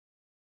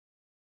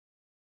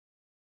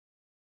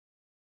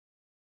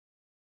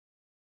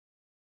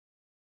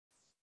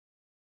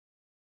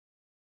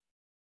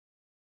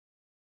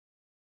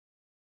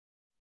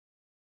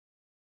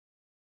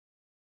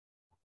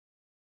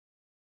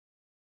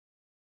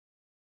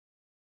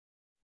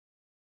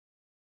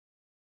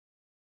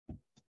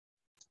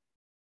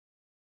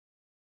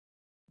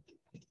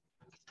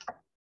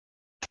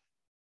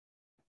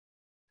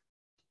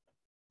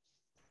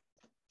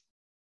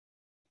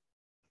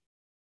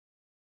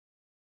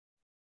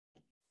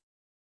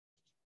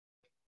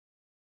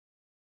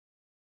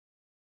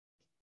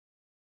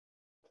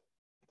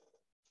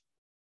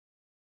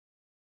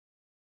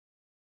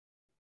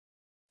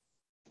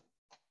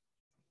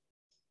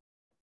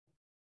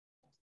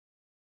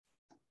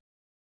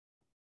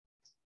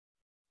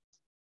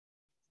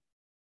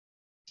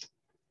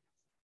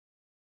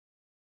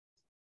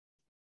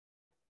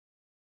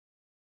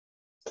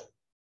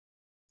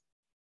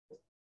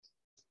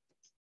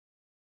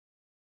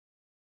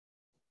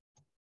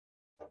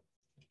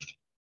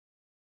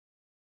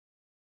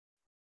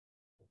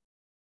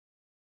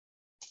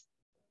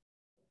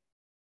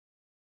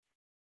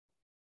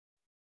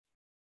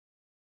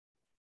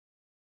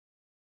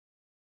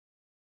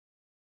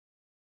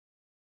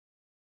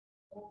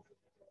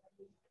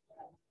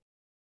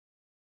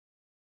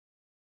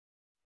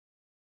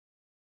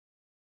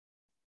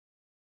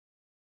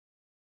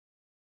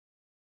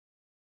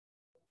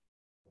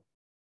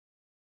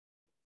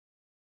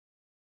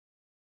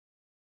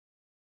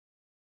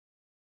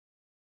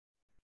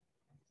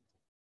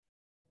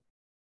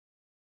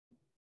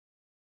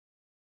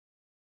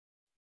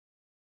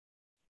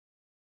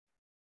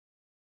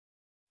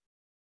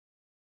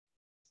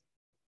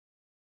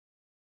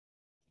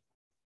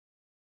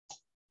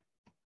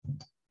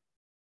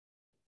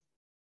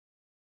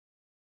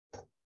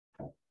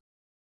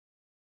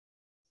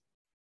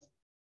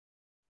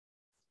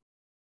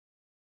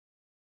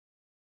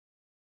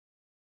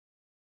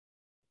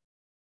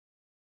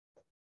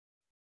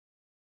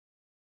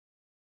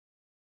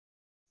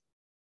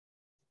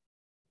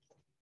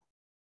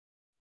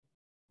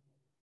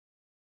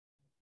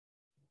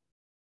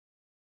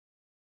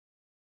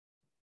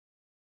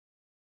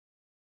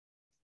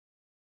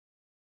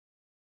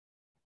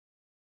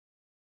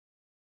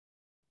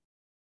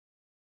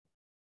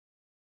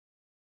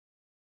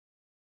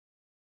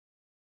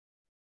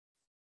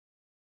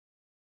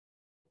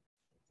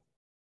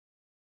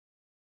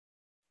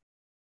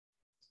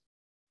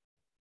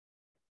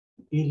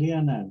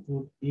Ileana,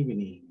 good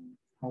evening.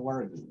 How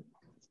are you?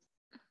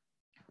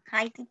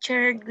 Hi,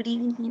 teacher. Good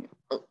evening.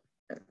 Oh,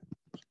 the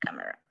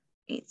camera.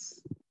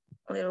 It's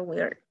a little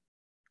weird.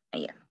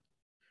 Yeah.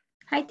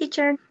 Hi,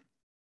 teacher.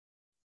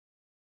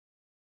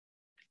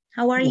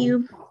 How are Hello.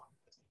 you?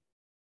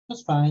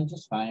 Just fine,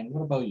 just fine.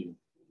 What about you?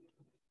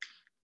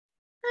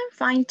 I'm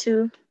fine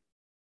too.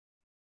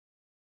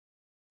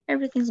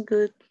 Everything's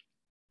good.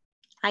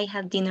 I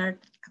had dinner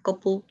a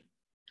couple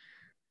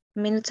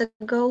minutes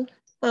ago.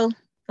 Well,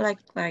 like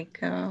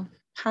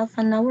half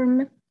an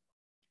hour.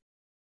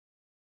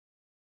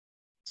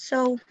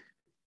 So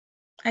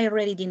I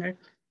already dinner.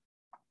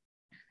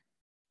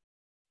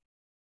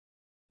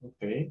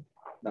 Okay,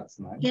 that's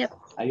nice. Yep.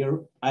 I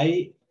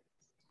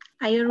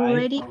I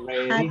already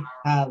already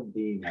had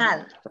dinner.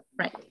 had.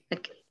 Right.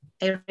 Okay.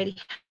 I already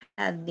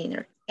had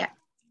dinner. Yeah.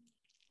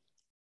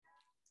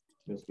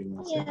 Just give me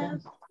a Yeah.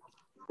 second.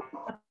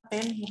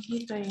 Papel,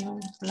 mojito y un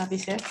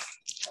lapicero.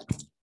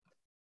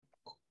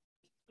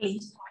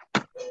 Please.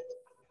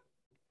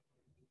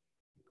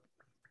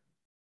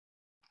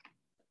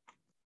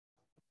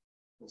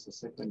 Just a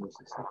second,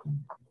 just a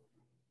second.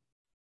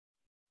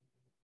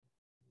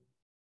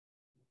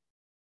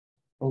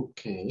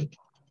 Okay.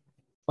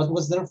 What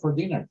was there for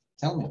dinner?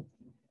 Tell me.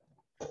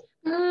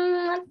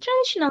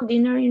 Traditional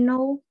dinner, you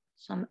know,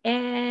 some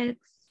eggs,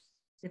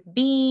 the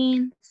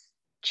beans,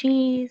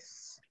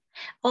 cheese.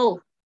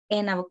 Oh,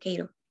 and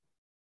avocado.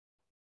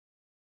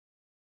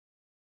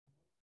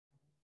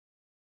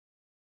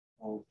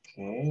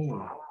 Okay.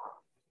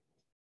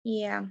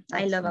 Yeah,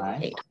 I That's love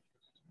nice. avocado.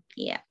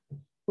 Yeah,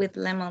 with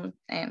lemon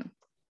and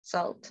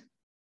salt.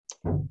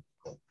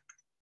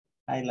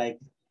 I like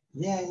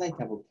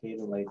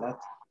avocado like that.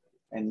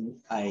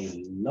 And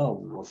I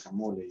love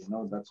guacamole, you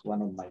know, that's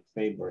one of my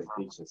favorite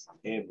dishes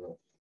ever.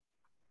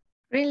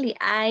 Really,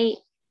 I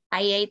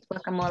ate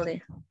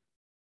guacamole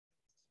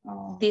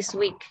this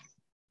week.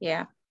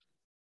 Yeah.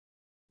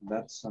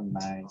 That's so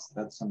nice.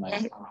 That's so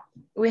nice.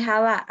 We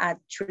have a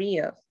tree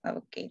of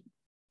avocado.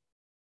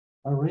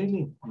 Oh,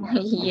 really?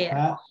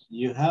 Yeah.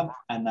 You have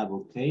an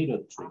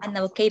avocado tree. An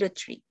avocado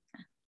tree.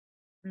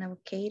 An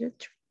avocado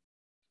tree.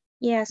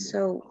 Yeah,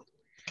 so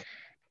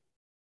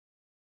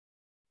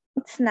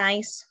it's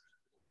nice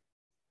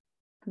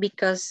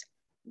because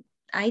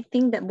I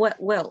think that,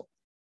 well,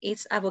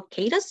 it's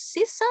avocado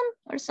season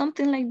or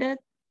something like that.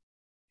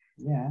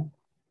 Yeah.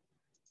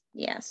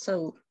 Yeah,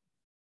 so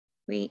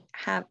we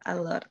have a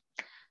lot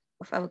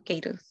of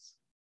avocados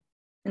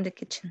in the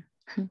kitchen.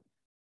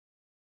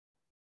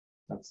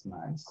 That's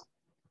nice.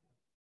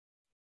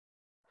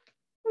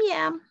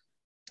 Yeah,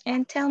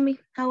 and tell me,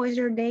 how was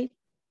your day?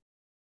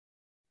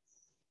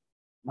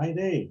 My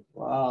day.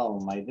 Wow,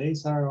 my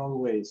days are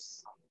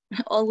always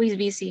Always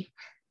busy.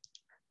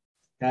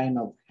 kind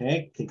of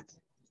hectic,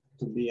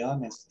 to be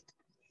honest.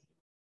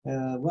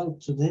 Well,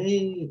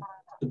 today,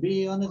 to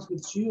be honest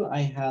with you,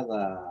 I had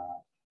a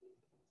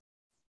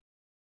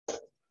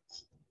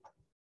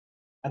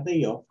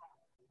day off.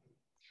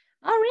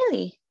 Oh,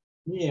 really?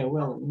 Yeah,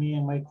 well, me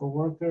and my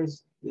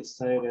coworkers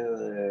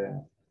decided,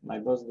 my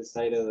boss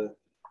decided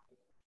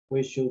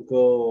we should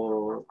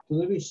go to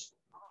the beach.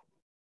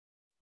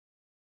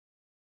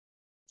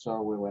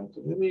 So we went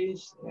to the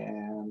beach,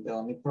 and the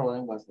only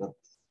problem was that,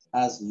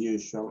 as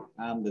usual,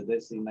 I'm the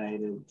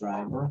designated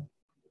driver.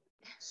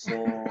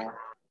 So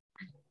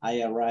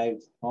I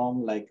arrived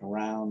home like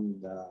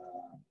around,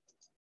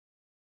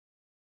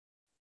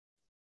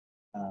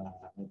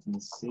 let me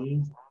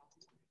see,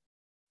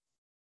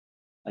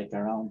 like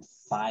around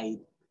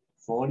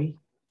 5:40.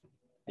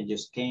 I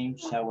just came,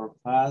 showered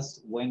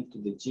fast, went to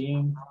the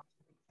gym,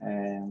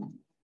 and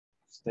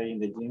stayed in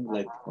the gym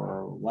like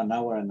for 1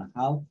 hour and a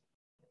half.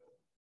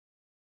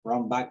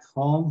 Run back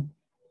home,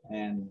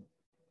 and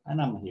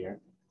I'm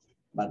here.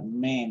 But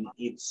man,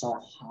 it's so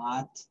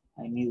hot.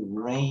 I need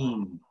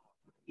rain.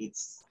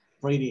 It's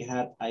pretty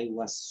hot. I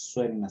was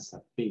sweating as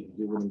a pig.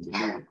 You wouldn't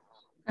believe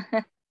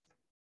it.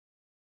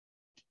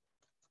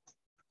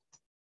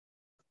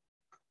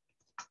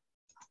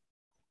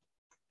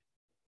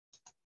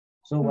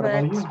 So what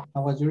about you?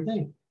 How was your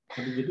day?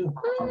 What did you do?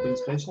 Something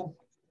special?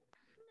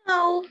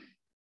 No,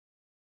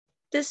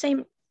 the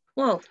same,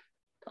 well,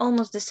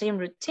 almost the same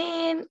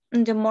routine.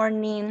 In the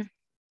morning,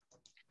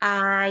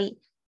 I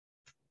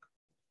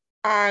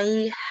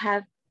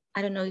have,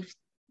 I don't know if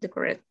the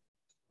correct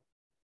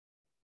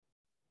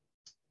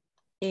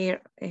way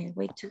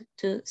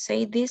to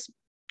say this.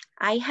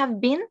 I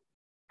have been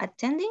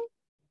attending,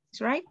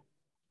 is right?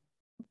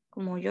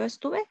 Como yo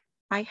estuve,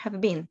 I have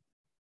been.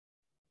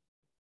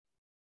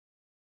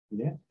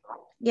 Yeah.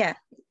 Yeah,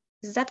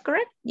 is that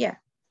correct? Yeah.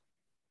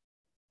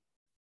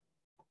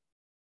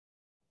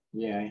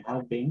 Yeah, I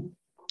have been.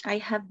 I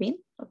have been,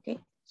 okay.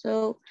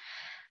 So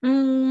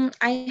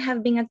I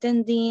have been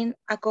attending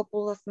a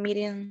couple of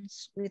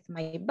meetings with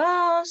my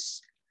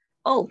boss.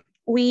 Oh,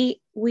 we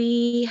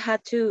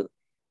had to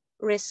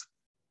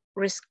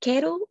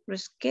reschedule,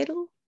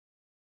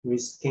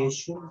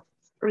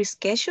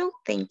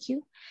 thank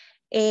you.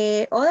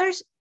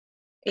 Others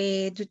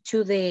due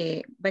to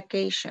the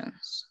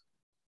vacations.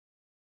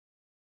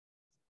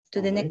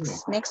 to the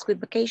next week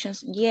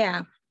vacations.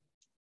 Yeah.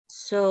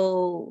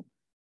 So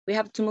we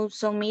have to move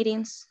some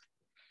meetings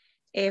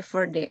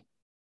for the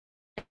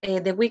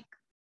week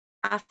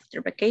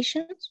after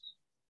vacations.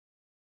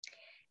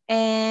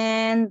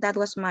 And that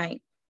was my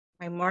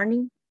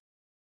morning.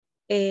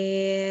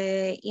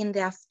 In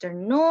the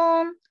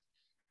afternoon,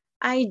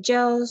 I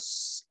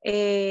just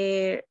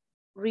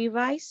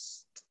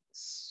revised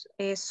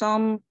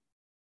some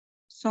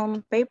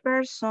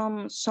papers,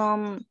 some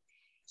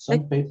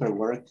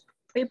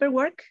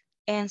paperwork,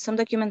 and some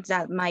documents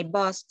that my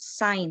boss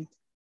signed.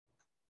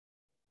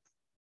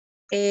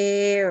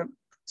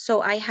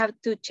 So I have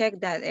to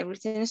check that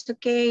everything is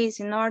okay, is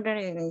in order,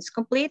 and is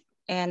complete,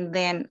 and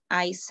then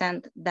I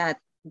sent that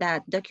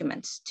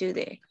documents to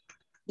the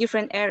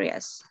different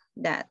areas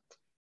that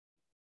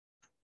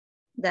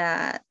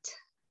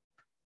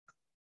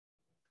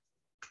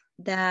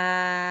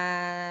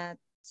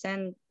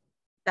send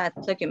that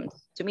document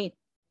to me.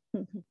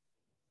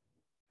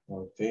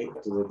 Okay,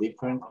 to the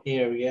different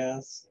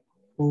areas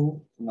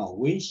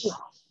which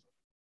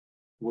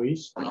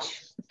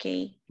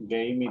okay,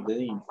 gave me the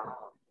info.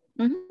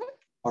 Mm-hmm.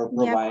 Or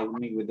provide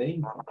me with the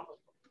info.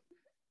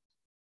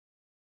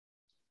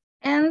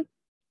 And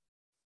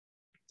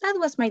that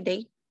was my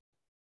day,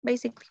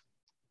 basically.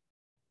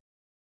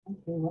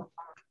 Okay, well,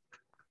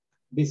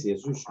 busy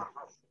as usual.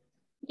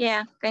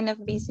 Yeah, kind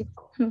of busy.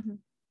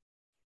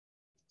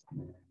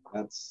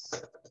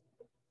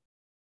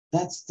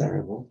 That's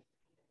terrible,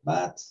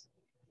 but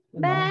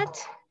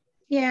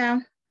yeah,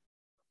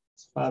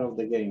 it's part of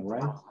the game,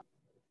 right?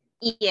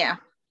 Yeah,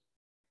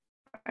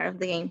 part of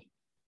the game.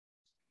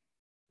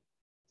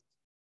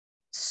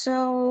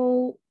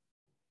 So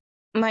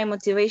my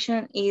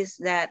motivation is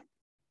that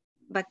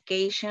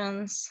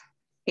vacations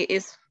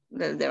is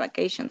the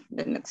vacation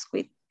the next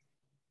week.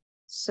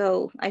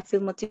 So I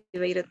feel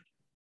motivated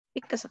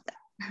because of that.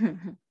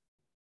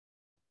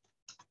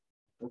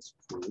 That's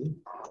cool.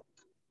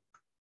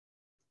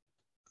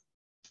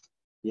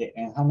 Yeah,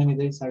 and how many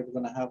days are you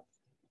gonna have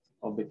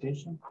of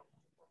vacation?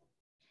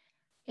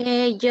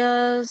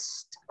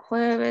 Just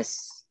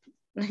jueves,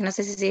 no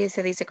sé si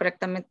se dice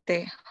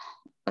correctamente,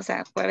 o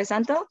sea, jueves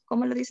santo,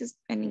 ¿cómo lo dices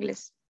en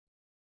inglés?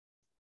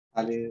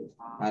 Holy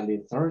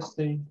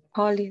Thursday.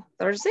 Holy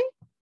Thursday?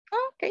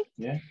 Oh, okay.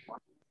 Yeah.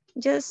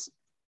 Just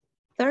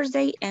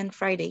Thursday and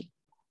Friday.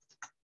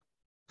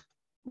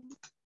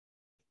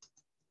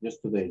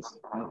 Just 2 days.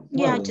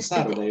 Yeah, well, just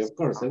Saturday, 2 days. of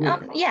course.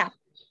 Yeah.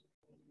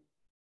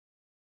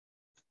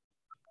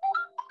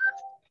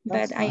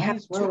 That's but I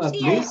have well, to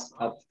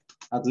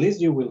at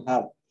least you will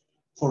have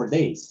 4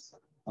 days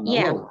on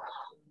the road.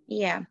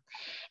 Yeah.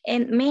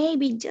 And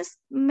maybe, just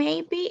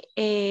maybe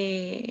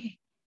a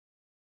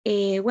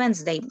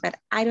Wednesday, but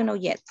I don't know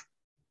yet.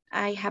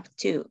 I have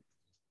to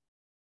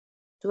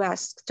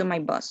ask to my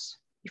boss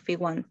if he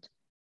want.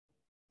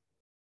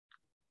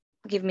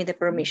 Give me the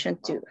permission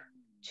to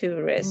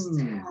rest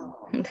the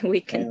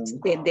weekend.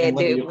 And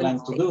what do you plan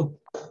to do?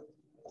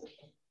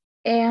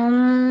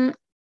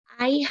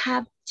 I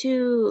have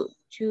to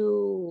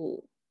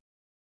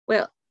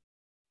well,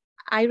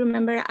 I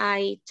remember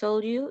I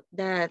told you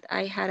that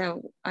I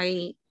have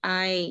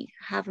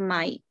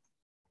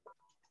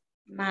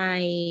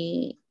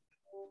my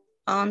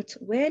aunt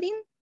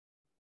wedding.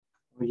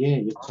 Oh yeah,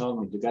 you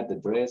told me you got the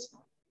dress.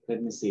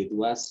 Let me see, it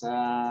was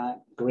a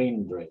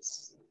green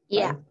dress.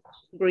 Yeah, right?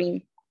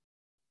 Green.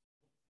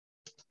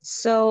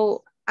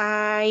 So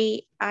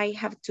I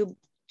have to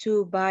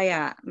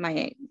buy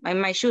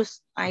my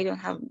shoes. I don't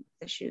have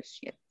the shoes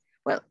yet.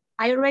 Well,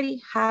 I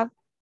already have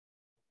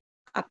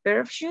a pair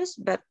of shoes,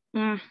 but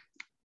I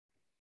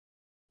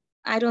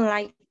don't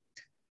like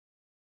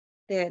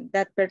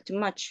that pair too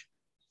much.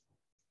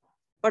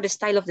 Or the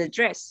style of the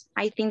dress.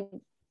 I think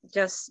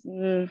just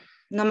no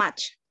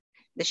match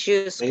the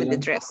shoes with the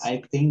dress.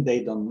 I think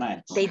they don't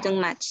match. They don't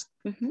match.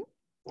 I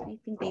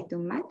think they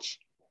don't match.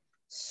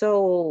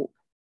 So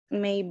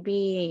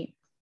maybe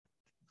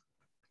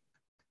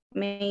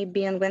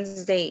on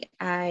Wednesday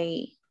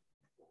I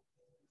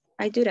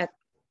do that.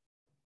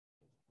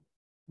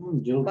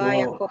 You'll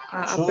buy go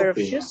a pair of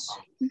shoes.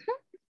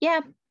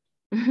 Yeah.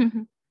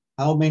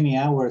 How many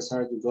hours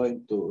are you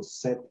going to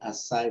set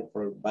aside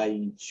for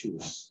buying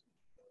shoes?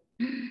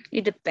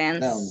 It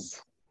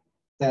depends.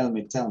 Tell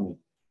me.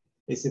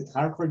 Is it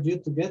hard for you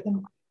to get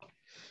them?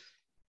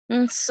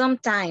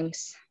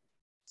 Sometimes.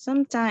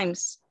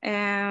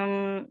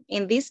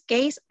 In this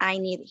case, I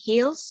need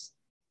heels,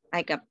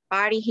 like a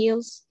party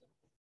heels.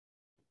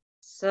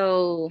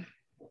 So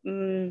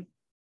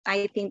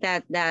I think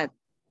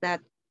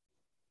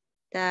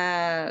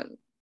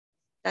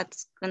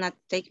that's gonna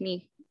take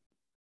me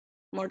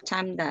more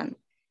time than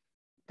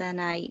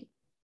I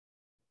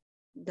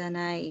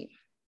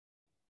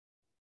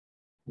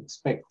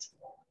expect.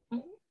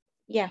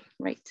 Yeah,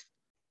 right.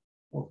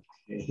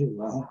 Okay,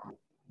 well,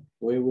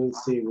 we will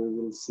see.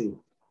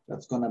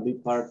 That's gonna be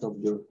part of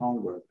your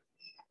homework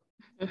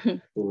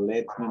to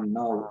let me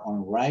know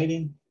on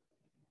writing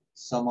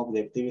some of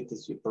the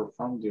activities you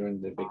performed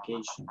during the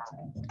vacation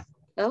time.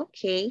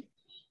 Okay,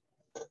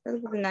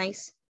 that would be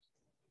nice.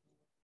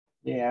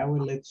 Yeah, I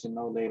will let you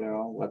know later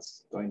on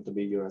what's going to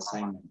be your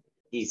assignment.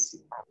 Easy,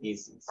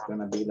 easy. It's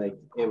gonna be like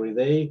every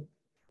day,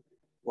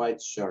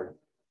 quite short.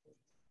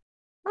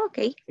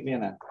 Okay.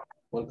 Eliana,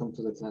 welcome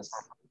to the class.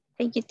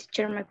 Thank you,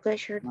 teacher. My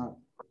pleasure. No,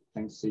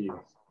 thanks to you.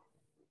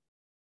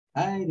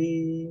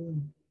 Heidi.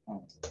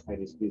 Oh,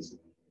 Heidi's busy.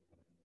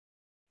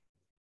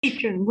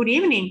 Teacher, good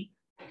evening.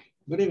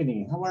 Good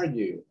evening. How are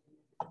you?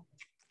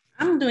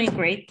 I'm doing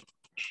great.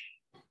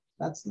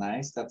 That's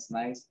nice. That's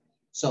nice.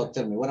 So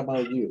tell me, what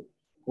about you?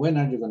 When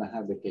are you gonna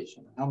have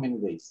vacation? How many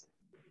days?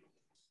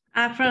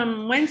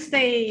 From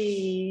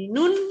Wednesday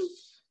noon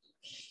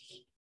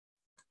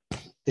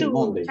Till to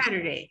Monday.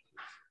 Saturday.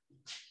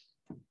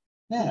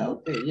 Yeah,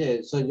 okay,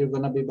 yeah. So you're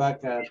gonna be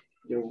back at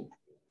your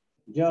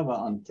job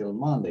until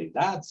Monday.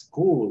 That's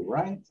cool,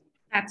 right?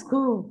 That's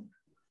cool.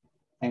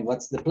 And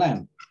what's the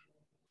plan?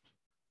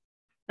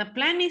 The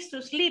plan is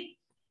to sleep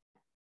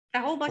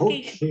the whole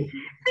vacation. Okay.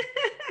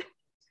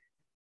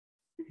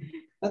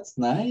 That's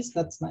nice.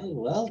 That's nice.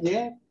 Well,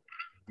 yeah,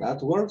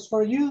 that works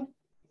for you.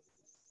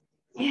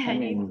 Yeah, I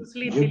need to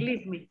sleep,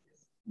 believe me.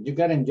 You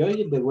gotta enjoy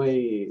it the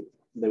way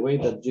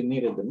that you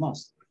need it the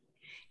most.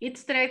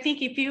 It's that I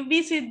think if you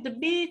visit the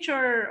beach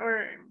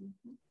or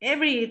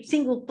every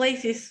single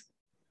place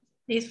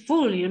is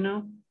full, you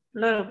know, a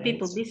lot of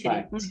people It's visiting.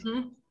 fact.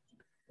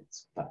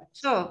 It's fact.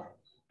 So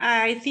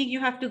I think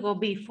you have to go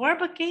before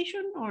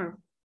vacation or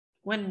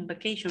when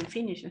vacation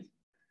finishes,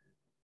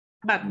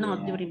 but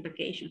not during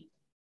vacation.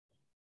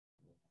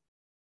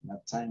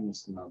 That time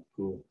is not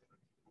good.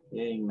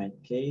 Yeah, in my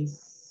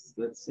case,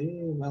 let's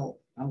see. Well,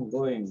 I'm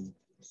going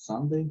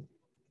Sunday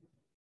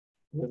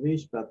to the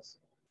beach, but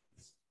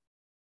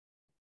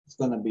it's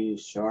gonna be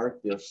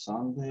short just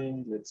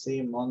Sunday. Let's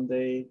see,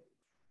 Monday.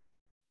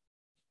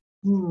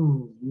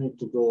 Need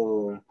to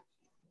go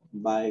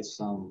buy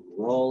some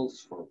rolls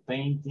for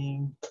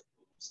painting,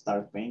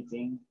 start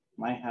painting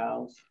my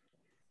house.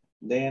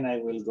 Then I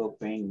will go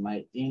paint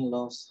my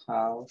in-laws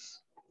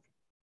house.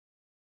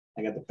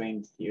 I got the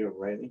paint here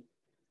ready.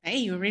 Hey,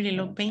 you really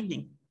love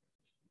painting.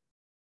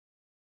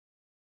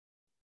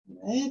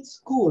 It's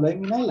cool. I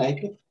mean, I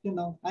like it, you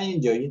know, I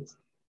enjoy it.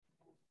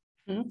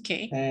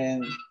 Okay.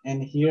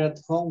 And here at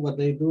home, what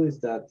they do is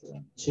that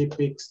she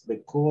picks the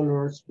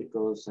colors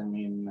because, I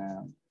mean,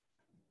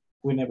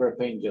 we never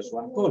paint just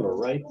one color,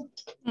 right?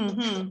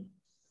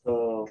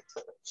 So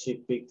she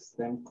picks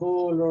them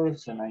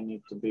colors and I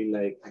need to be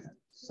like,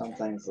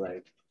 sometimes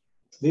like,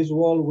 this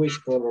wall,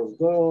 which colors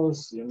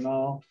goes, you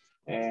know,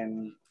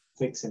 and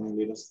fixing a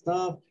little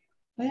stuff.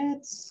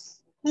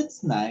 That's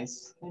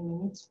nice. I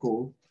mean, it's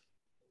cool.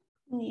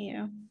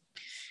 Yeah,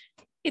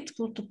 it's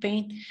cool to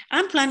paint.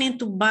 I'm planning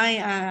to buy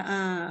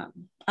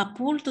a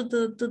pool to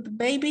the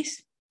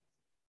babies,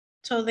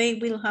 so they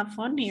will have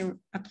fun here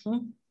at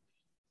home.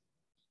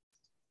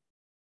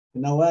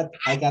 You know what?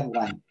 I got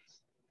one.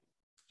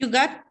 You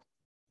got?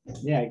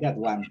 Yeah, I got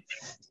one.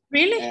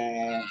 Really?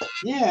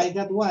 Yeah, I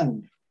got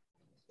one.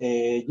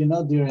 You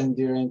know,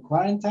 during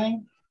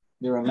quarantine,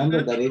 you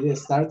remember that it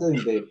started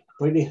in the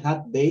pretty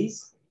hot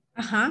days.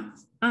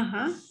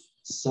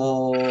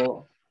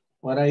 So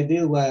what I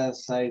did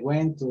was I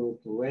went to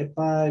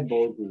EPA, I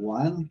bought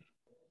one,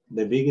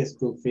 the biggest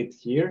could fit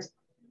here,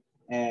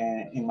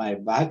 in my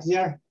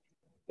backyard,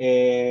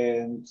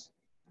 and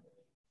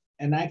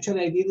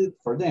actually I did it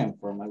for them,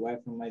 for my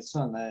wife and my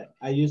son.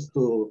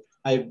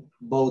 I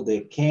bought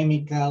the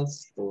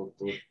chemicals to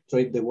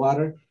treat the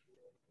water.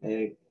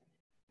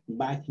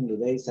 Back in the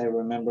days, I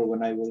remember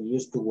when I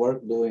used to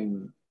work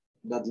doing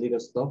that little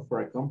stuff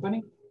for a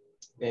company.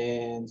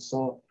 And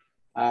so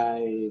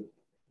I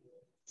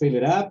fill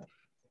it up,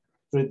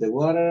 treat the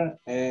water,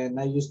 and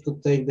I used to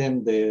take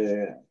them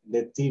the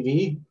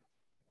TV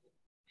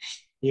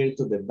here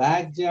to the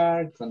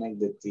backyard, connect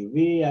the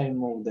TV. I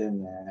moved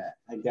them,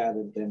 I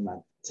gathered them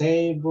a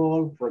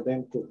table for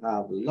them to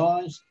have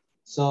lunch.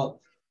 So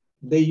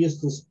they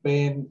used to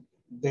spend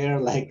there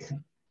like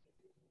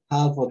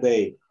half a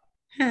day.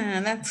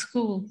 That's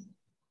cool.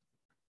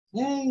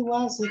 Yeah, it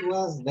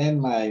was. Then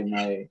my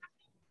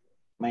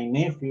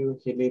nephew,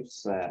 he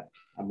lives a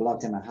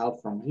block and a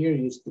half from here,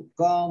 used to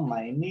come,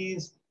 my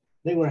niece,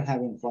 they were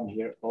having fun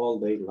here all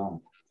day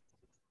long.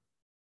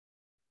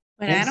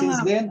 But and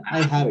since then,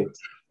 I have it.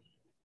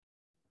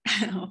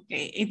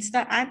 Okay, it's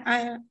that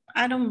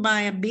I don't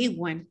buy a big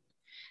one,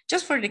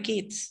 just for the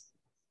kids.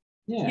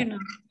 Yeah. You know.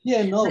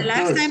 Yeah, no. The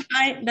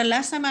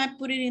last time I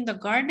put it in the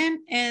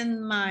garden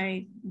and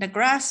the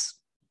grass,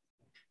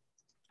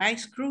 I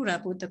screwed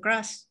up with the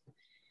grass.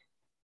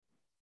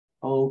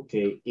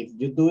 Okay, if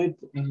you do it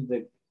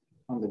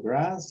on the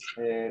grass,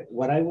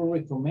 what I will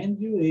recommend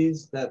you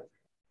is that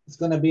it's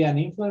going to be an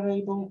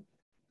inflatable.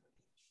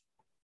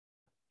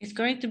 It's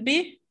going to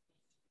be?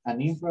 An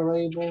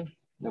inflatable,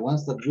 the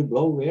ones that you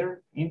blow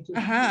air into.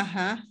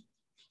 No,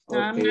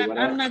 okay,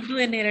 I'm not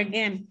doing it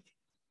again.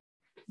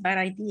 Bad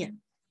idea.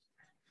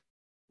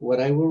 What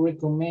I will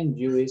recommend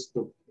you is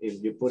to,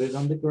 if you put it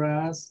on the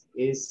grass,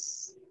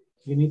 is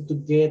you need to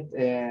get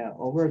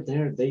over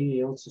there,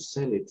 they also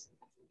sell it.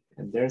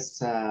 And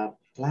there's a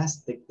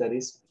plastic that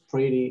is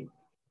pretty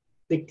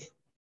thick.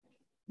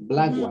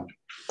 black one.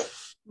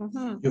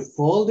 You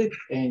fold it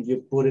and you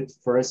put it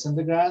first in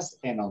the grass,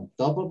 and on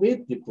top of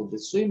it, you put the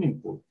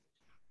swimming pool.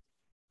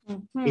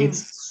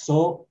 It's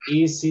so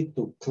easy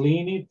to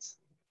clean it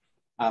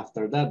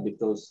after that,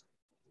 because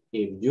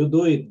if you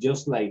do it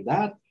just like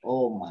that,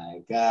 oh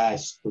my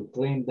gosh, to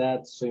clean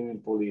that swimming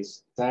pool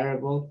is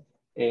terrible,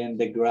 and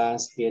the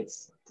grass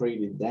gets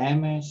pretty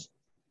damaged.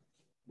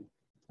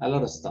 A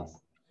lot of stuff.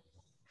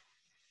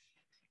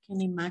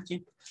 Can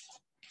imagine.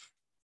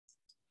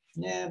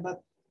 Yeah,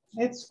 but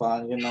it's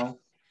fun, you know.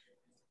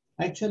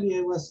 Actually,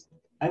 I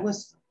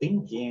was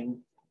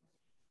thinking.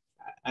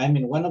 I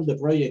mean, one of the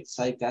projects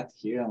I got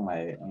here on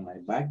my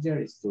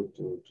backyard is to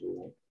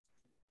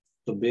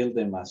build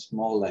them a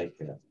small, like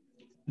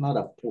not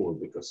a pool,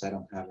 because I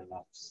don't have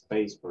enough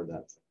space for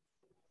that.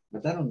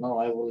 But I don't know.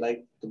 I would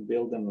like to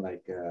build them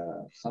like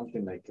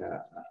something like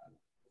a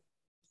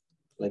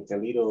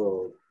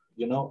little,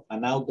 you know,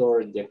 an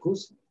outdoor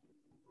jacuzzi.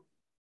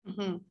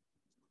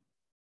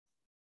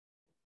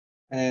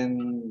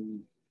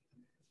 And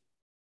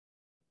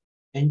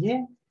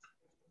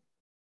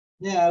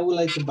yeah, I would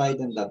like to buy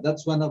them that.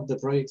 That's one of the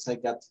projects I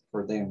got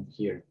for them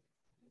here.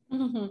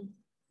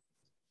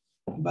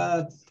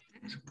 But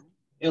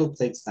it'll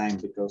take time,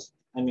 because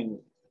I mean,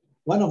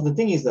 one of the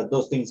things is that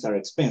those things are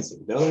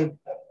expensive. The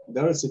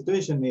other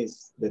situation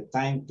is the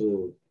time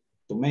to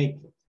make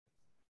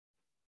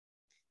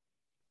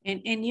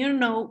it. And you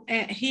know,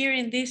 here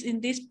in this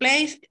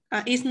place,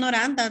 it's not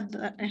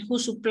ANDA who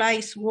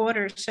supplies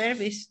water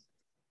service.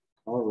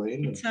 Oh,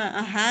 really? It's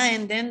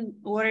and then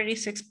water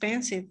is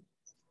expensive.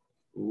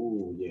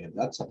 Oh, yeah,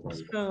 that's a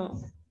problem.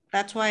 So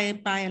that's why I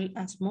buy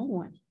a small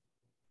one.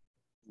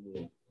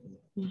 Yeah.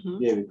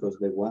 Yeah, because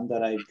the one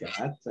that I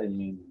got, I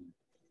mean,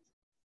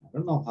 I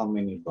don't know how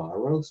many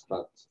barrels,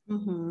 but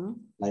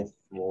like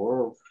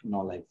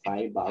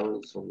 5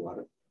 barrels of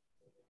water.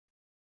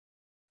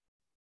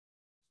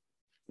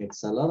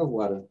 It's a lot of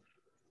water.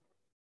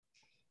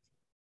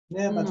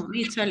 Yeah, but no,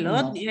 it's a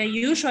lot. Yeah,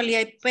 usually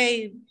I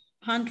pay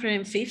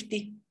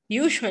 150.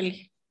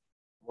 Usually.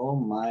 Oh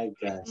my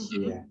gosh,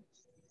 yeah.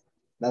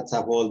 That's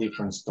a whole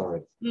different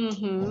story.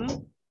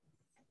 Can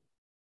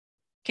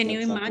you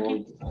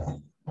imagine? A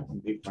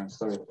whole different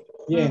story.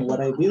 Yeah, and what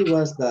I did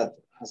was that,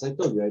 as I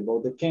told you, I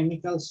bought the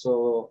chemicals,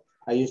 so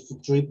I used to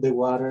treat the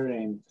water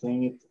and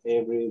clean it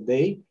every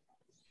day.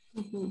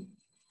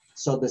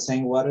 So the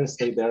same water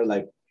stayed there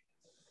like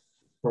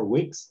for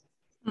weeks.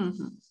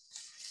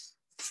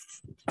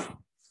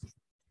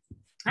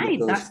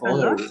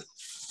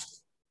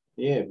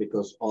 Yeah,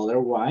 because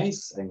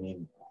otherwise, I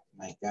mean,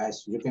 my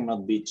gosh, you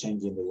cannot be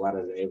changing the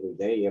water every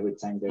day, every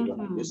time they're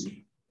going to use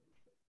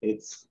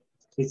it.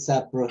 It's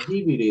a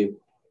prohibitive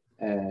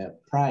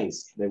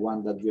price, the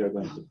one that we are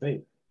going to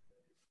pay.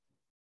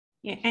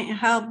 Yeah, and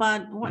how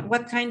about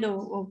what kind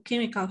of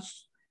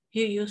chemicals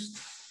you use?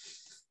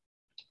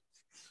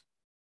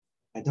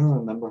 I don't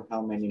remember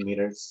how many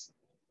meters.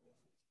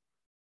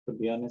 To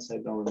be honest, I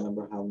don't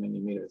remember how many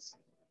meters.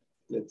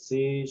 Let's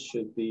see,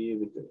 should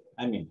be,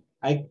 I mean,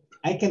 I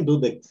can do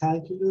the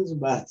calculus,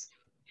 but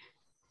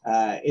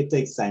it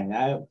takes time.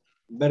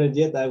 Better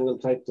yet, I will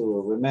try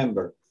to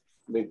remember,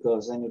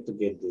 because I need to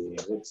get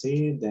let's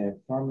see, the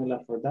formula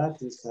for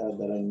that is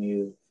that I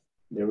need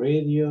the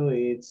radio,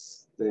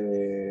 it's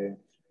the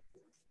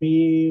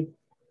P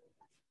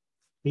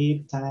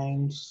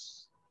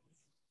times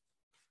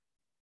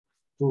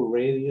 2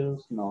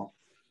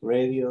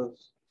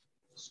 radios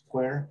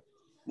square,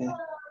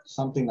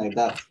 something like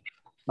that.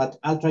 But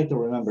I'll try to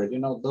remember, you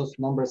know, those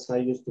numbers, I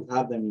used to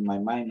have them in my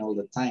mind all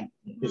the time.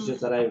 It's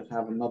just that I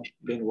have not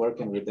been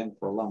working with them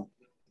for long.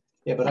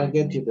 Yeah, but I'll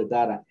get you the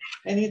data.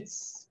 And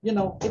it's, you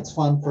know, it's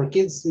fun. For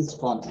kids, it's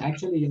fun.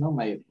 Actually, you know,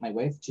 my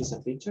wife, she's a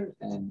teacher,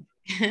 and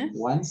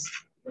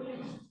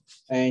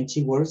and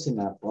she works in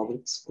a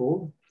public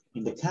school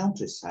in the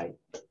countryside.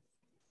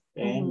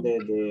 And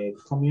the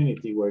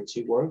community where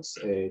she works,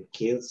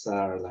 kids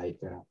are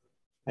like,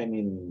 I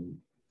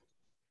mean,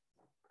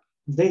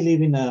 they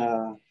live in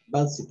a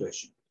bad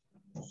situation.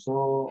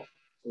 So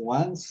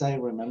once I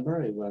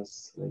remember, it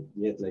was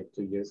like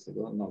 2 years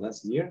ago, no,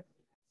 last year,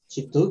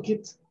 she took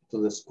it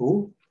to the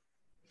school.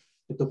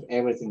 She took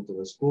everything to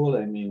the school.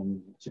 I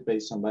mean, she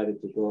paid somebody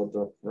to go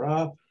drop her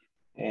off,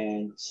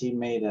 and she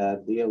made a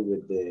deal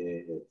with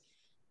the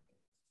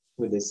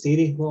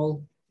city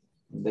hall.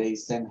 They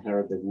sent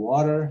her the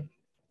water.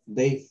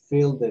 They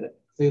filled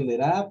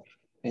it up,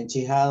 and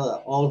she had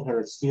all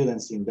her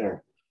students in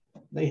there.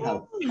 They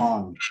had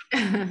fun.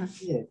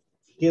 Yeah,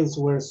 kids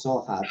were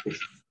so happy.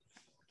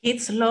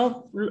 Kids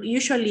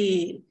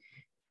usually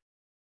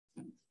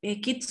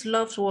kids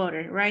love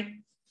water, right?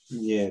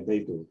 Yeah, they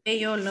do.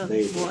 They all love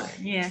water.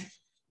 Yeah,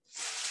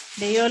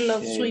 they all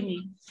love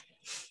swimming.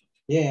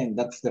 Yeah, and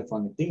that's the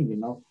funny thing, you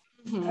know.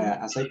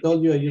 As I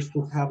told you, I used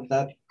to have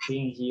that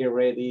thing here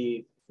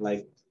ready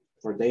like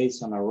for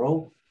days on a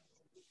row,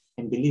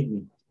 and believe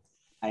me,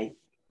 I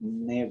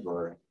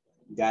never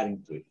got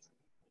into it.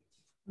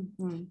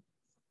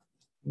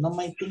 Not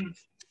my thing.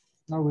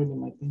 Not really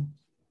my thing.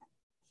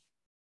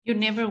 You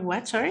never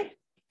what, sorry?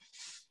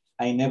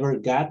 I never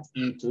got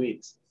into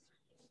it.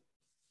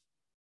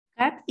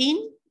 Got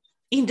in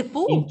the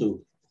pool?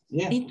 Into,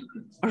 yeah.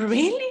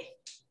 Really?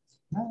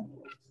 No.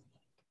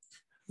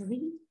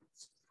 Really?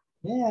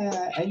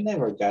 Yeah, I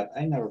never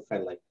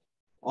felt like,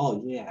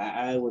 oh yeah,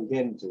 I will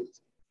get into it.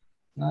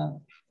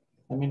 No,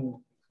 I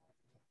mean,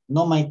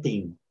 not my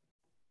thing.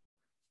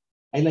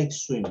 I like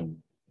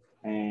swimming,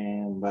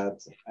 but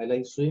I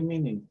like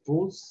swimming in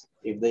pools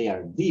if they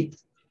are deep.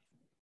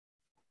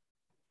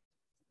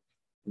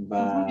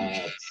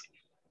 But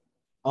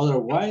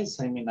otherwise,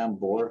 I mean, I'm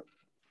bored.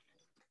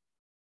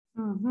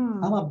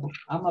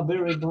 I'm a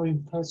very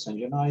boring person.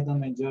 You know, I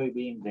don't enjoy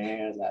being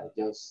there, like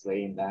just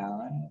laying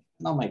down.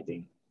 Not my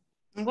thing.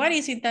 What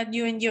is it that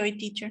you enjoy,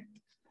 teacher?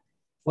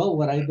 Well,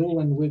 what I do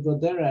when we go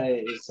there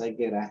is I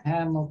get a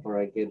hammock or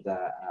I get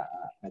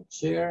a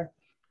chair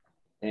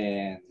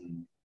and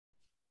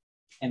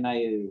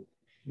I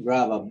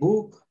grab a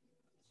book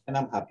and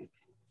I'm happy.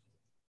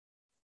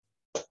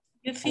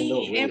 You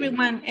see,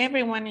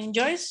 everyone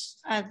enjoys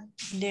at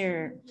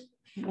their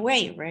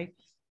way, right?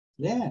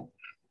 Yeah.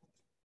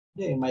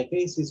 Yeah, in my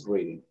case, it's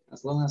reading.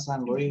 As long as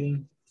I'm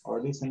reading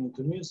or listening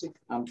to music,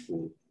 I'm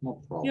cool.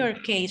 No problem. Your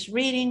case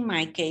reading,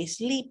 my case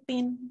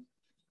sleeping.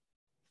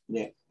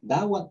 Yeah,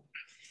 that one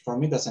for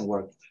me doesn't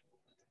work.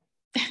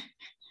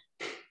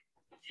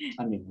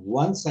 I mean,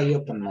 once I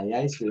open my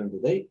eyes during the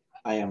day,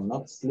 I am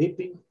not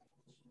sleeping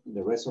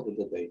the rest of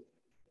the day.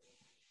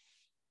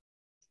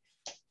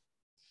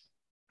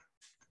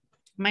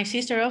 My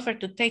sister offered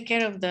to take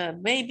care of the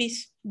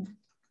babies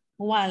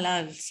while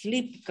I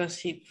sleep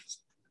because if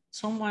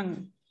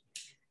someone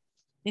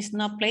is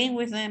not playing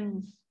with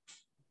them,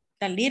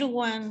 the little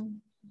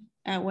one,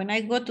 when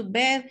I go to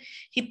bed,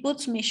 he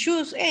puts me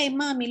shoes. Hey,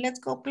 mommy, let's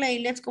go play.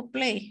 Let's go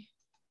play.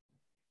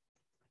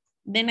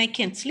 Then I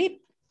can't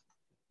sleep.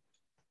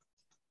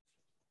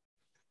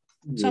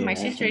 So Yeah, my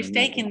sister is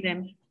taking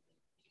them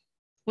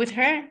with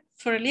her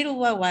for a little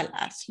while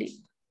I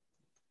sleep.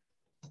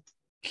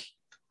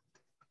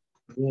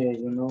 Yeah,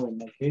 you know, in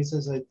my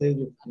cases, I tell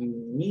you,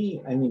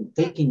 I mean,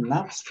 taking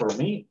naps for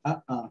me,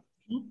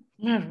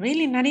 Not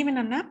really, not even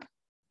a nap?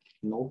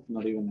 Nope,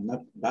 not even a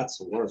nap.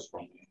 That's worse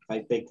for me. If I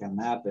take a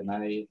nap and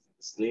I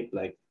sleep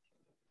like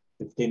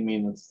 15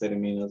 minutes, 30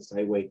 minutes,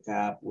 I wake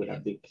up with a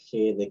big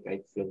headache.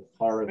 I feel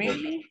horrible.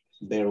 Really?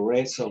 The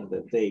rest of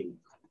the day.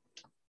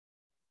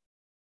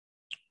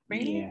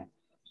 Really? Yeah.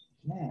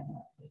 Yeah.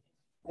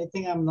 I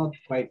think I'm not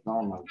quite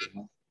normal, you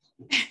know.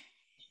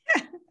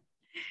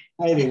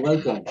 Heidi,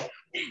 welcome.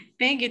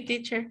 Thank you,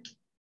 teacher.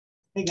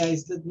 Hey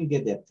guys, let me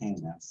get the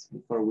attendance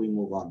before we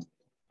move on.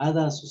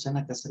 Ada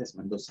Susana Cáceres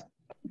Mendoza.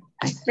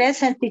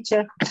 Present,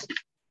 teacher.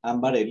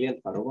 Ámbar Elia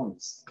Alfaro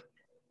Gómez.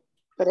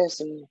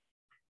 Present.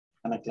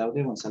 Ana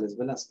Claudia González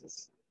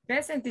Velázquez.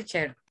 Present,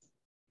 teacher.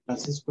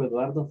 Francisco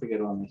Eduardo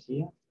Figueroa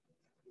Mejía.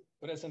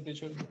 Present,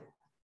 teacher.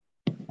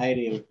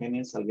 Heidi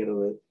Eugenia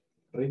Salguero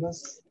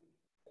Rivas.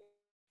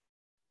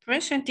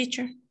 Present,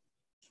 teacher.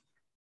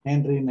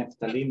 Henry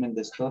Neftalí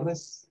Méndez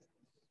Torres.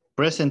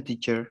 Present,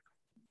 teacher.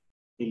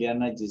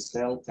 Liliana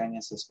Giselle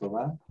Cañas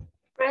Escobar.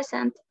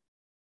 Present.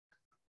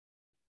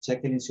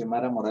 Jacqueline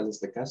Xiomara Morales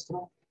de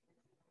Castro.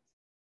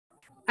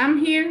 I'm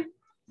here.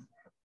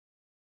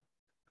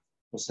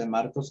 José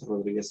Marcos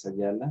Rodríguez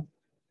Ayala.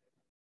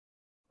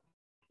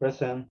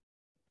 Present.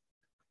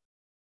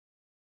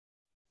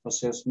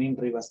 José Osmin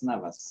Rivas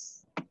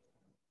Navas.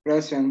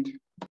 Present.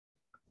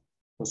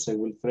 José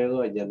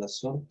Wilfredo Ayala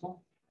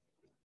Sorto.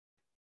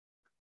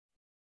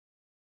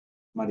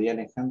 María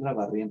Alejandra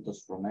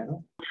Barrientos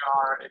Romero.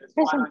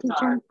 Present,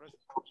 teacher.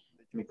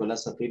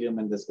 Nicolás Satirio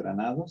Méndez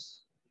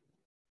Granados.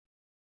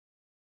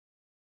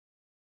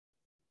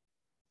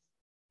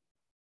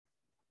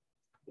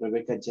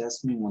 Rebeca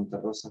Jasmine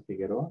Monterrosa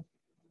Figueroa.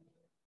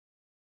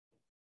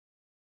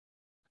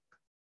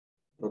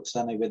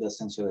 Roxana Iveda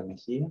Asensio de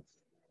Mejía.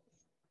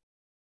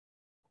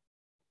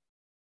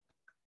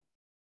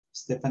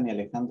 Stephanie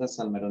Alejandra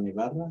Salmerón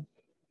Ibarra.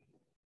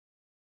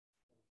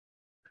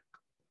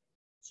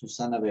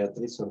 Susana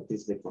Beatriz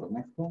Ortiz de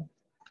Cornejo.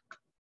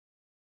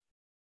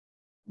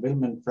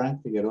 Belmen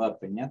Frank Figueroa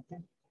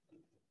Peñate.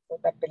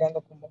 Está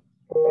peleando como.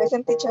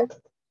 Present, teacher.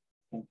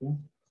 Thank you.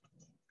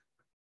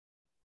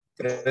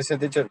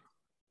 Present, teacher.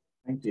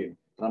 Thank you.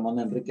 Ramón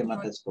Enrique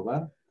Mata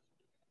Escobar.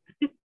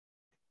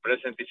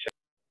 Present, teacher.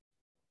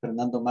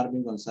 Fernando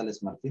Marvin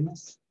González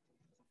Martínez.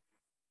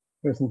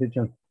 Present,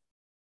 teacher.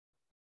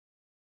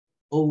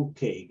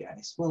 Okay,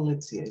 guys. Well,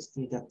 let's see. I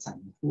still got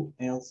time. Who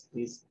else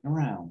is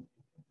around?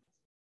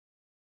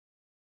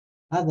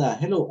 Ada.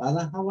 Hello,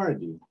 Ada. How are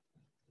you?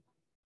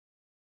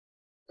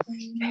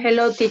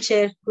 Hello,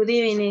 teacher. Good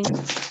evening.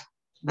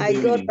 I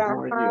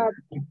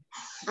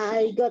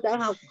got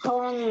a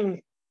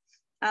phone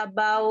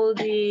about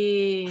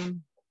the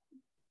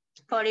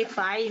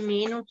 45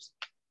 minutes.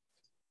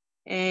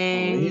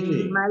 And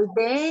really? my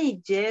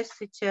day, yes,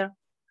 teacher.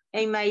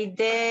 In my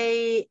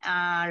day,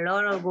 a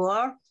lot of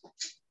work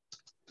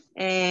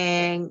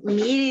and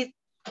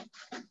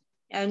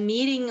a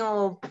meeting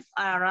of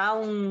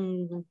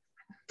around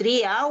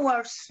 3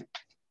 hours.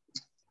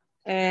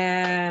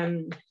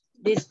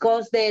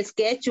 discuss the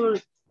schedule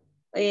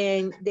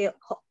and the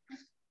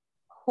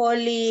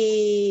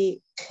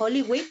Holy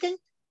Weekend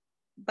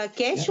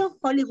vacation, yeah.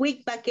 Holy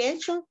Week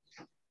vacation,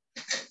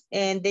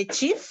 and the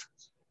chief.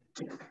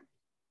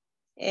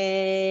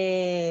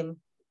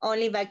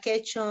 Only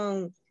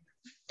vacation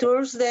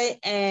Thursday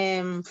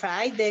and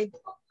Friday.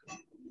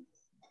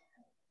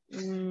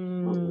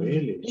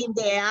 Really? In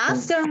the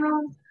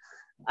afternoon,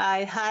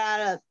 I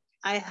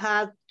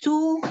had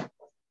 2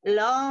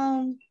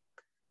 long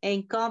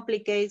and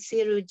complicated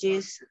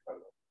surgeries.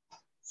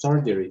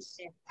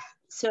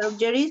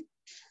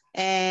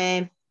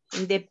 And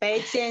the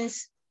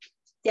patient's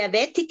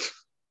diabetic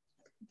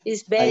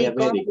is very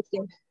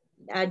complicated.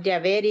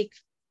 Diabetic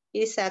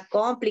is a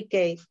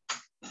complicated.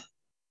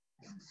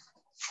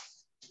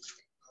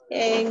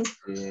 And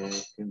yeah,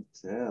 I can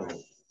tell.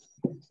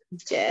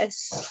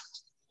 Yes.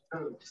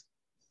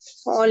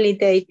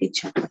 Holiday,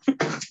 teacher.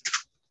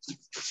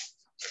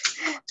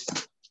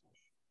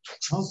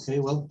 Okay,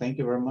 well, thank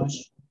you very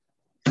much.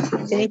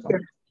 Thank you.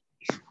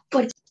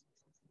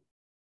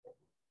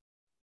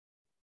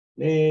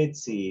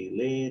 Let's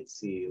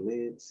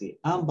see.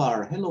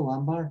 Ambar, hello,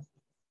 Ambar.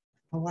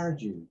 How are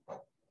you?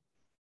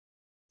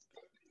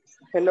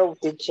 Hello,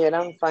 teacher,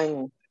 I'm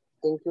fine.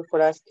 Thank you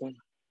for asking.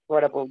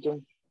 What about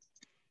you?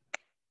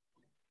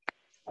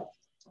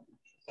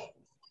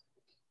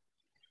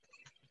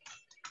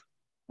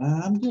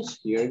 I'm just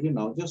here, you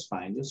know, just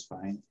fine.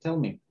 Tell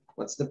me,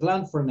 what's the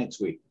plan for next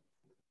week?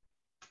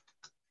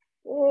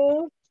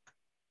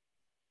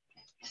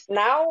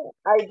 Now,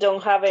 I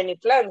don't have any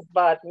plans,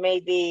 but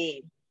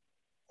maybe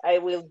I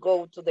will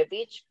go to the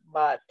beach,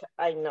 but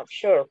I'm not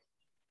sure.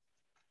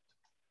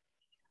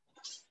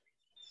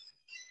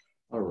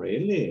 Oh,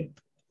 really?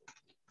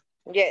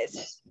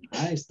 Yes.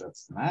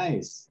 That's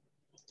nice.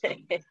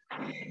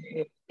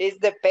 It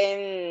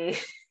depends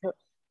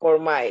for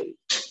my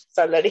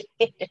salary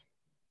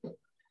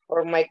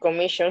or my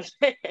commission.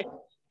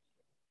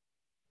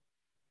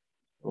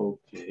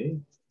 Okay.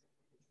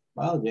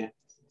 Well, yeah.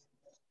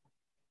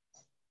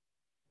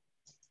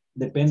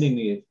 Depending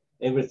if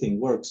everything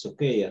works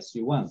okay as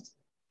you want.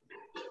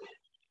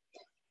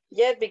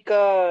 Yeah,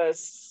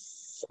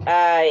 because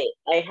I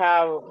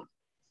have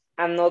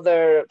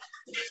another,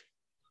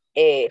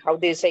 how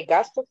do you say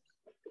gasto?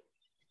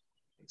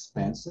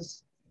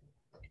 Expenses?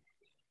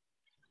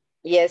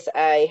 Yes,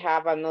 I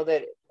have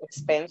another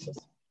expenses.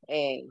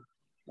 And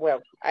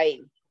well,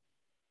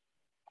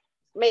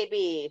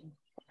 maybe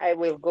I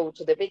will go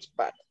to the beach,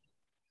 but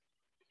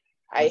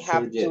I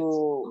have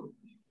to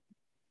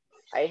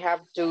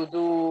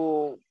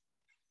do,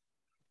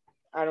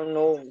 I don't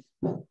know,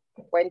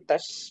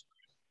 cuentas.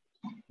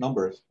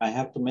 Numbers. I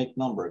have to make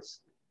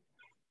numbers.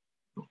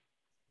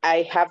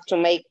 I have to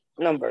make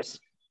numbers.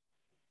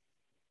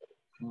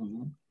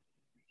 Mm-hmm.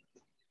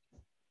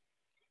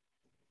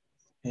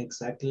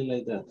 Exactly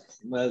like that.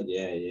 Well,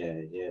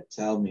 yeah.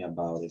 Tell me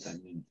about it. I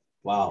mean,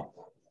 wow.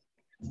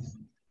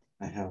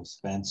 I have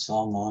spent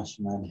so much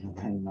money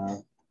right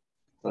now.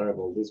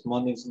 Terrible. This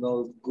money is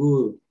not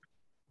good.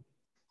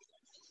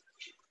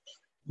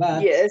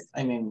 But, yes.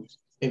 I mean,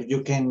 if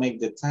you can make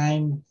the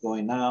time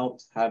going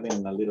out,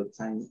 having a little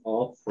time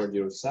off for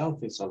yourself,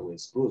 it's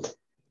always good.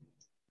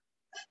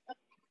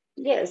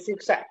 Yes,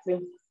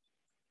 exactly.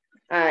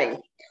 I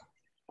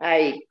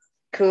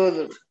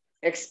could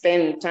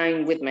spend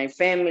time with my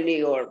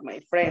family or my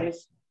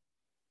friends.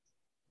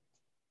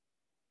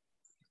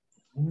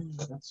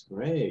 That's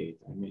great.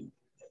 I mean,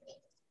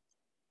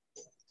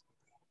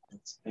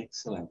 that's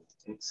excellent.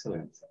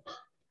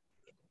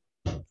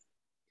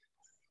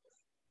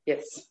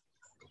 Yes.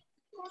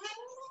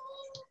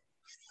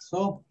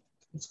 So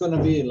it's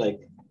gonna be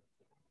like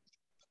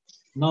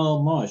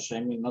not much.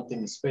 I mean,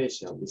 nothing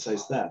special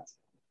besides that.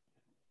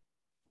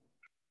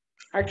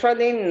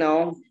 Actually,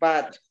 no,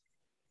 but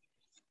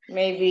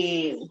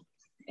maybe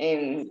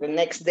in the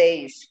next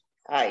days,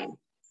 I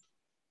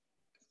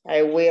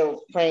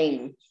will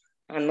find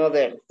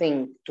another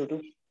thing to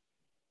do.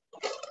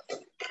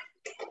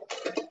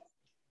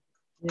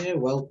 Yeah,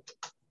 well,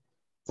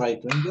 try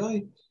to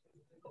enjoy.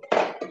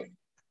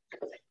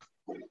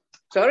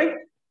 Sorry?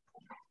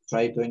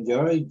 Try to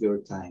enjoy your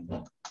time.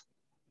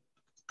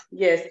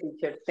 Yes,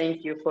 teacher.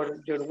 Thank you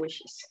for your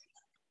wishes.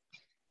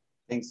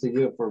 Thanks to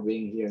you for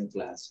being here in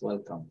class.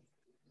 Welcome.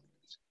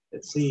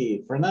 Let's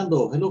see.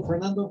 Fernando. Hello,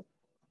 Fernando.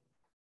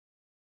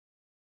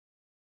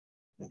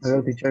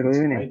 Hello, teacher. Good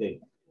evening. Friday.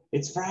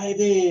 It's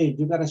Friday.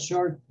 You got a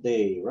short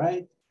day,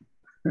 right?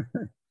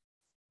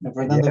 And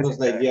Fernando Yes, goes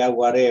like, yeah,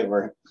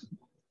 whatever.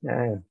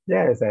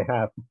 Yes, I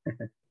have.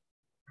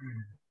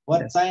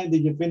 What time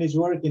did you finish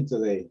working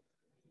today?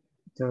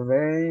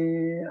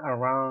 Today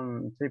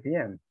around 3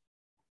 p.m.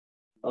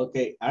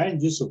 Okay,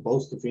 aren't you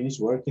supposed to finish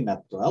working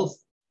at 12?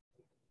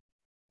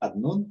 At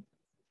noon?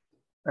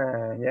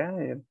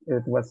 Yeah,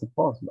 it was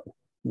supposed, but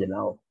you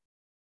know,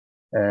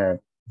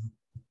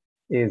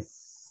 it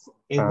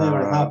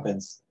never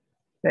happens.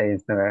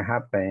 It's never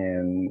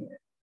happened.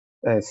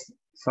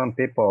 Some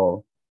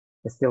people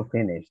still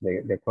finish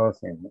the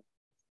closing,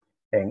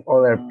 and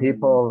other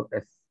people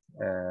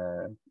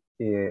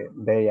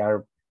they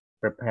are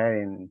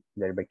preparing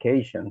their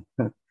vacation.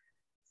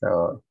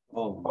 So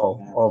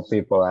all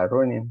people are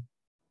running.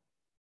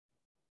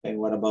 And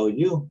what about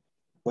you?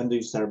 When do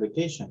you start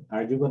vacation?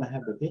 Are you gonna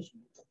have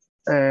vacation?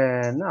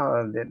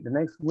 No, the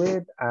next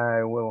week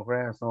I will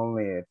rest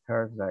only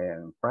Thursday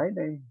and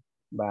Friday,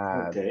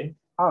 but Okay.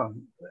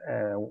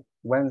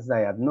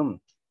 Wednesday at noon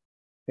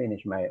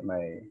finish my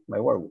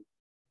work week.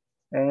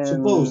 And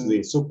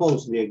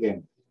supposedly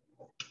again.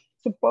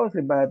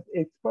 Supposedly, but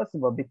it's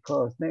possible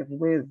because next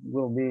week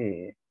will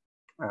be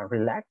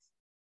relaxed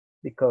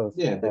because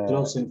the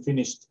closing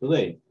finished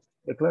today.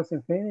 The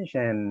closing finish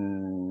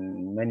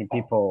and many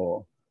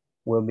people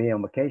will be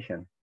on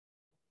vacation.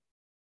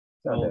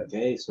 So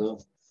okay, so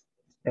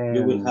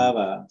you will have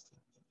a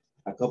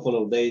couple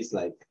of days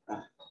like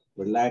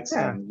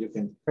relaxing. You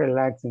can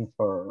relaxing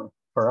for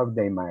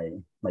update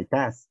my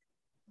task.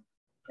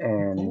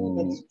 And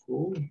that's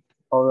cool.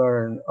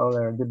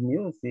 Other good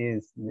news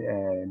is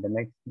the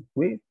next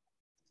week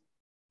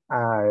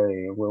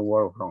I will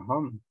work from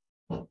home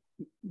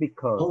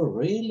because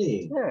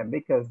really? Yeah,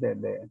 because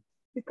the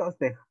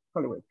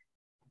Holy Week.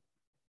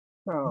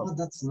 Oh,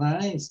 that's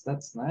nice.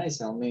 That's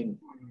nice. I mean,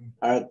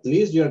 at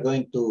least you're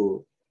going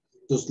to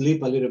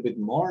sleep a little bit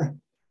more.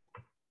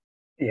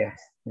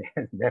 Yes,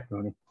 yes,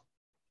 definitely.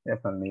 A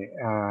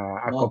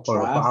no couple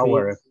traffic. of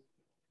hours.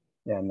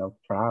 Yeah, no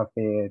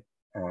traffic,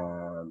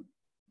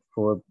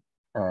 food,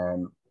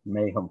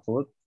 made home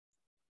food.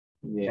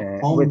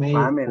 Yeah, with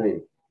family.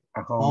 Food.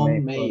 A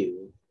homemade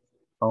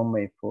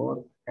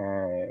food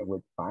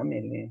with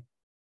family.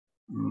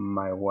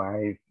 My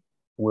wife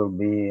will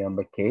be on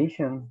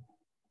vacation.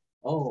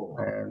 Oh.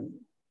 And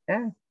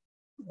yeah,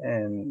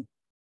 and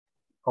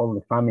all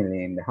the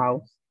family in the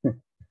house.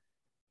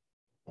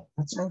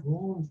 That's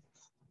cool.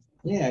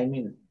 Yeah, I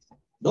mean,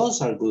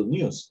 those are good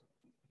news.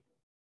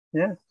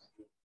 Yes.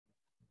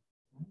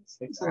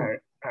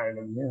 Are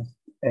good news.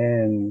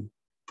 And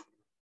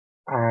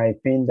I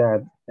think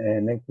that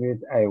next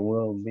week I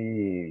will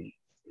be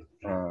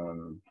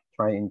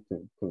trying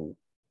to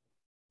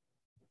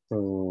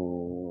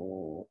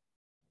no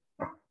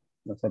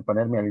sé,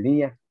 ponerme al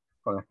día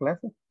con las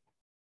clases.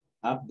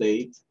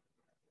 Update.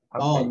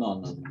 Oh,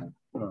 no.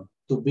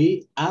 To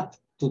be up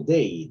to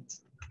date.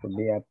 To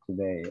be up to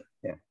date,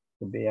 yeah.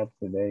 To be up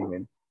to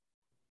date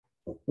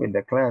with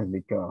the class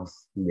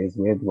because this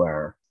week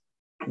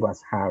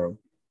was hard.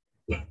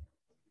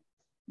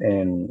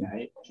 And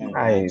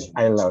I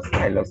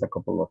lost a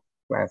couple of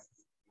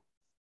classes.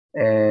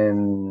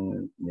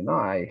 And you know,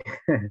 I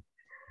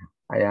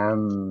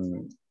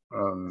am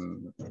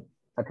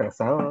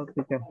atrasado,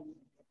 teacher.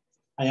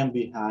 I am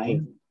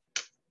behind.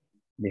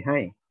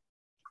 Behind.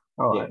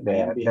 Oh, yeah, I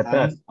am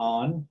behind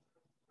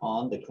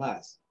on the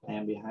class. I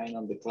am behind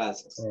on the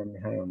classes. I am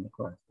behind on the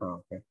class.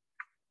 Oh, okay.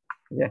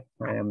 Yeah,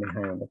 I am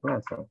behind on the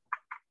class, so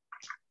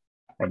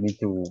I need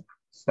to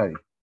study.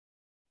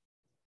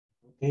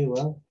 Okay,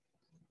 well,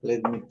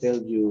 let me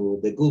tell you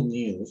the good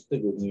news. The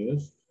good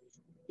news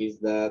is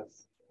that,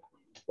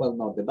 well,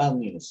 no, the bad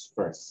news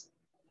first,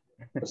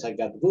 because I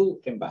got good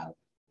and bad.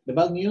 The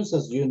bad news,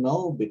 as you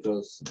know,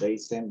 because they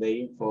sent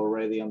the info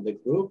already on the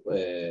group,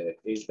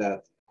 is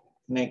that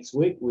next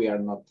week we are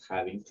not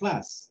having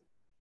class,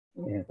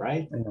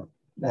 right? I know.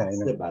 That's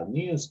the bad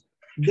news.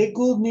 The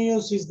good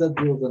news is that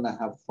you're gonna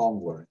have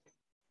homework.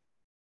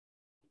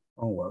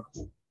 Homework.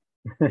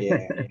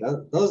 Yeah,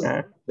 those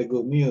are the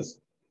good news.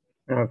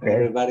 Okay.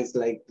 Everybody's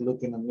like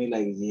looking at me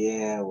like,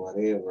 yeah,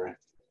 whatever.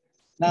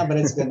 No, but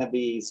it's gonna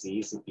be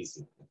easy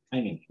peasy. I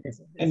mean,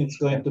 and it's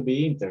going to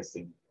be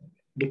interesting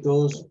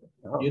because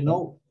you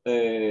know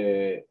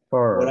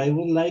what I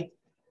would like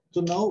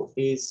to know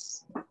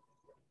is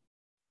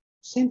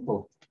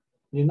simple.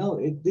 You know,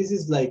 this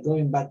is like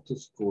going back to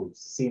school.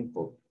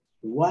 Simple.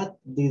 What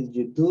did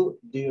you do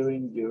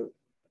during your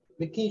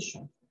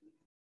vacation?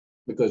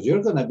 Because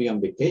you're gonna be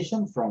on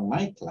vacation from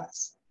my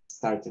class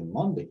starting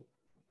Monday.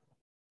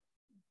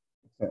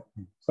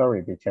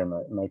 Sorry, teacher,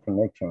 my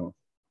connection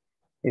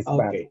is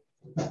okay.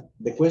 Bad.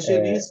 The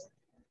question is,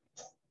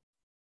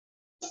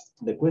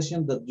 the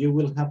question that you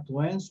will have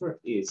to answer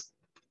is,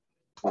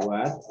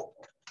 what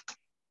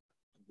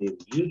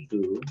did you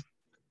do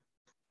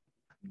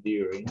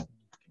during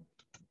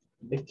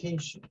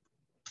vacation?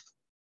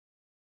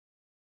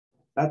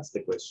 That's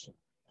the question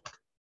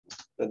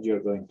that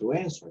you're going to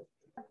answer.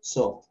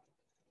 So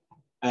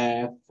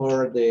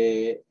for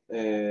the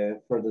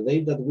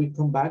day that we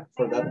come back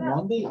for that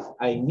Monday,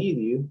 I need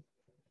you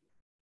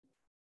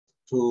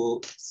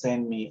to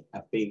send me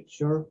a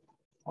picture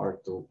or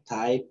to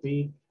type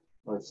it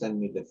or send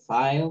me the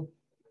file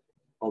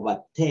of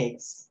a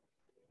text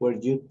where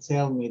you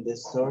tell me the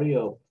story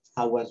of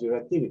how was your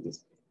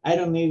activities. I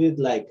don't need it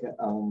like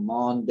on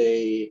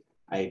Monday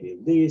I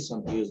did this,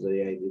 on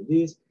Tuesday I did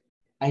this.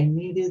 I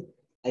need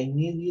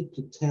you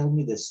to tell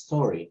me the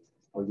story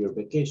of your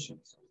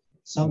vacations.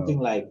 Something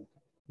like,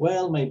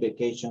 well, my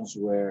vacations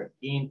were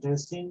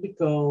interesting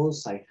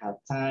because I had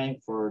time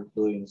for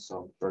doing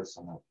some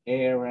personal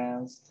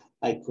errands.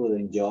 I could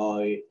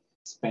enjoy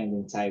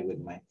spending time with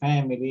my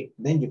family.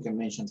 Then you can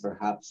mention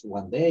perhaps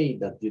one day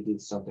that you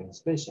did something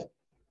special.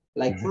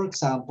 Like for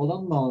example,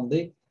 on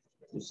Monday,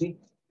 you see,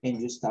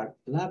 and you start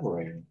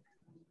elaborating.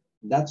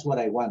 That's what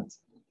I want.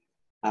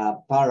 A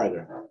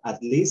paragraph,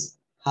 at least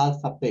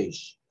half a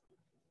page.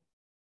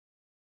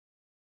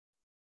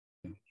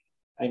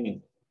 I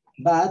mean,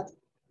 but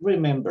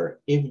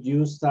remember, if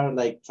you start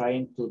like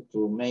trying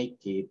to make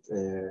it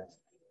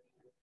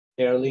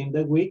early in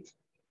the week,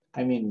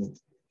 I mean,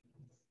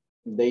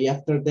 day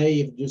after day,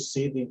 if you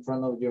sit in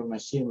front of your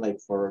machine like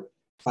for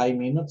 5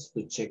 minutes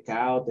to check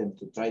out and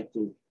to try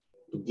to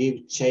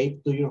give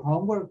shape to your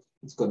homework,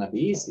 it's gonna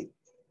be easy.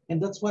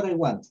 And that's what I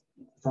want,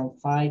 from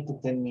 5 to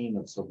 10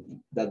 minutes of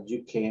that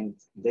you can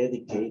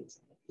dedicate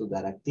to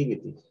that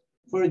activity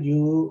for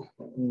you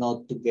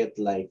not to get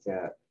like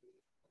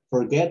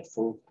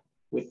forgetful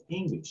with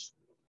English.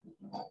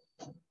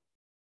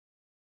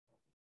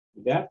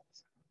 Yeah.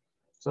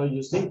 So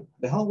you see,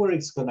 the homework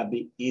is gonna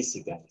be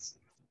easy, guys.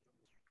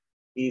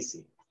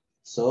 Easy.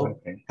 So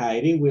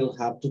Heidi will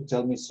have to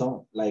tell me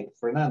some, like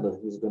Fernando,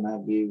 he's gonna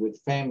be with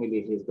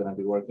family, he's gonna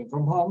be working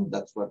from home.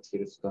 That's what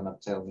he's gonna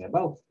tell me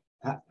about.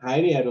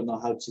 Heidi, I don't know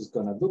how she's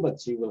gonna do,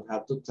 but she will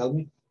have to tell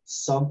me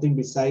something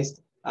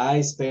besides,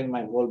 I spend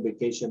my whole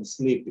vacation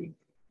sleeping.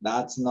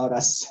 That's not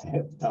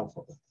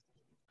acceptable.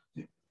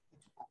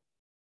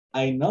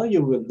 I know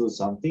you will do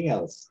something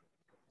else.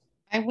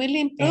 I will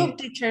improve,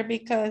 teacher,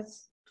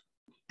 because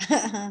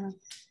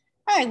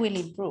I will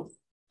improve.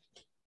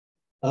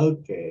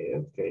 Okay,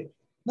 okay.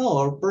 No,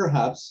 or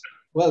perhaps,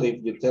 well,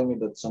 if you tell me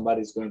that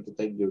somebody's going to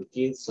take your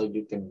kids so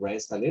you can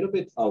rest a little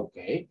bit,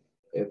 okay.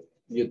 If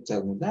you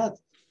tell me that,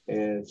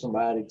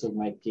 somebody took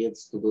my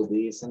kids to do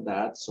this and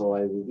that, so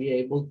I will be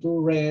able to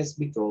rest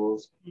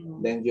because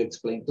then you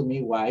explain to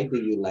me, why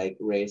do you like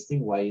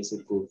resting? Why is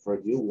it good for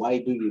you? Why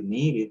do you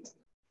need it?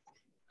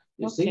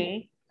 You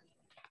see?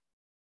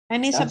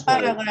 And it's That's a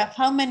paragraph.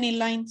 How many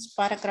lines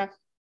paragraph?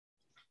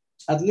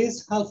 At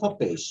least half a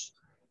page.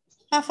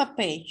 Half a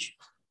page.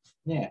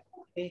 Yeah.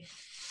 Okay.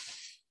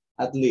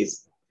 At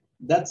least.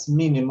 That's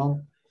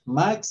minimum.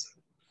 Max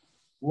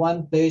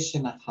 1 page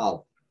and a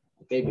half.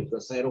 Okay,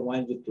 because I don't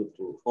want you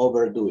to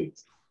overdo it.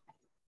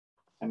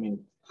 I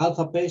mean, half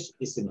a page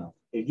is enough.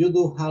 If you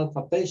do half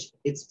a page,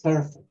 it's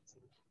perfect.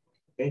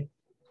 Okay.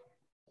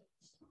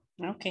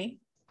 Okay.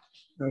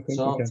 Okay.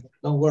 So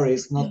don't worry,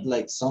 it's not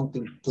like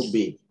something too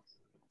big.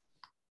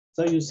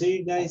 So you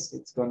see, guys,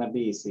 it's gonna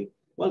be easy.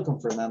 Welcome,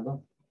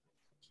 Fernando.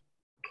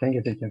 Thank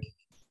you, teacher.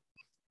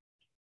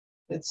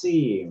 Let's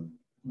see.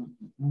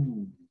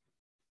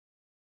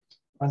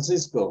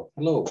 Francisco,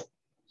 hello.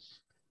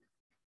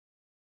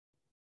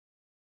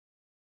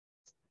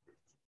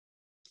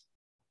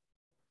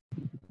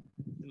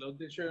 Hello,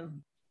 teacher.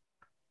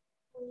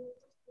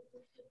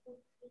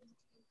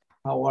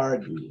 How are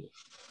you?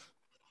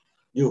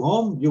 You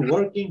home? You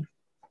working?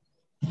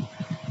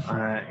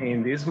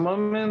 In this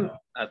moment,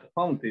 at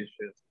home,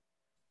 teacher.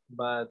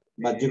 But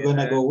you're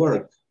gonna go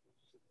work?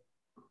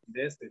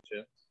 Yes,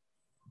 teacher.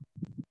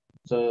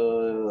 So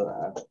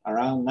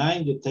around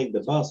 9, you take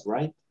the bus,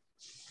 right?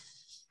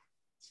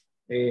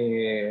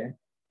 I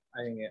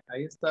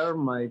start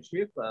my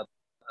shift at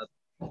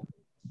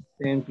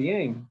 10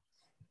 p.m.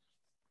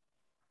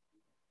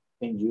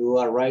 And you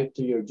arrive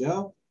to your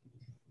job?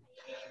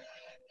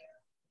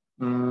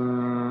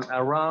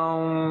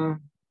 Around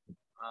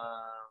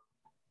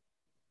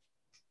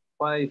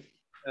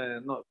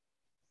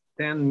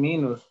 10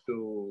 minutes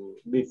to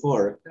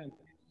before. 10.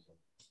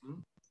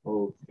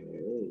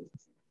 Okay.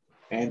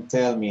 And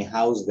tell me,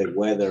 how's the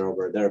weather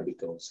over there?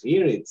 Because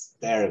here it's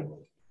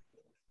terrible.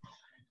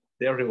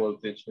 Terrible,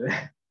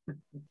 teacher.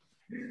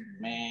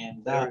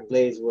 Man, that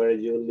place where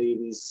you live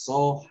is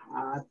so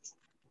hot.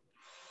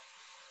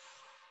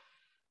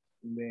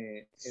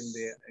 In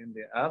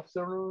the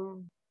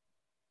afternoon,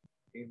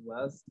 it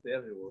was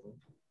terrible.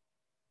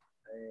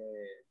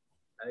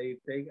 I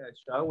take a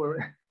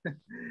shower.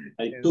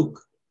 I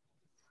took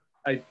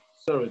a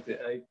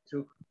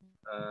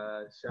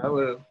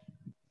shower,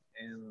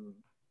 and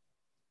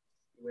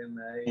when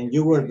and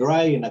you were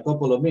dry in a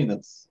couple of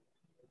minutes.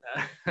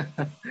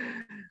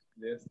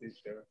 Yes,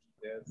 teacher.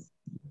 Yes.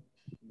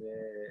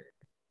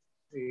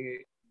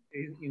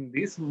 In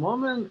this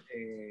moment,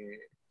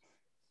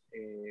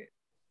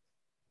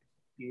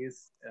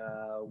 is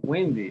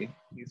windy.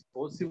 It's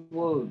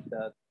possible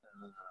that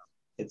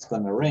it's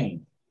gonna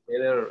rain.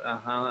 Either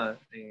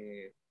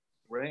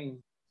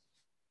rain,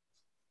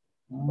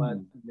 but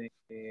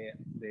the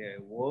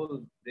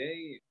whole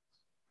day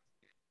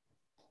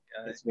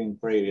it's been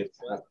pretty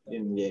hot.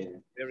 Yeah.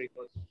 Very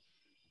hot.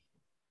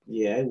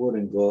 Yeah, I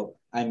wouldn't go.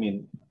 I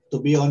mean, to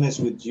be honest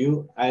with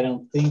you, I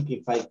don't think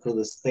if I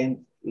could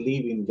stand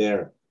living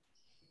there.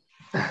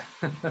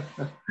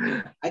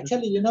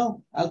 Actually, you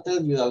know, I'll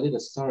tell you a little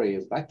story.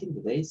 Back in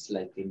the days,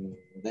 like in,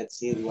 let's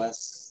see, it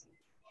was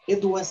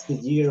the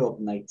year of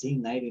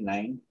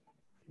 1999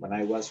 when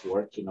I was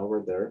working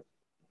over there.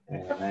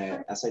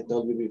 And as I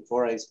told you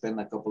before, I spent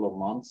a couple of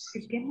months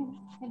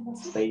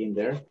staying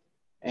there.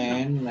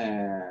 And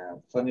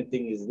funny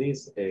thing is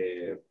this,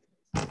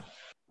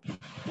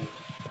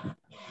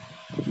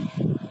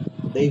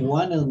 They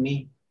wanted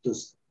me to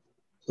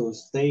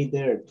stay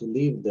there, to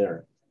live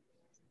there.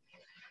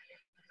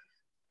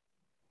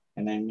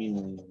 And I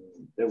mean,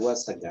 there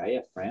was a guy,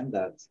 a friend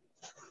that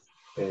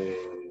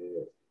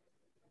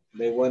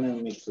they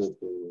wanted me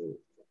to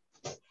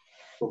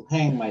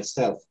hang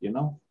myself, you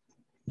know?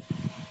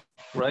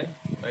 Right,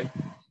 right.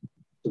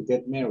 To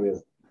get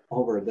married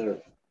over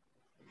there.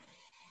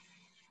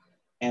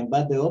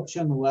 But the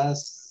option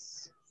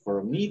was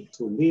for me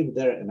to live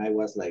there. And I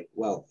was like,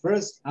 well,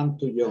 first, I'm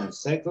too young.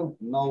 Second,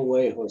 no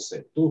way,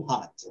 Jose, too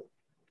hot.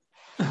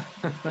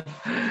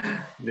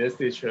 Yes,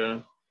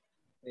 teacher.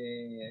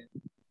 And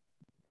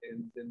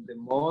the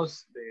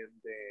most,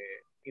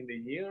 in the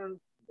year,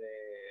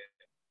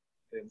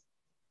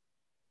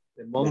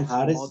 the most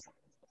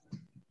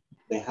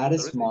the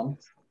hottest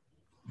month.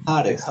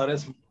 The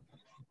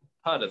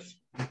hottest.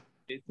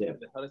 Yeah.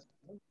 The hottest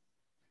month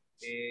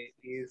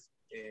is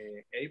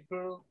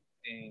April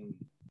and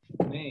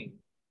May.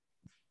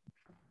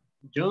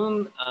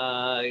 June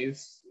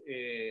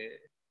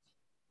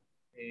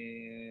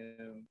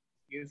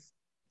is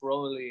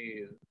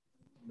probably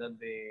that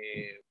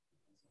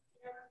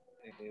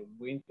the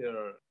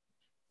winter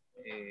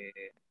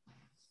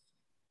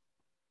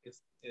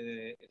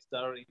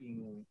start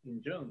in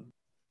June.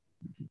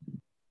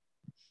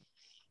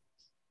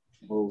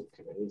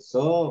 Okay,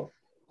 so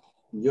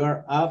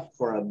you're up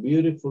for a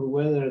beautiful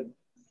weather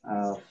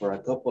for a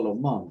couple of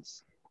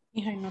months.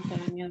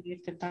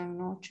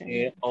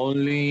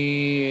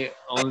 Only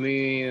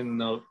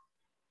no,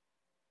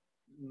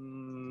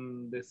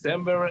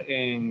 December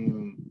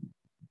and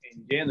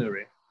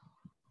January.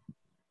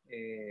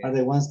 Are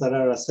the ones that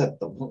are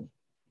acceptable?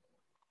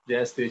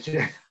 Yes,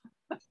 teacher.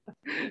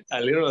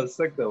 A little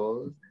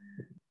acceptable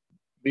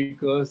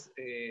because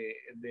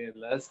the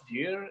last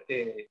year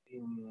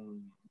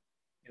in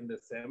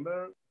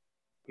December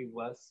it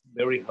was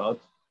very hot.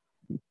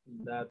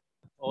 That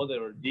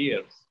other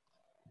years.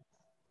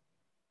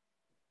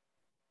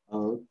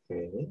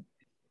 Okay.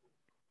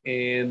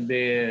 And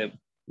the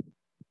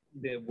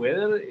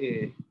weather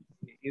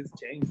is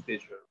changed,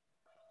 teacher.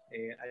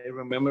 I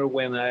remember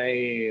when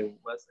I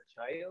was a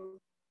child,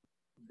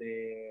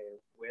 the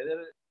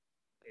weather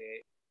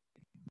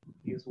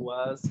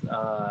was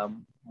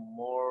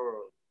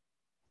more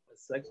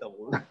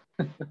acceptable.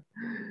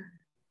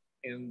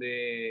 And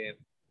the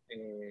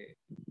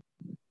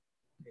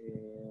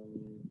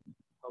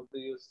how do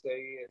you say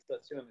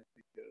estaciones,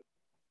 teacher?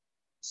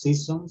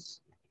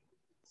 Seasons?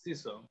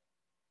 Season.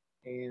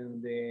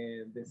 And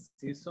the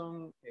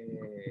season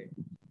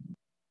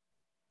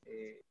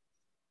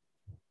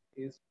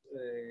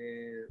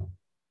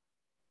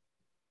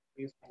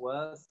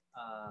was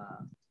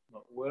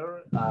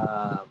where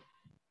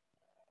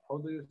how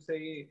do you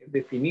say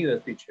definida,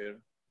 teacher?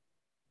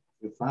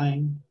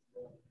 Define.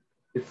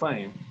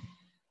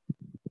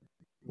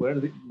 Where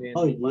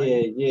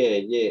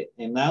yeah.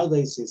 And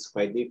nowadays it's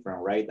quite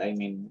different, right? I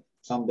mean,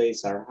 some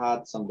days are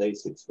hot, some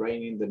days it's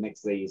raining, the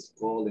next day is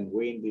cold and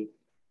windy.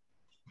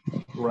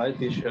 Right,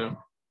 teacher.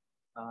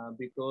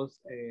 Because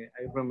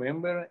I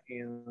remember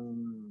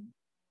in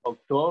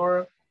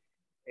October,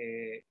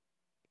 in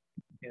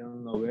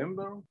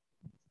November,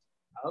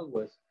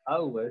 always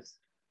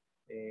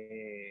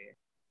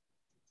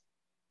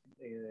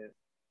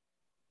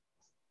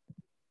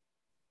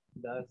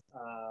that's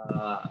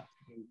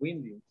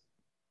windy.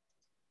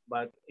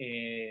 But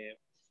in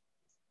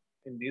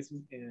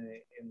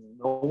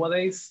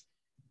nowadays,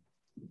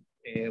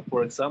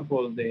 for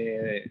example,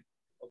 the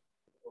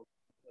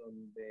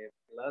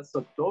last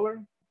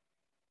October,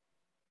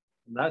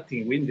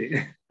 nothing windy.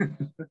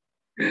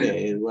 Yeah,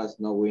 it was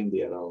no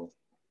windy at all.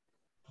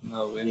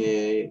 No windy.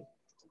 Yeah,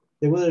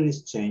 the weather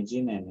is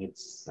changing and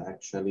it's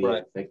actually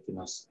affecting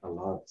us a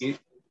lot.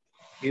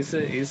 It's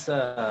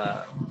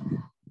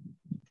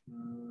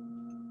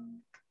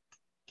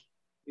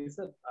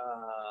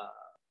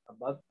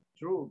about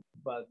true,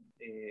 but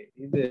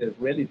in the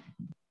reality,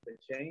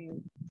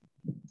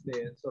 the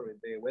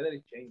weather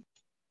is changed.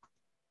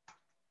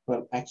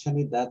 Well,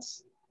 actually,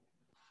 that's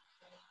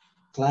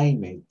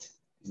climate.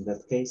 In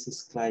that case,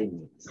 it's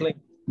climate.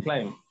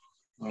 Climate.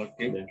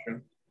 Okay, yeah.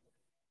 Sure.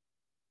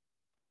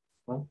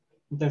 Well,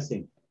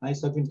 interesting.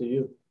 Nice talking to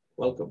you.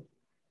 Welcome.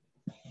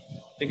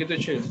 Thank you,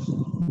 teacher.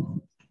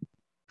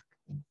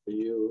 For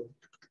you.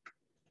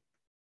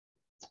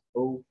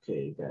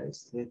 Okay,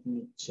 guys, let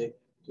me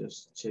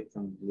just check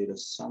on a little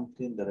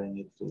something that I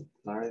need to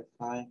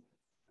clarify.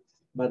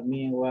 But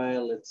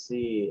meanwhile, let's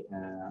see,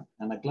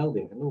 Ana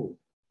Claudia, hello.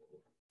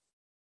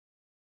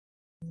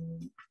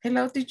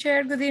 Hello,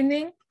 teacher, good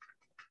evening.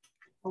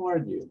 How are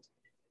you?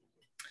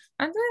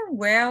 I'm doing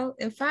well.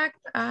 In fact,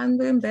 I'm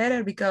doing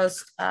better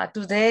because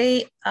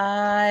today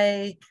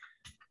I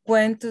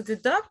went to the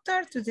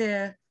doctor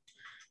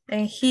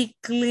and he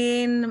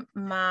cleaned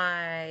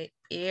my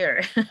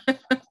ear.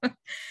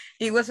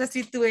 It was a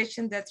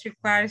situation that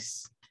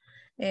requires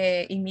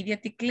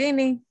immediate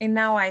cleaning, and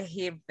now I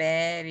hear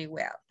very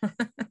well.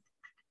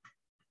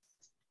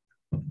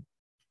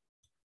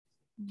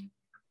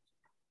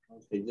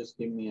 Okay, just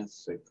give me a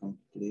second,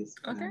 please.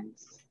 Okay.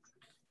 Guys.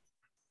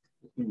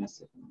 Give me a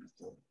second.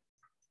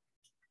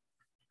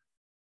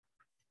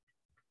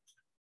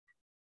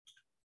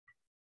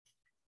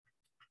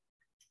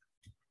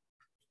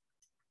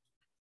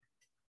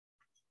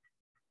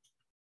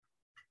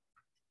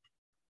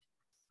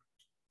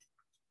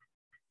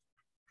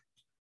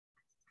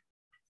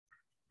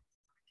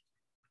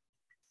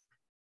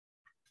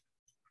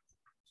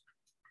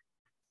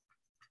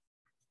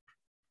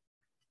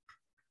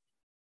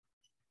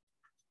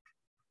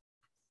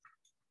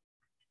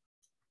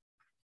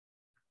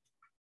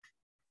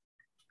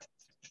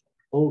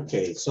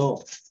 Okay,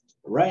 so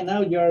right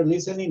now you're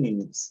listening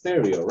in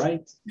stereo,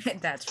 right?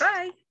 That's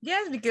right.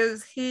 Yes,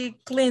 because he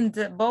cleaned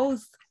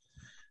both.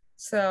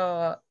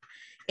 So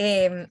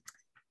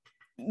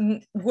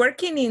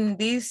working in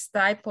this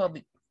type of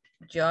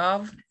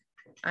job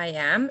I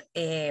am,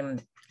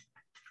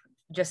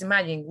 just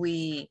imagine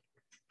we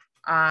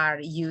are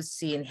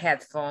using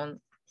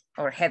headphones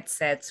or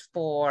headsets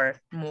for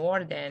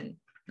more than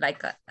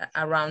like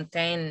around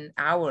 10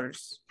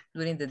 hours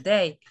during the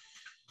day.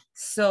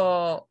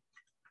 So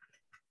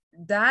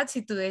that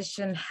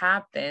situation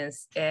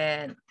happens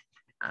and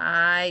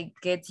I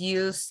get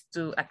used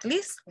to at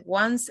least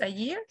once a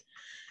year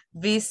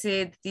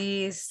visit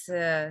this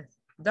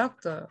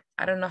doctor.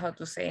 I don't know how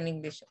to say in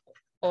English,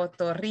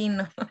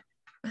 otorrino.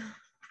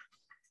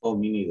 Oh,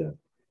 me neither.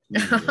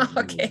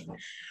 Okay.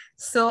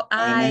 So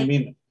I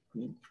mean,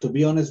 to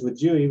be honest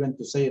with you, even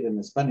to say it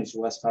in Spanish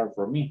was hard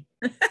for me.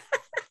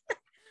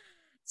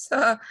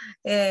 So,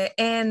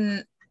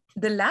 and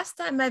the last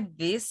time I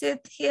visited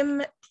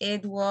him,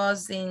 it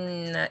was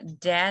in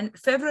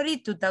February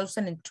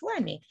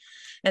 2020.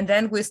 And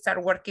then we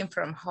start working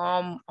from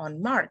home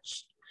on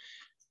March.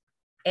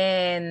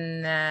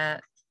 And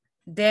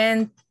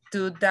then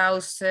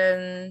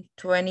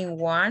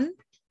 2021,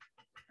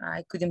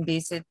 I couldn't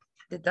visit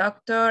the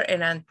doctor,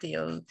 and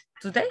until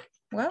today,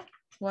 well,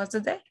 what's the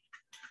day?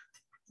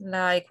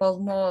 Like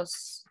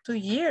almost 2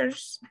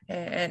 years,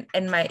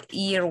 and my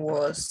ear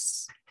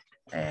was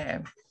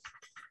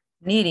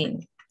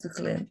needing to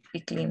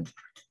be clean.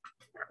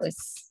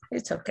 It's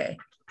okay.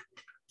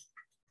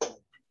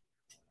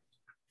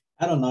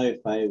 I don't know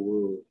if I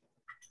will,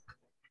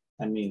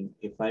 I mean,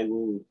 if I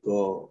will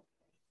go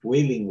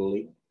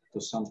willingly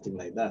to something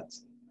like that.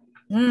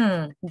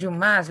 You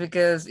must,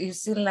 because you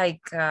see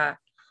like, I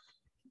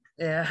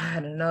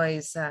don't know,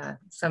 it's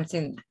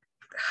something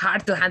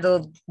hard to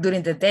handle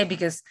during the day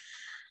because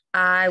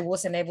I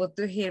wasn't able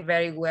to hear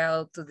very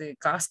well to the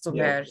customers.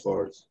 Yeah, of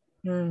course.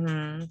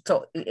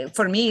 So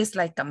for me, it's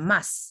like a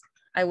must.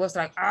 I was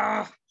like,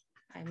 I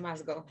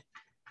must go.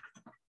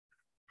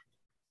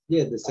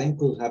 Yeah, the same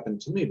could happen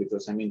to me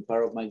because I mean,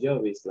 part of my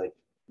job is like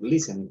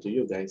listening to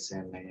you guys,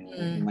 and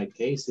in my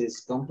case,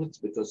 it's complex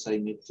because I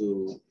need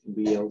to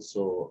be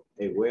also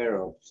aware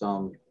of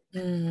some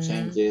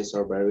changes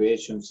or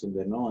variations in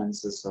the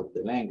nuances of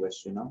the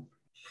language, you know?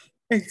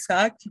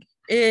 Exactly.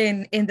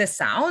 In the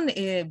sound,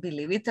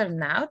 believe it or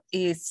not,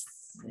 is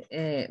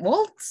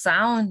well,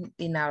 sound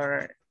in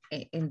our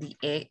in the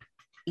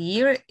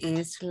ear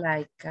is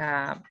like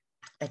a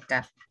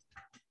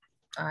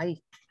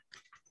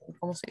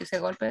 ¿cómo se dice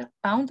golpe?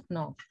 Pound?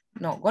 No,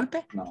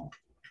 golpe. No.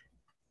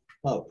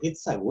 Well,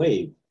 it's a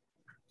wave.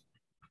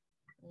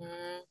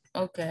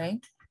 Okay.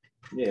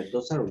 Yeah,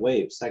 those are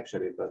waves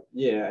actually, but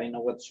yeah, I know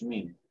what you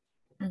mean.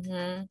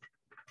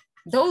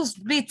 Those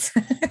beats.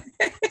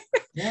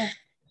 Yeah.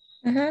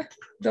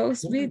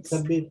 Those beats.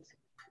 It's a bit.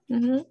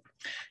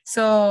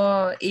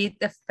 So it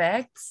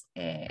affects,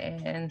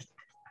 and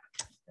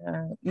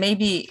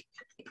maybe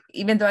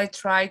even though I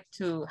try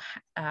to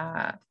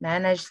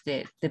manage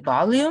the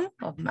volume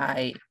of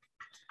my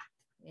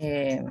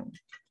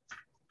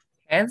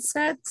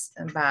headsets,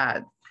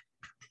 but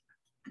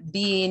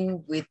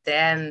being with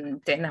them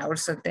 10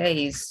 hours a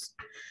day is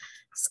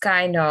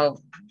kind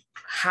of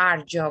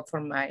hard job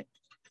for my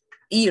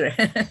ear.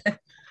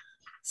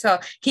 So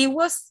he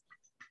was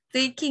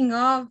taking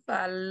off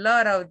a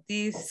lot of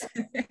these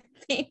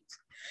things,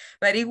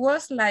 but it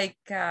was like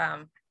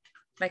a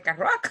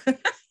rock.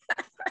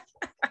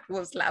 I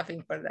was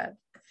laughing for that.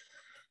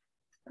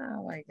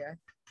 Oh my God.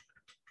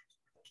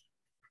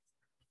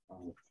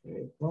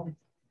 Okay,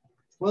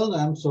 well,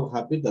 I'm so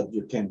happy that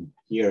you can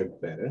hear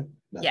it better.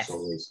 That's yes.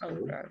 always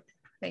good. God.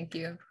 Thank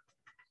you.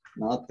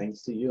 No,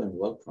 thanks to you and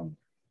welcome.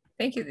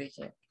 Thank you,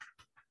 DJ.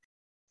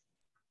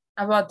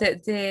 About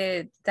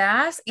the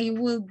task, it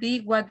will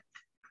be what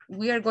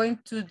we are going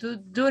to do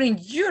during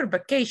your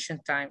vacation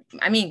time.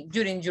 I mean,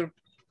 during your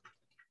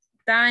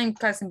time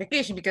class and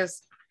vacation,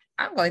 because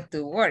I'm going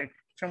to work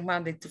from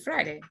Monday to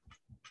Friday.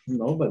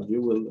 No, but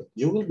you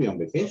will be on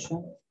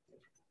vacation.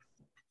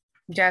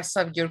 Just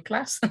of your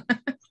class.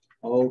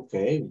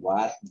 Okay,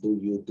 what do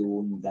you do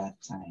in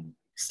that time?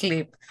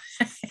 Sleep.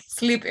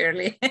 Sleep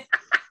early.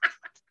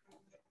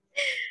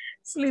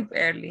 Sleep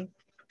early.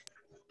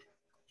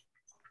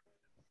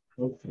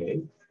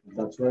 Okay,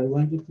 that's what I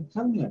want you to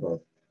tell me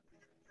about.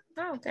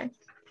 Oh, okay.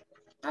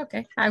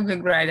 Okay, I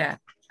will write a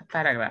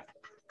paragraph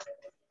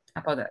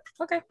about that.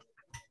 Okay.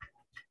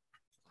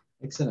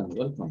 Excellent,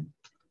 welcome.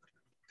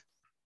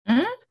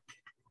 Mhm.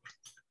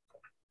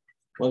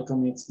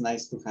 Welcome, it's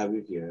nice to have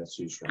you here as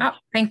usual. Oh,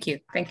 thank you,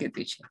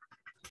 teacher.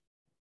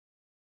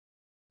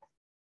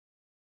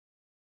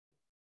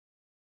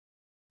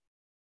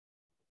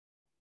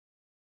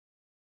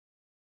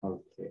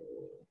 Okay.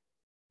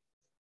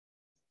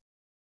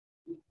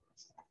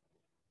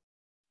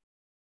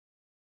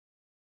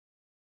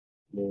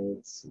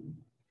 Let's see.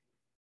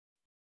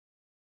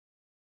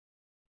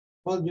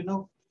 Well,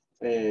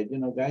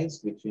 guys,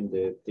 between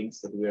the things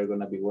that we are going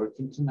to be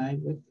working tonight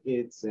with,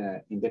 it's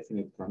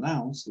indefinite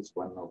pronouns. It's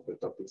one of the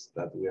topics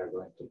that we are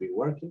going to be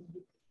working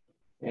with.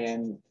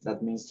 And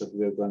that means that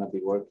we're going to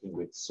be working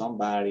with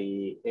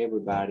somebody,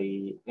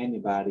 everybody,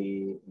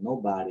 anybody,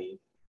 nobody.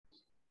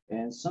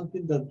 And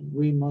something that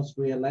we must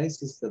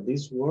realize is that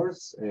these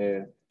words,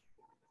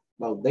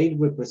 well, they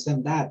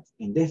represent that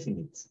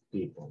indefinite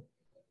people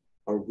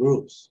or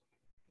groups.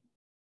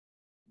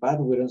 But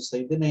we don't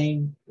say the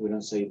name, we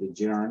don't say the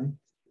germ,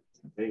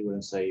 okay? We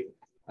don't say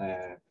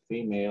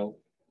female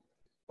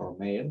or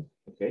male,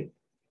 okay?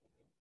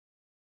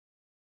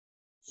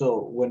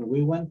 So when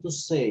we want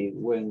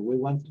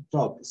to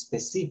talk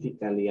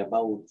specifically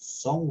about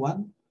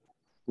someone,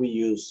 we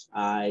use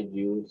I,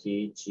 you,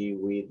 he, she,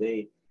 we,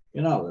 they,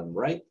 you know them,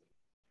 right?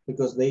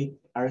 Because they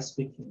are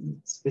speaking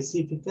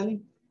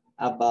specifically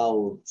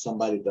about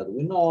somebody that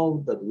we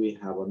know, that we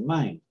have on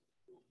mind.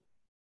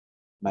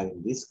 But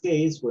in this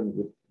case, when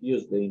we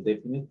use the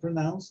indefinite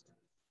pronouns,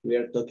 we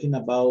are talking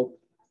about,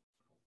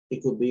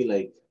 it could be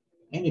like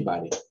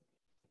anybody.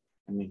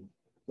 I mean,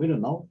 we don't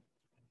know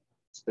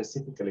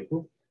specifically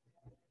who.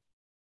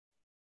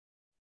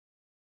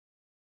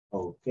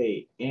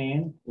 Okay,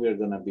 and we're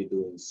gonna be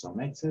doing some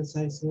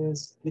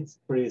exercises. It's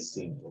pretty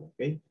simple,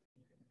 okay?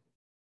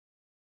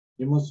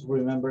 You must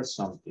remember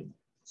something.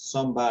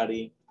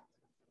 Somebody,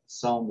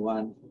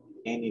 someone,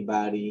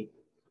 anybody,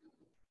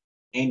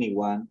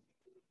 anyone,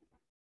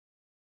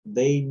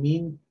 they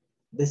mean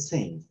the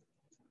same,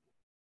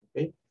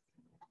 okay?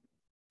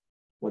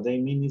 What they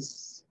mean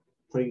is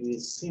pretty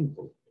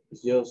simple.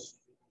 It's just,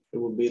 it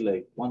will be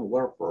like one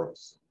word for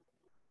us.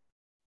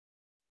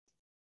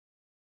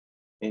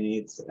 And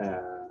it's,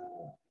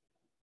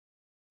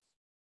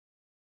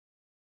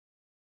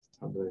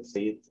 how do I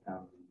say it?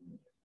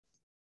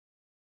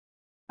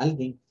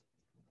 Alguien.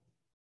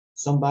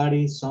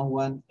 Somebody,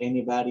 someone,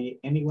 anybody,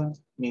 anyone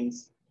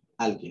means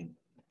alguien,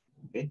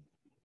 okay?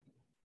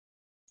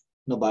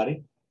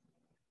 Nobody,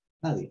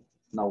 nadie.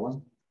 No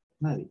one,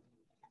 nadie.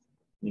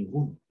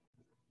 Ninguno.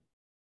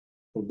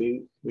 Could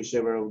be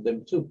whichever of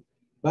them too.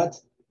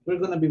 But we're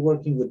gonna be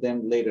working with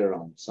them later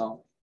on.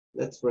 So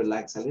let's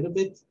relax a little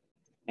bit.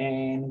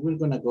 And we're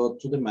gonna go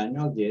to the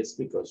manual, yes,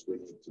 because we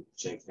need to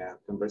check our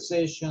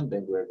conversation.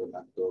 Then we're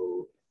gonna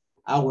do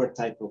our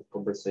type of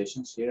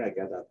conversations here. I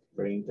got a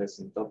very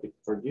interesting topic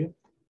for you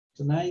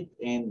tonight.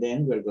 And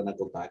then we're gonna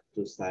go back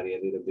to study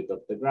a little bit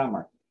of the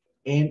grammar.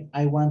 And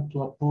I want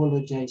to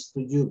apologize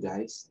to you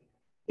guys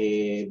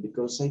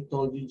because I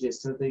told you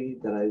yesterday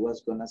that I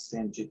was gonna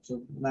send you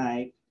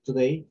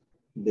today,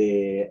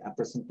 a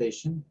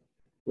presentation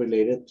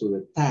related to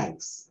the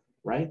tags,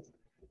 right?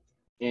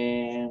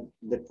 And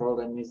the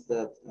problem is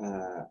that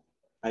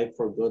I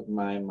forgot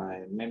my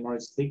memory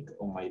stick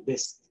on my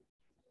desk.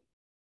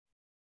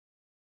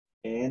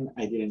 And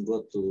I didn't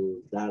go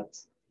to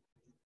that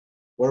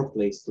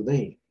workplace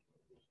today.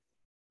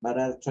 But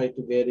I'll try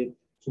to get it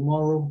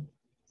tomorrow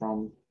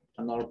from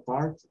another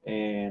part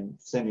and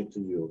send it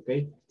to you,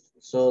 okay?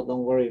 So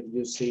don't worry if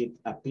you see it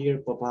appear,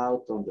 pop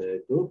out on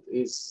the group.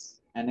 It's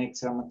an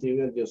extra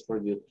material just for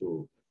you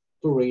to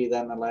read,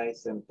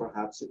 analyze, and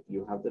perhaps if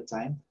you have the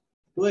time,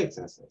 to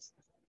exercise.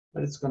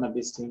 But it's gonna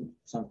be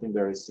something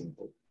very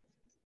simple.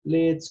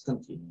 Let's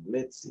continue.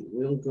 Let's see.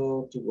 We'll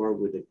go to work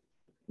with the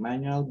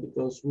manual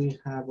because we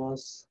have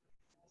ourselves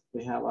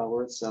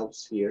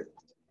here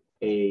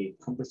a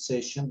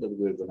conversation that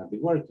we're going to be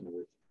working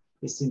with.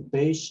 It's in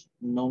page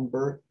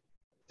number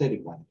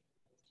 31.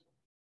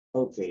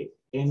 Okay,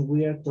 and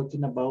we are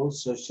talking about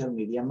social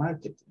media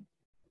marketing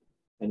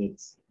and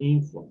its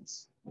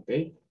influence,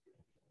 okay?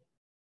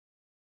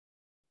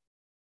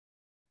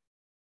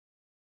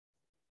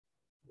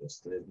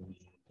 Just let me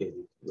get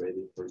it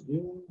ready for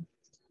you.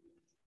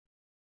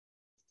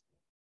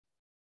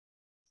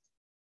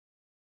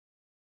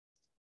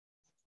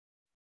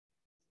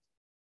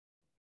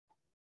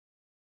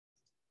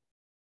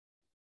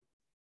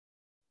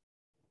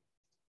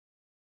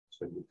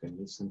 So you can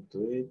listen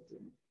to it,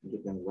 you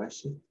can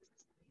watch it,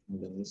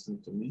 and then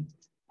listen to me.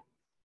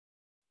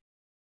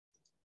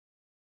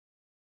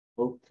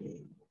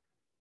 Okay.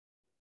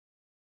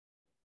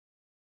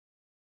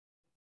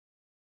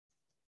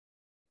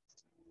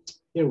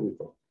 Here we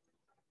go.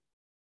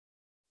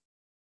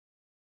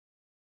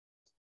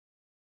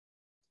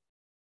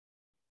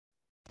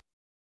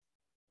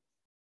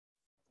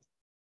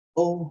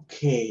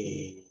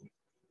 Okay.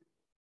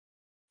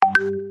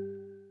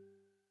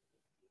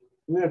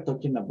 We are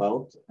talking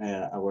about,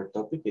 our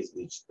topic is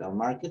digital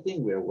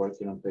marketing. We are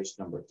working on page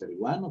number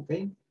 31,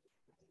 okay?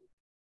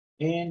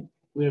 And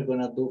we're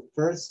gonna do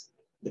first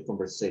the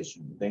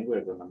conversation. Then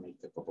we're gonna make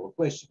a couple of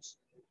questions.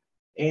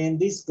 And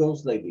this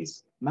goes like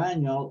this.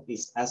 Manuel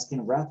is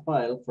asking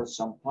Rafael for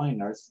some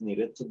pointers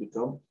needed to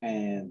become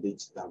a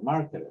digital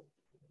marketer.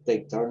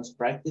 Take turns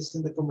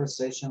practicing the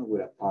conversation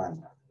with a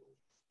partner.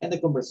 And the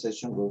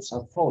conversation goes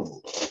as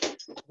follows.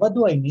 What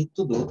do I need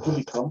to do to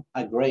become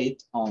a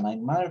great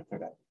online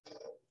marketer?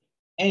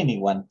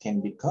 Anyone can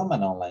become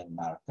an online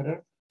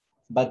marketer,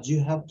 but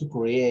you have to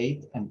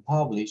create and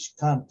publish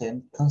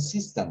content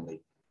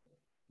consistently.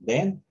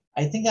 Then,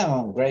 I think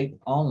I'm a great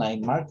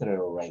online marketer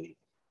already.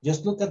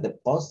 Just look at the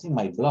posts in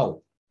my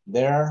blog.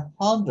 There are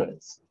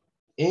hundreds.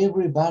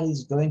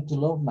 Everybody's going to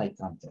love my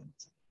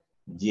content.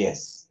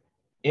 Yes,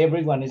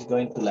 everyone is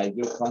going to like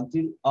your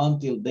content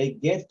until they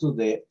get to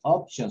the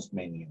options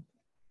menu.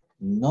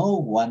 No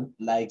one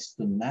likes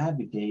to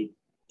navigate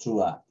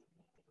through a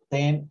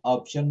 10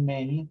 option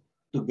menu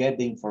to get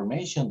the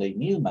information they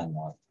need,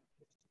 Manuel.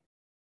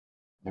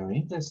 Very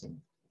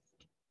interesting.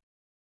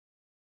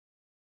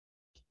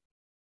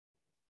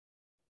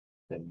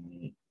 Let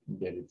me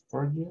get it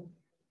for you.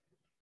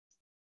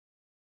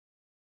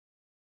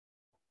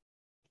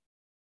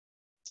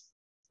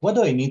 What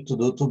do I need to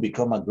do to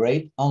become a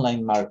great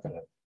online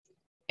marketer?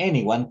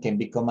 Anyone can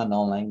become an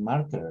online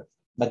marketer,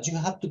 but you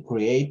have to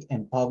create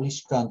and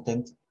publish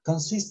content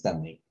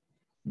consistently.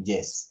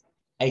 Yes,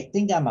 I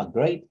think I'm a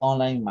great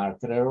online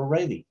marketer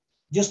already.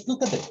 Just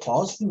look at the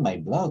posts in my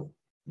blog.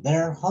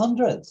 There are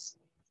hundreds.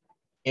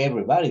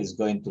 Everybody is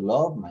going to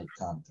love my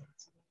content.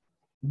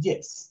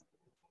 Yes,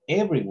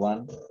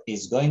 everyone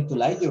is going to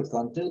like your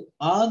content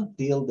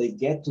until they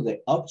get to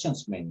the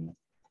options menu.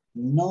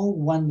 No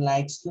one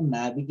likes to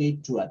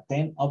navigate through a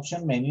 10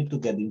 option menu to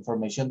get the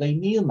information they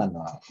need,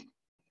 Manuel.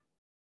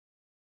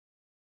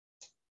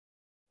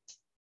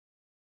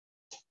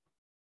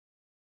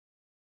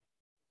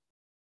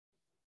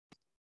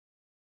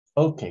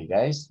 Okay,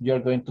 guys,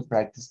 you're going to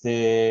practice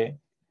the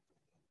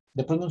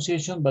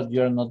pronunciation, but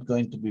you're not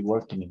going to be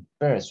working in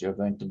pairs. You're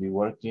going to be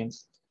working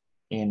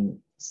in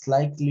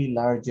slightly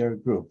larger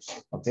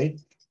groups, okay?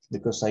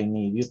 Because I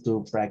need you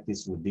to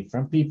practice with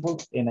different people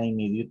and I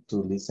need you to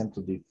listen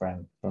to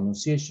different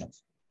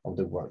pronunciations of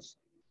the words,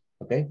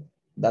 okay?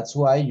 That's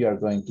why you're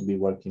going to be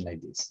working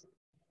like this.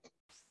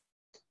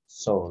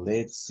 So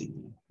let's see,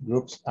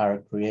 groups are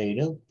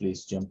created.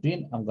 Please jump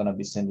in. I'm gonna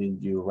be sending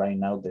you right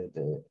now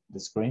the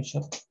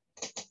screenshot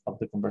of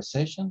the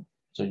conversation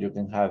so you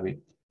can have it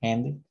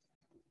handy.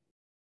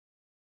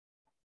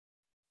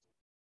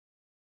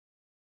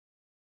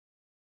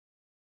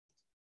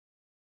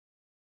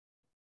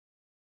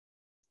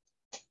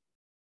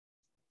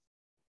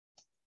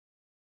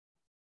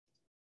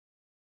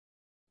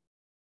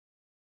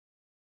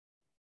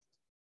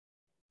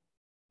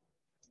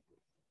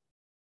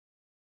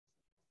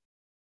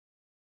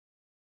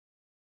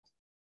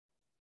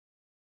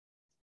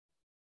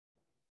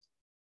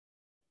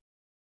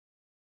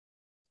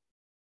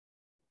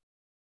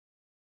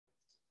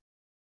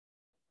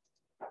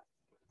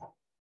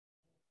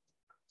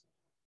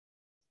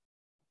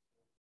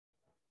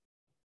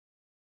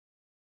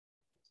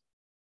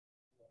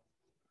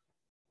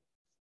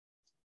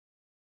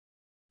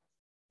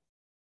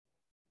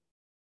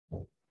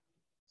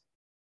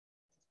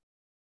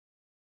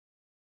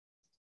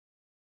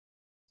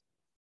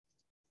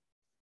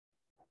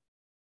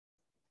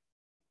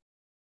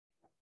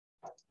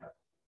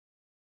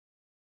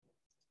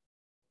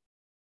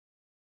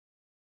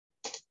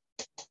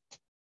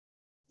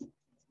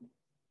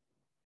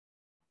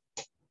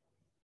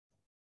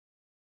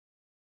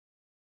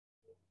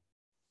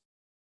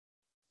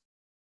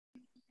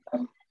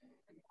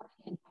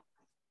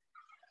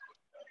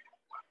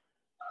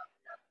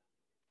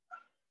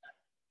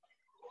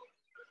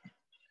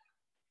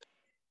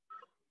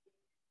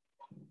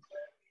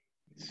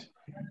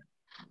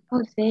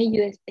 Jose,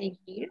 you stay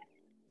here.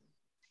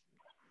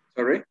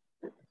 Sorry?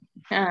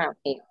 Okay,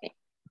 okay.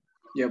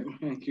 Yep,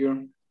 thank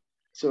you.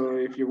 So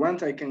if you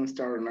want, I can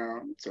start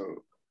now. So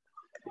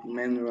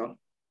manual.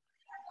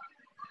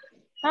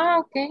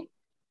 Okay.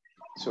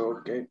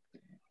 So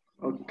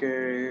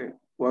okay.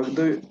 What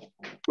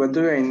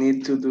do I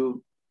need to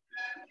do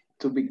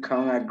to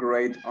become a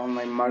great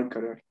online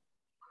marketer?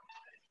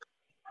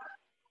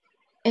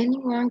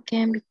 Anyone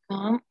can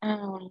become an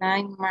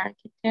online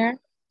marketer,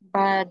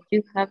 but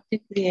you have to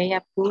create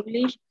a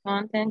published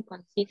content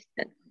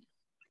consistently.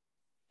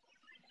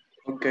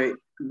 Okay,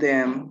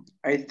 then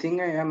I think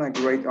I am a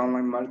great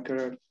online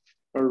marketer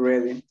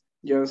already.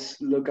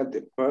 Just look at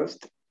the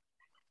post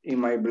in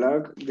my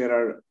blog. There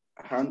are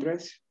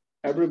hundreds.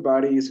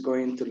 Everybody is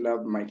going to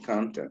love my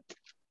content.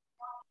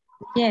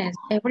 Yes,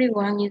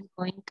 everyone is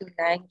going to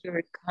like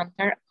your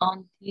content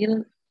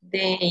until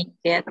they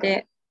get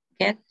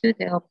to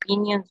the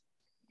opinions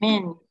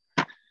menu.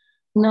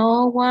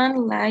 No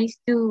one likes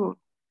to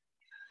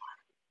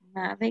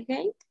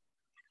navigate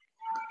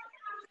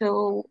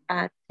to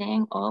a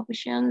 10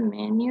 option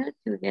menu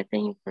to get the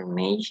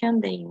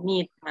information they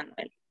need,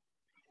 Manuel.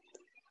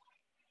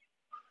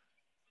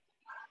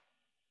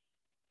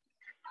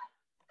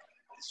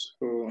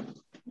 So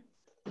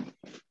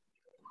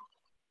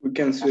we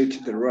can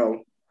switch the role.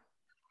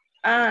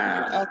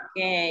 Ah,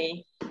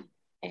 okay.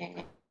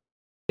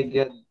 They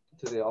get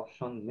to the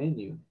option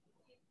menu.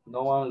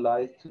 No one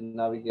likes to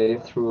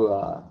navigate through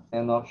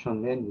an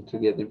option menu to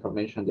get the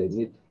information they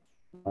need.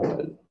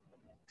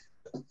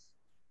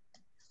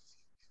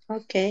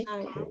 Okay.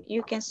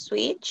 You can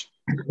switch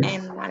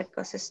and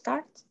Marcos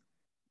starts.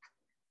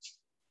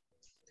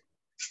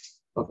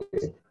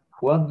 Okay.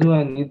 What do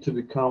I need to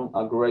become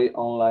a great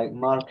online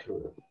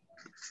marketer?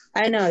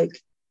 I know it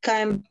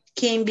can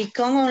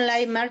become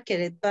online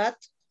marketed, but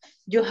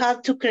you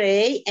have to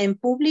create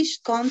and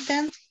publish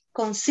content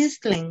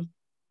consistently.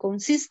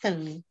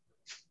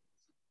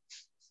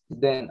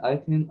 Then I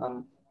think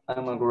I'm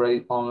a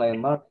great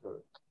online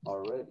marketer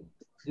already.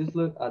 Just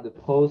look at the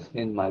posts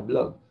in my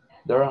blog.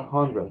 There are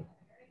hundreds.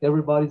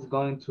 Everybody's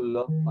going to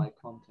love my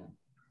content.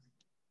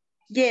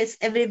 Yes,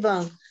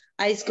 everyone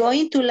is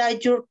going to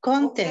like your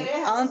content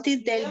until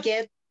they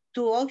get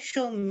to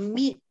option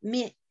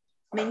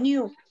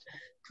menu.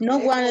 No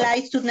one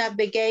likes to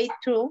navigate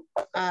through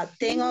a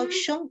 10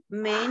 option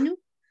menu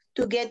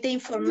to get the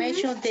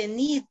information they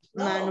need,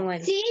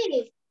 Manuel.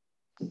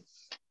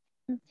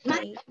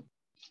 Okay.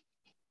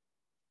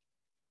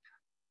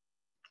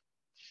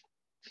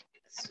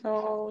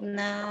 So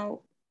now,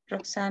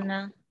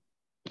 Roxana.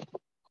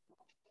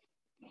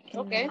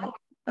 Okay.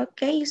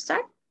 Okay, you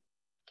start.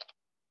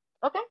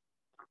 Okay.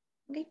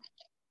 Okay.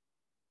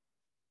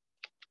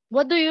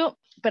 What do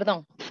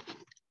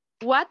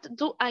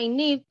I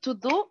need to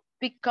do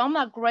become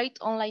a great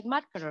online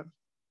marketer?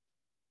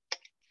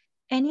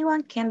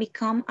 Anyone can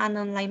become an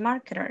online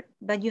marketer,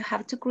 but you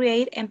have to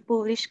create and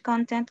publish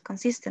content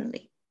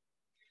consistently.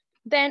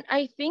 Then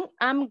I think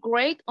I'm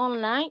great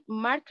online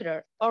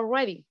marketer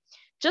already.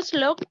 Just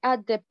look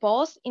at the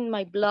posts in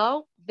my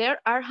blog. There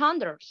are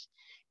hundreds.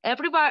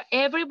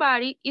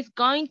 Everybody is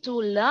going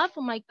to love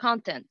my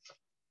content.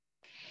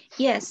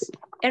 Yes,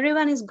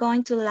 everyone is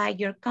going to like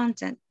your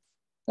content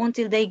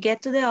until they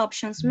get to the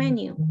options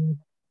menu.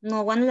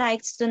 No one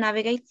likes to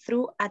navigate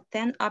through a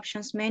 10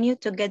 options menu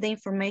to get the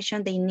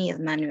information they need,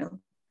 Manuel.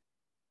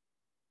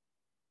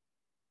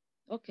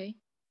 Okay.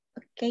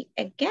 Okay,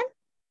 again,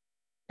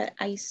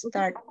 I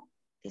start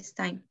this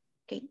time,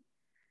 okay.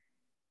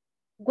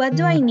 What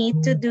do I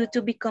need to do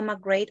to become a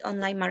great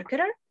online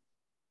marketer?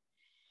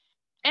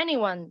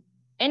 Anyone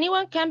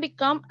can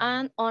become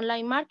an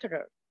online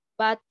marketer,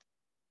 but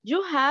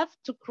you have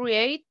to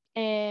create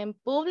and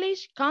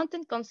publish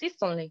content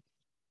consistently.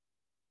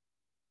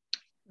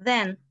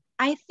 Then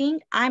I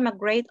think I'm a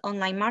great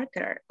online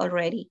marketer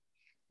already.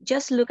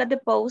 Just look at the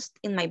post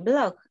in my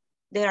blog.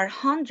 There are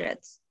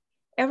hundreds.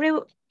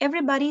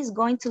 Everybody is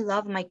going to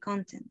love my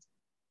content.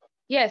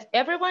 Yes,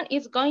 everyone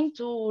is going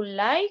to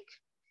like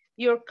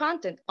your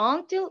content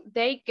until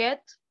they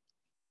get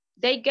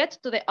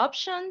to the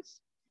options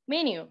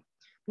menu.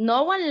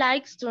 No one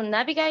likes to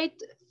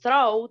navigate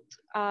through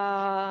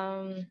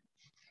 10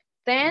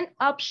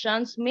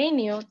 options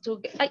menu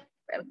to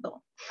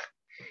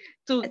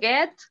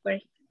get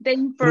the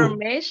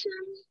information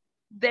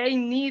they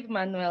need,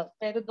 Manuel.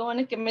 Perdón,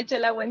 es que me eche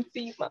el agua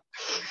encima.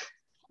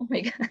 Oh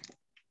my God.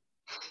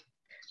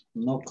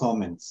 No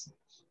comments.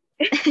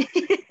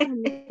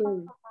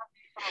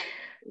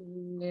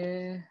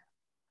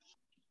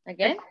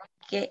 Again?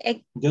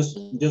 Okay. Just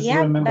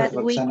yeah, remember,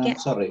 but Roxana,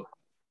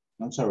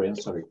 I'm sorry.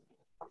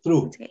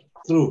 Through.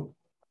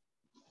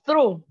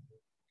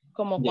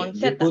 Como Yeah, con you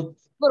Z. put,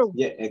 Through.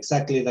 yeah,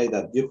 exactly like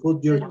that. You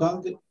put your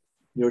tongue,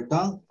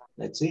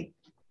 let's see.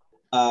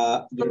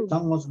 Your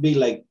tongue must be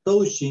like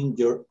touching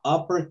your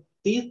upper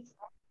teeth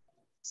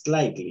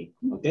slightly,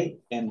 okay?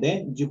 And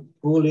then you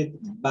pull it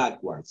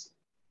backwards.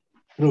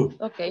 Through.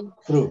 Okay.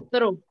 Through.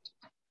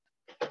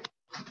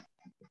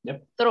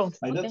 Yep. Through.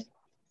 Like Okay. that.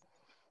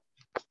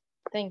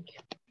 Thank you.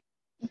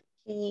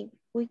 Okay,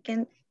 we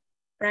can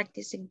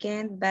practice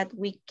again, but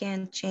we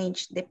can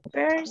change the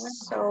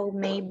pairs. So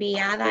maybe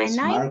Ada and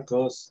I.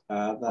 Marcos,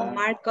 Ada. Or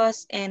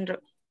Marcos and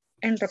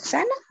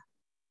Roxana.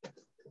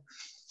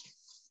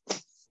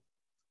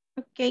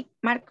 Okay,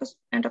 Marcos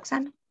and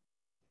Roxana.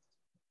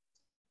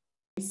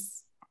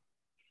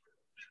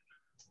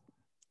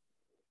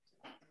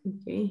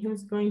 Okay,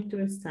 who's going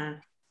to start?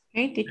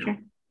 Hey, teacher.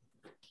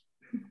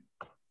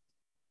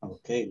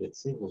 Okay,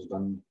 let's see who's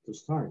going to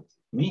start.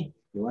 Me?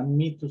 You want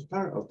me to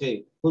start?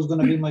 Okay, who's going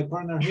to be my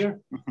partner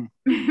here?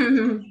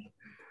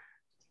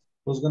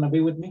 Who's going to be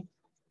with me?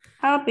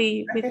 I'll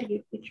be with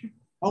you, teacher.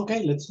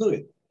 Okay, let's do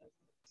it.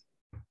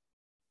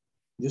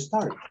 You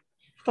start.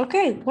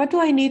 Okay, what do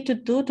I need to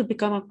do to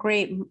become a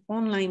great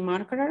online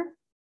marketer?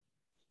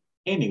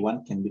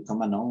 Anyone can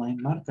become an online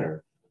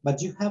marketer,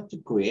 but you have to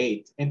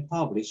create and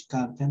publish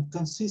content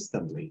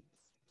consistently.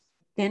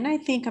 Then I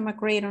think I'm a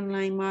great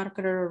online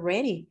marketer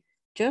already.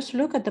 Just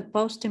look at the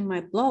post in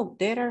my blog.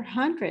 There are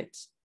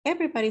hundreds.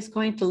 Everybody's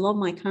going to love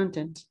my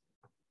content.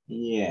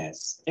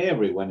 Yes,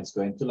 everyone is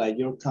going to like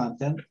your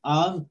content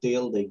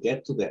until they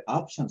get to the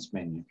options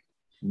menu.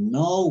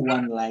 No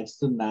one likes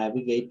to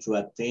navigate through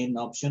a 10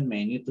 option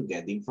menu to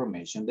get the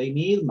information they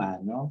need,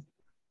 Manuel.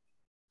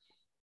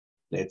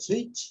 Let's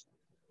switch.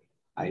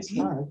 I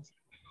start.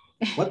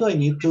 What do I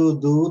need to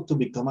do to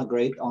become a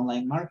great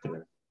online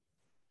marketer?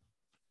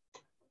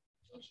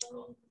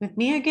 With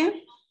me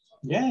again?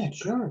 Yeah,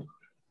 sure.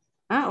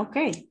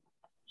 Okay.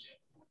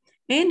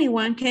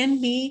 Anyone can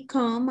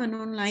become an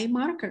online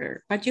marketer,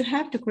 but you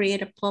have to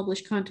create and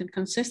publish content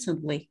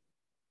consistently.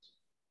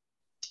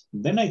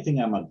 Then I think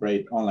I'm a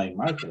great online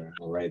marketer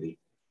already.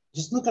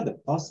 Just look at the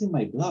posts in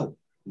my blog.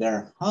 There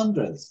are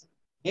hundreds.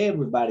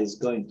 Everybody's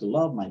going to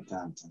love my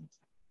content.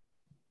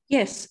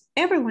 Yes,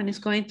 everyone is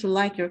going to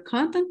like your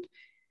content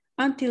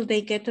until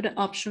they get to the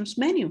options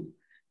menu.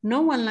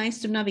 No one likes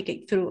to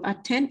navigate through a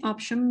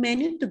 10-option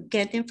menu to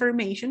get the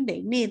information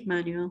they need,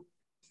 Manuel.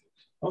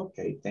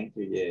 Okay, thank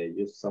you. Yeah,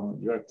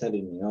 you're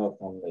telling me off.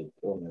 I'm like,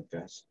 oh my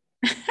gosh.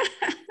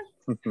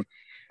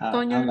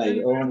 I'm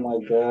like, oh my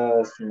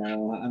gosh,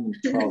 no, I'm in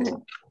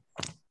trouble.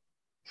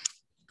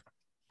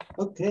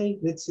 Okay,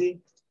 let's see.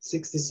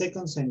 60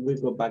 seconds and we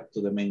go back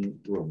to the main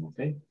room,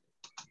 okay?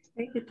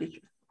 Thank you,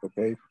 teacher.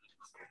 Okay.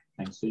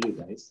 Thanks to you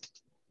guys.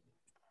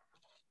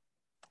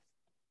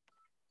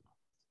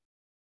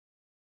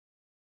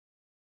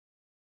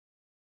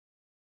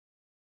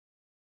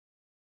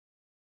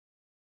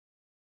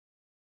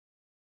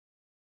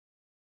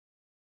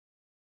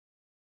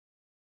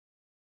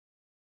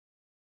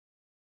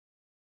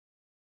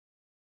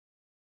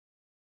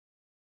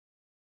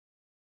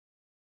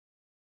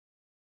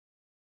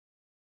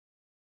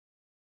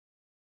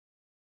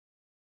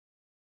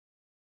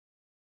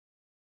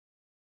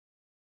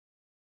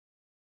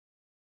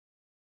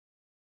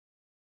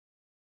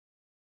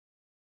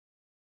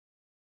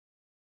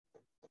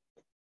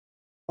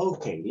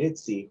 Okay,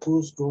 let's see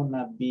who's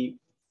gonna be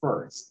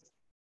first.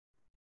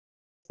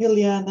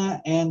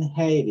 Ileana and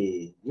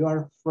Heidi, you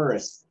are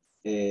first.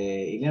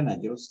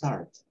 Ileana, you'll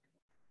start.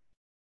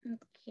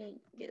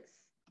 Okay, yes.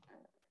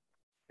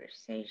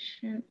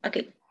 Conversation.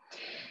 Okay.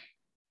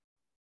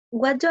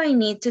 What do I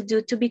need to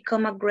do to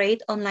become a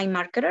great online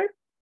marketer?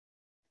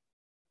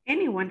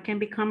 Anyone can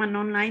become an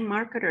online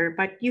marketer,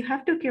 but you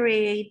have to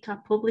create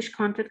and publish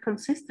content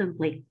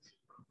consistently.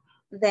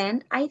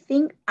 Then I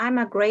think I'm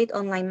a great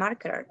online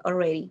marketer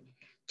already.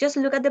 Just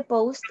look at the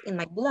post in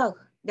my blog.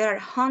 There are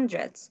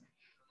hundreds.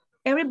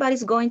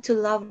 Everybody's going to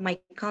love my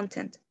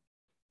content.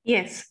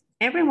 Yes,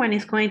 everyone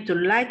is going to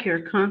like your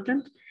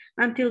content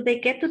until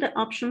they get to the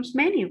options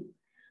menu.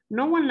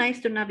 No one likes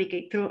to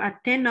navigate through a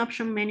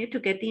 10-option menu to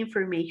get the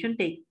information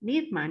they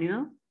need,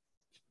 Manuel.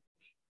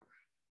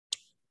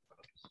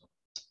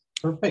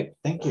 Perfect,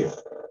 thank you.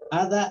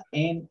 Ada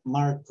and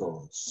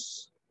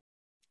Marcos.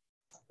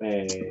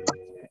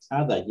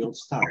 Ada, you'll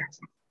start.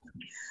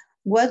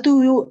 What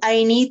do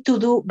I need to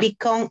do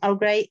become a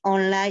great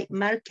online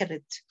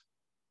marketer?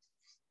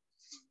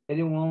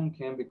 Anyone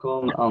can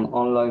become an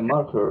online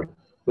marketer.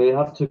 They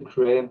have to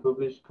create and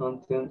publish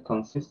content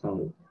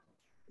consistently.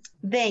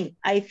 Then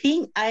I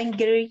think I'm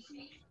great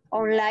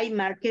online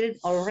marketer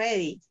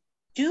already.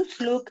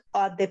 Just look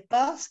at the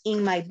posts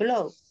in my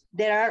blog.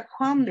 There are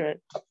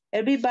hundreds.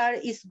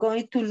 Everybody is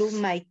going to love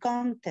my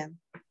content.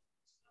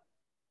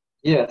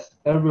 Yes,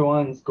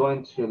 everyone is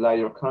going to like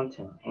your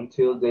content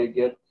until they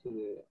get to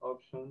the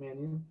option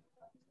menu.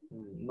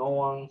 No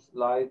one's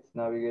light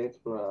navigates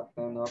through a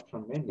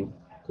 10-option menu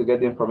to get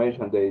the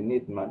information they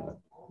need manually.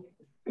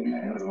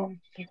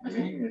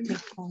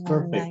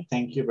 Perfect,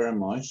 thank you very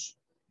much.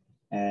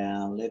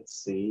 And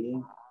let's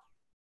see.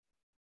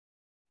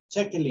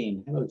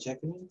 Jacqueline, hello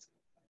Jacqueline.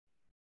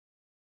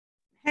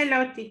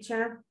 Hello,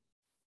 teacher.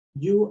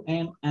 You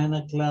and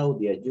Ana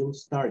Claudia, you'll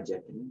start,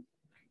 Jacqueline.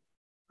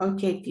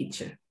 Okay,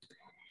 teacher.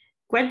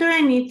 What do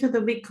I need to do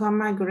to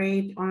become a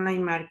great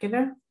online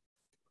marketer?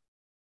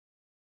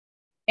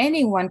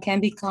 Anyone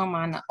can become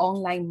an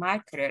online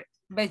marketer,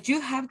 but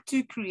you have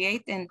to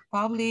create and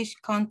publish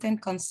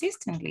content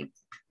consistently.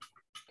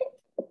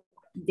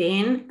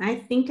 Then I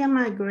think I'm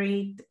a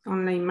great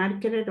online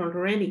marketer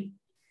already.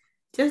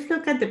 Just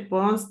look at the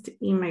post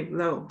in my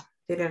blog.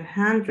 There are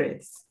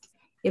hundreds.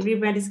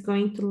 Everybody's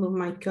going to love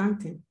my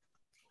content.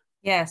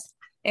 Yes,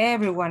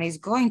 everyone is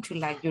going to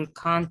like your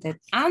content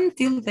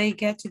until they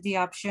get to the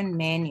option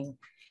menu.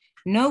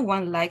 No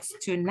one likes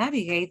to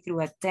navigate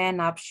through a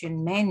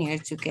 10-option menu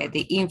to get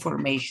the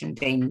information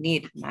they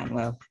need,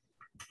 Manuel.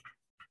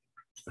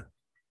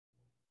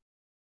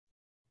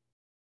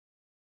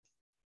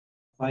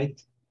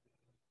 Right.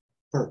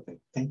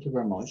 Perfect. Thank you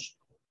very much.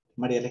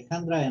 Maria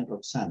Alejandra and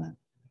Roxana.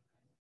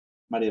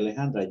 Maria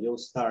Alejandra, you'll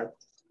start.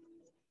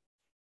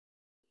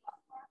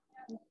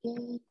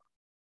 Okay.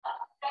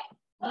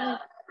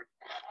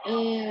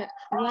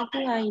 What do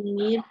I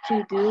need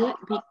to do to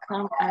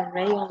become a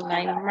great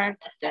online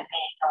marketer?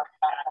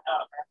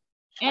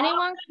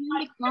 Anyone can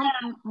become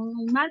an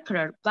online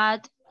marketer,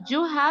 but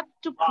you have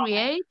to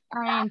create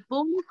and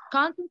publish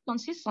content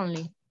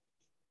consistently.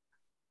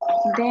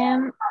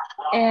 Then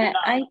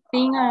I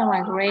think I'm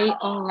a great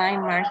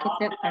online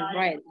marketer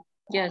already.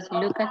 Just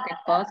look at the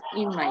posts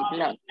in my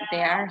blog.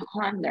 There are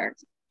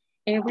hundreds.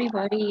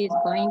 Everybody is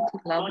going to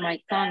love my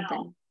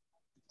content.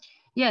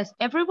 Yes,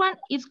 everyone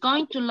is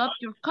going to love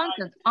your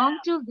content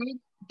until they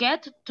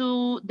get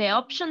to the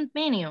option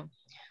menu.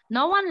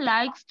 No one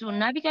likes to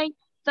navigate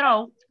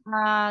through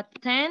a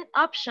 10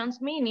 options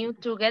menu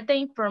to get the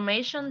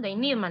information they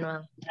need,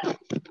 Manuel.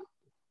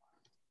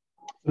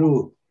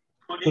 True.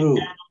 True.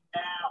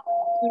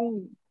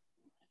 True.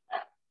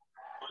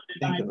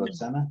 Thank you,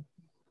 Roxana.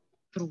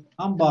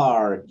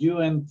 Amber, you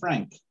and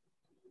Frank.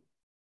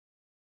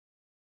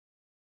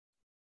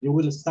 You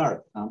will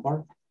start,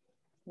 Amber.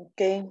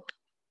 Okay.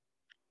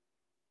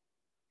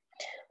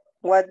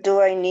 What do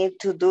I need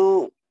to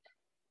do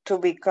to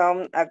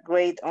become a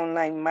great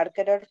online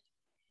marketer?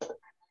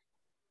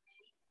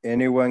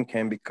 Anyone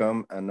can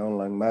become an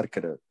online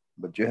marketer,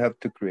 but you have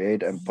to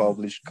create and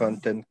publish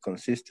content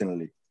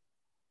consistently.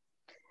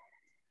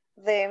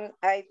 Then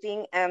I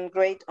think I'm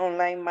great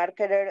online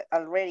marketer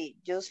already.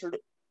 Just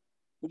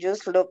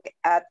look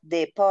at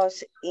the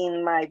posts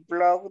in my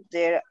blog.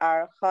 There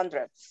are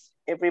hundreds.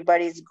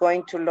 Everybody's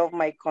going to love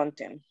my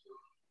content.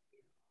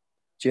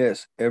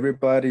 Yes,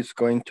 everybody's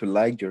going to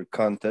like your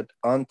content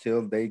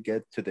until they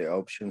get to the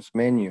options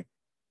menu.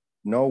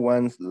 No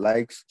one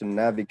likes to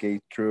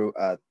navigate through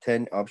a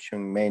 10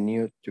 option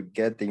menu to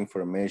get the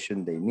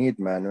information they need,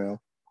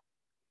 Manuel.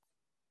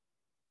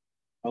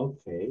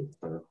 Okay,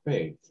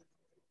 perfect.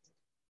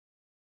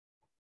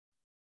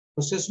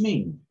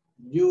 José,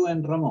 you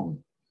and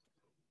Ramon.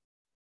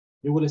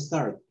 You will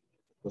start,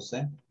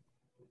 Jose.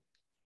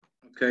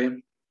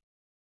 Okay.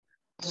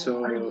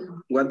 So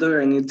what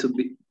do I need to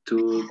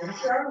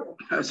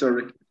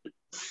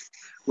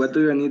what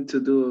do I need to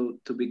do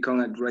to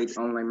become a great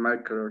online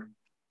marketer?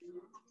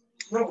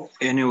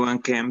 Anyone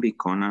can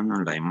become an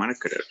online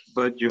marketer,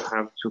 but you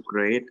have to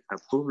create and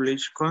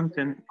publish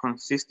content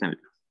consistently.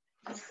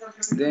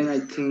 Then I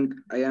think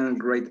I am a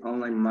great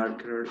online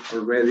marketer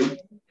already.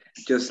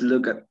 Just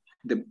look at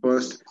the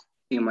posts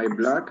in my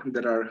blog.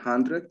 There are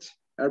hundreds.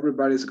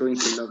 Everybody's going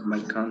to love my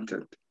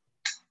content.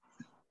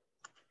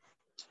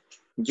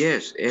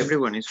 Yes,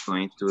 everyone is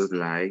going to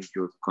like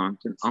your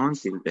content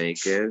until they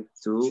get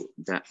to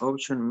the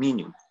option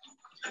menu.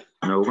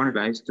 No one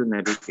likes to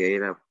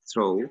navigate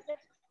through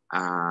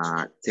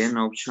a 10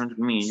 option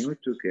menu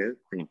to get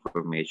the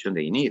information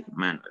they need,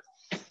 Manuel.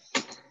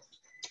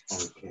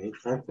 Okay,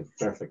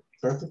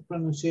 perfect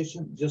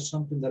pronunciation. Just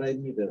something that I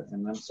needed,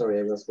 and I'm sorry,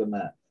 I was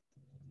gonna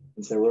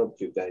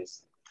interrupt you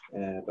guys,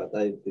 but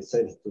I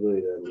decided to do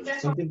it earlier.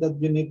 Something that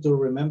you need to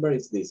remember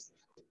is this: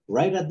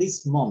 right at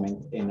this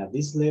moment and at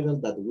this level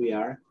that we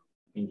are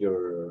in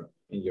your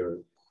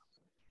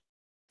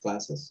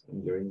classes,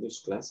 in your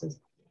English classes,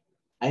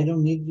 I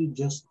don't need you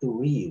just to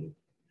read.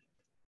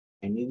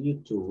 I need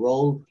you to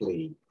role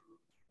play,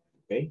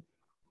 okay?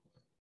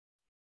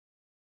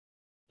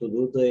 To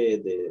do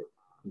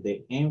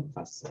the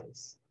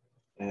emphasis.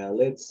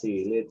 Let's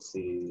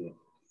see.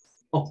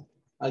 Oh,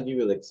 I'll give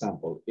you the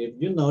example. If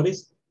you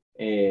notice,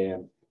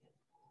 in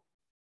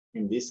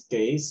this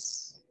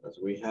case, as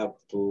we have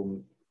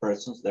two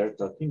persons there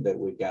talking, that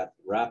we got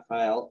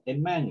Rafael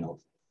and Manuel.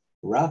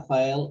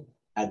 Rafael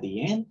at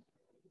the end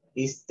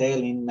is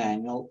telling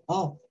Manuel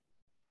off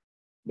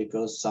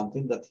because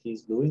something that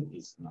he's doing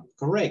is not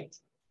correct.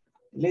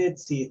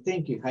 Let's see.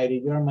 Thank you,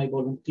 Heidi. You are my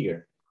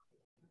volunteer.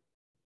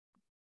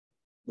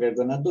 We're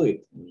gonna do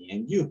it, me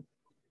and you.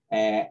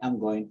 I'm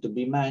going to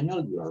be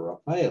Manuel, you are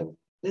Rafael.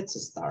 Let's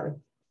start.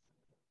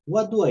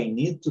 What do I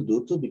need to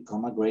do to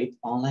become a great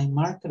online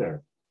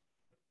marketer?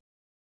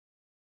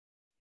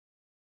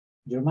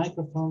 Your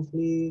microphone,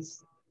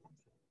 please.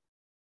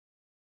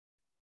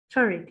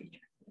 Sorry, teacher.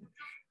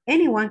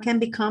 Anyone can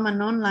become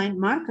an online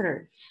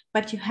marketer,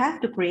 but you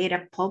have to create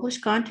and publish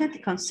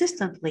content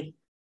consistently.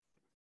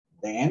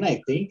 Then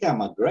I think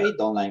I'm a great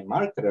online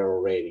marketer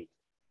already.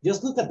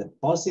 Just look at the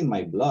posts in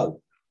my blog.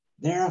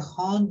 There are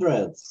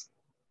hundreds.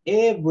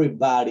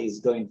 Everybody is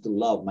going to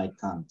love my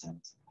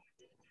content.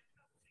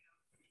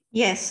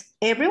 Yes,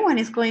 everyone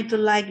is going to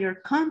like your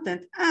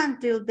content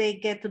until they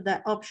get to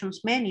the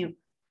options menu.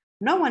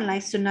 No one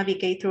likes to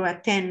navigate through a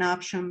 10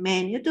 option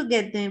menu to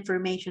get the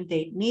information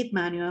they need,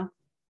 Manuel.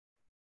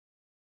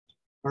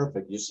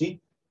 Perfect, you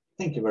see?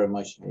 Thank you very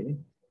much, Heidi.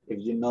 If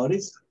you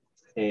notice,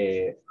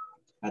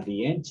 at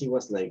the end, she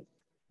was like,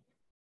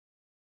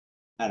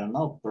 I don't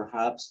know,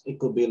 perhaps it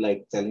could be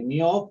like telling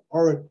me off,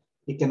 or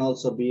it can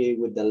also be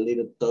with a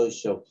little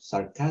touch of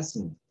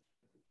sarcasm,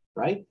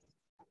 right?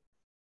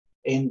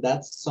 And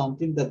that's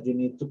something that you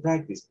need to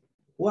practice.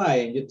 Why?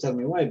 And you tell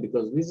me why,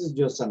 because this is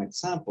just an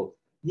example.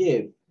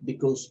 Yeah,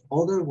 because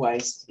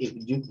otherwise, if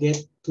you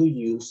get too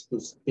used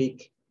to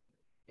speak,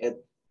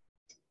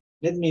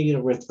 let me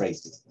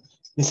rephrase it.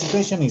 The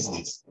situation is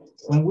this: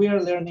 when we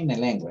are learning a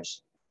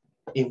language,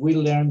 if we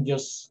learn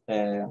just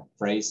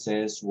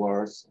phrases,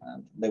 words,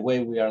 and the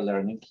way we are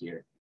learning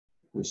here,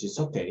 which is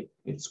okay,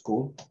 it's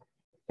cool,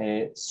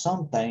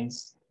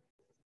 sometimes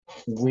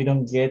we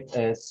don't get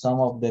some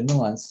of the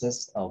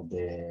nuances of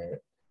the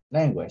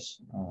language.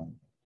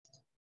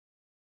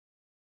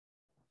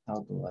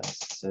 How do I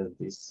say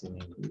this in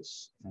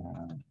English?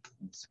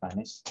 In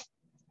Spanish?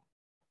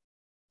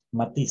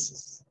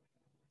 Matices.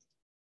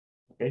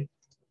 Okay?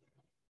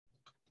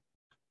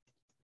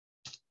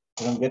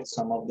 We don't get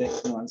some of the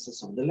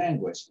nuances of the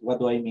language. What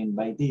do I mean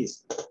by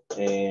this?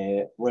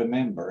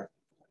 remember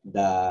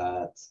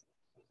that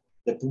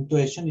the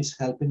punctuation is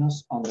helping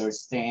us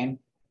understand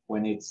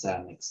when it's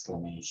an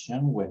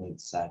exclamation, when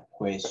it's a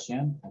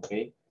question,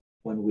 okay?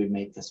 When we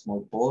make a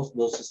small pause,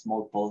 those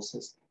small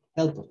pauses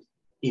help us.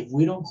 If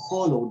we don't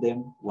follow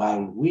them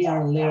while we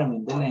are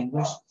learning the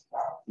language,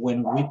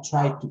 when we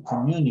try to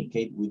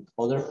communicate with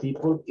other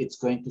people, it's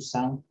going to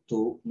sound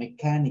too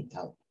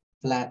mechanical,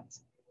 flat,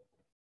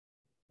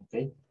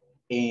 okay?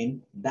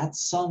 And that's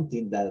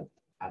something that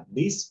at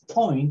this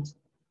point,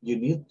 you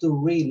need to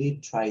really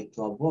try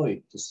to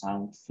avoid to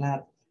sound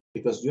flat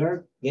because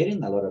you're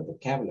getting a lot of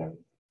vocabulary.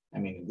 I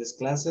mean, in these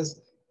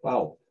classes,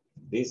 wow,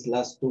 these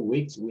last 2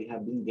 weeks, we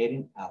have been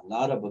getting a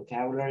lot of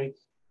vocabulary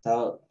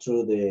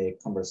through the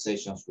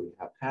conversations we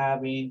have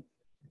having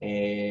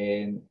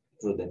and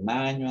through the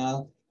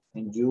manual.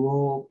 And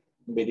you,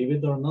 believe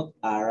it or not,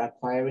 are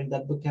acquiring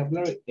that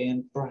vocabulary,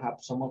 and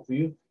perhaps some of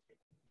you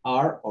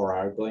are or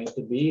are going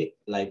to be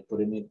like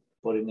putting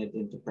it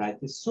into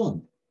practice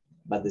soon.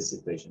 But the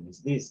situation is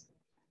this: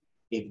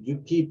 if you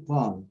keep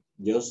on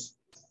just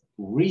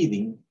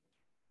reading,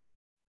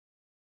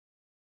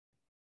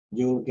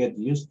 you'll get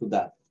used to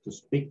that, to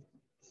speak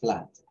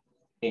flat,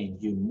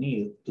 and you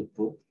need to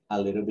put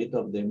a little bit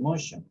of the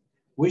emotion.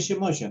 Which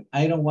emotion?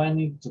 I don't want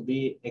it to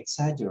be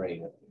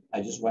exaggerated.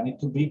 I just want it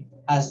to be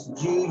as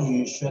you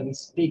usually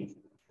speak,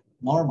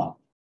 normal,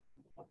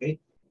 okay?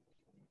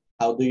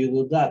 How do you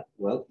do that?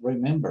 Well,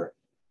 remember,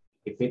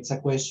 if it's a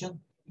question,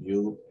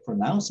 you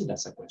pronounce it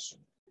as a question,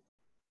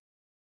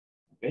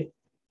 okay?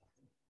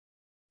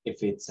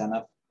 If it's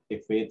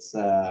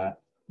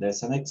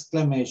there's an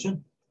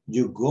exclamation,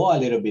 you go a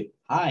little bit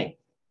high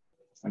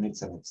when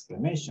it's an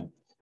exclamation.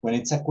 When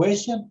it's a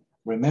question,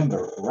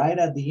 remember, right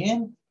at the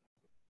end,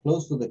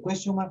 close to the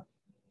question mark,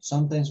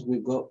 sometimes we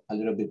go a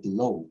little bit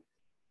low.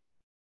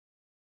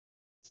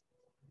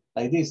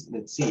 Like this,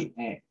 let's see.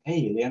 Hey,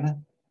 Eliana,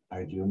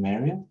 are you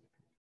married?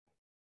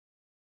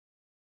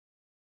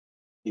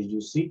 Did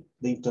you see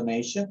the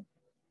intonation?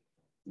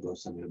 It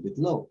goes a little bit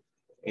low.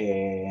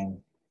 And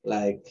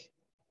like,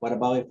 what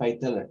about if I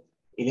tell her,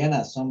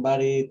 Eliana,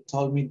 somebody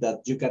told me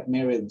that you got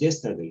married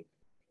yesterday.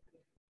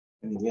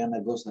 And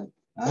Eliana goes like,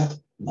 huh?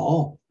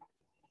 No,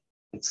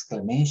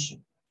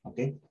 exclamation,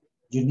 okay?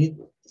 You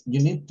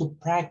need to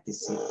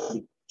practice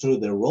it through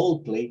the role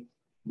play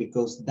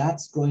because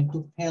that's going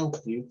to help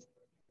you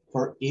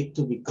for it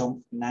to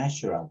become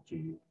natural to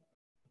you,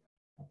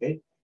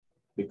 okay?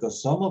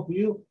 Because some of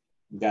you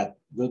got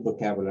good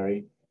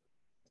vocabulary,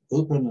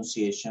 good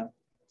pronunciation,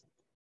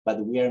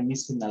 but we are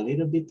missing a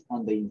little bit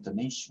on the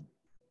intonation.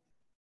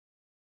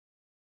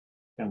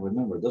 And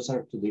remember, those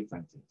are two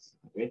different things,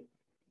 okay?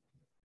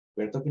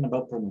 We're talking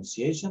about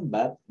pronunciation,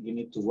 but you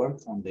need to work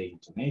on the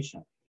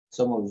intonation.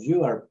 Some of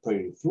you are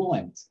pretty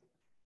fluent,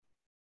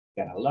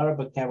 got a lot of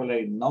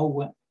vocabulary,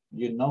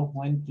 you know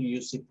when to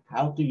use it,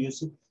 how to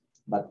use it,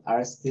 but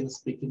are still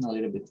speaking a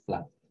little bit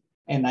flat.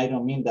 And I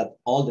don't mean that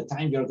all the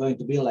time you're going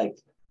to be like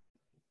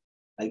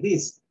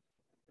this.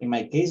 In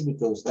my case,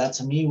 because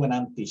that's me when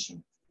I'm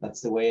teaching.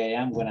 That's the way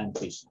I am when I'm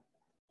teaching.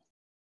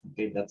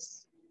 Okay,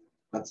 that's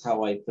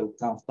how I feel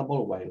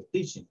comfortable while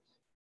teaching.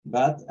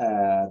 But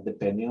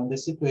depending on the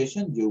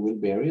situation, you will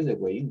vary the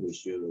way in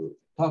which you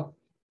talk.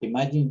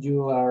 Imagine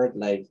you are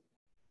like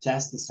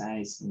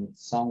chastising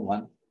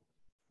someone,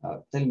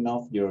 telling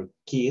off your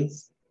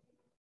kids,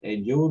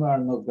 and you are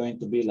not going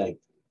to be like,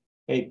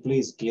 hey,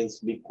 please, kids,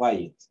 be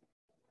quiet.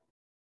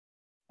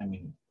 I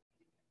mean,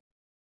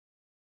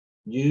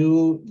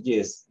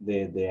 yes,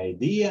 the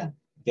idea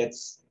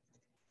gets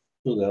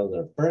to the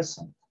other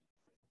person,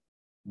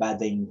 but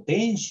the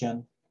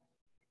intention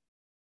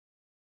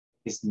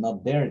is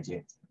not there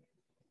yet.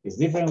 It's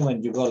different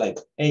when you go like,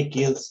 hey,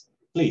 kids,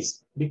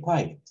 please be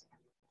quiet.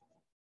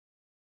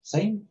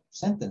 Same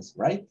sentence,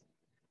 right?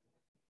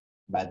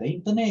 But the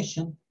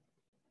intonation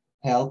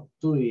help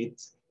to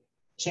it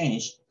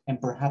change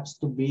and perhaps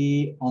to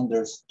be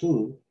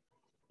understood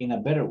in a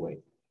better way.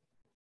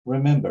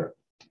 Remember,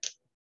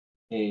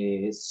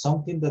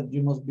 something that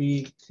you must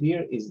be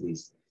clear is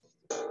this.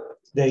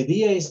 The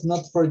idea is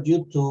not for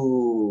you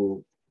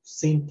to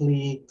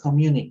simply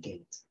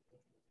communicate.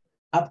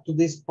 Up to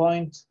this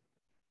point,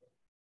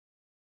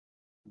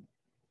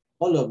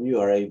 all of you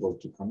are able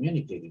to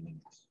communicate in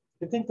English.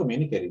 You can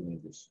communicate in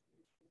English.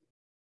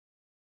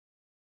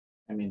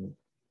 I mean,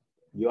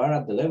 you are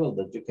at the level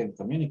that you can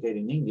communicate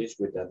in English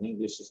with an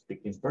English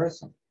speaking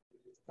person.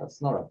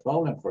 That's not a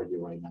problem for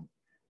you right now.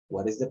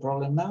 What is the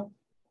problem now?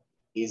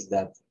 Is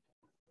that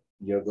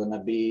you're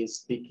gonna be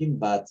speaking,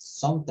 but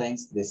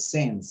sometimes the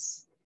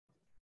sense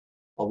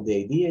of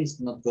the idea is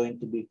not going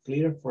to be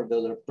clear for the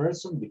other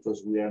person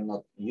because we are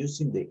not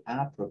using the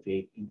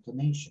appropriate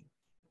intonation,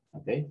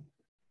 okay?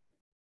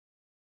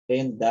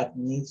 And that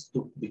needs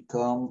to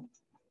become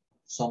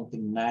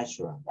something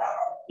natural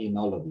in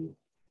all of you.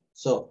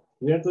 So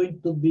we are going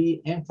to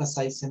be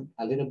emphasizing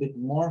a little bit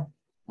more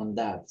on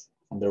that,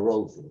 on the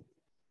role play.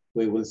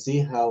 We will see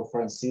how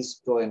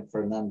Francisco and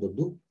Fernando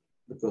do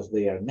because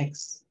they are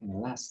next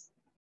and last.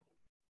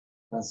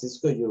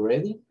 Francisco, you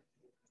ready?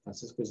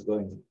 Francisco is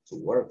going to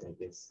work, I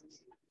guess.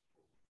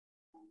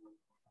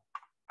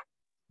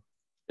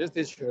 Yes,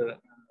 teacher.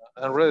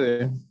 I'm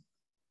ready.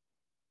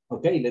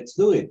 Okay, let's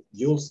do it.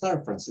 You'll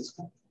start,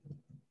 Francisco.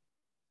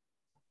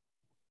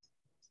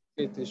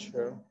 Okay,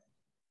 teacher.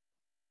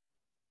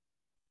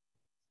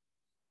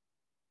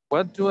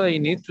 What do I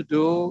need to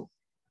do to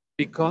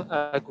become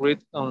a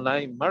great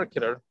online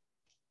marketer?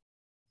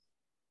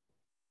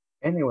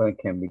 Anyone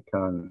can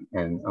become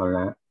an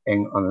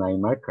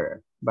online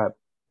marketer, but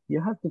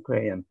you have to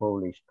create and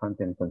publish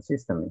content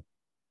consistently.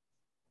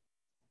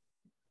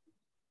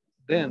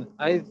 Then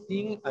I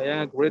think I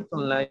am a great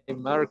online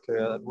marketer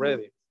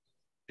already.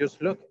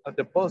 Just look at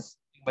the posts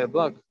in my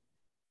blog.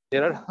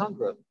 There are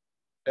hundreds.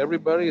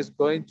 Everybody is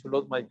going to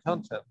love my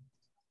content.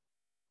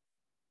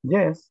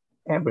 Yes,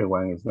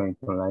 everyone is going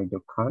to like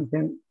your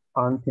content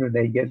until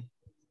they get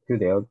to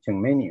the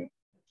option menu.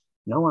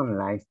 No one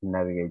likes to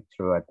navigate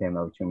through a 10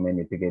 option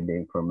menu to get the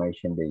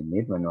information they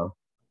need, Manuel.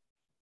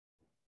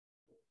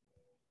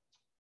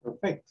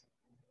 Perfect.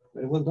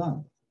 Very well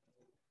done.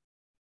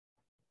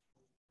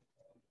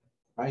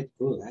 Right,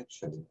 good,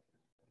 actually.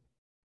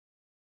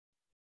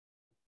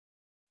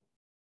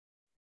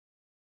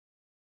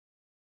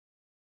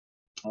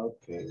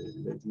 Okay,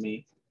 let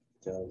me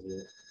tell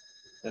you,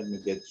 let me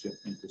get you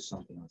into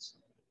something else.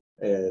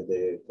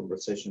 The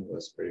conversation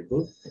was very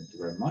good, thank you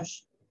very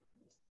much.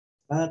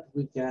 But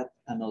we got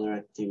another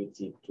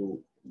activity to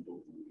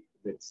do.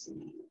 Let's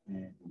see,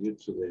 and due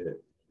to the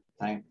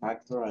time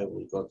factor, I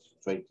will go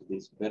straight to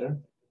this better.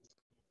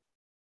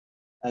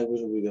 I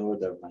will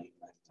reorder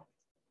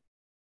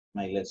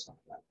my lesson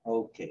plan.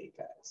 Okay,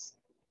 guys.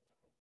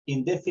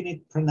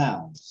 Indefinite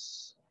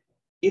pronouns.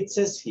 It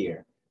says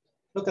here,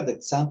 look at the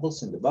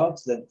examples in the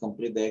box, then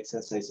complete the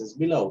exercises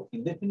below.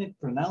 Indefinite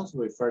pronouns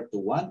refer to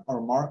one or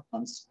more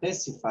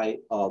unspecified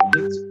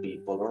objects,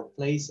 people, or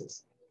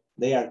places.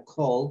 They are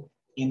called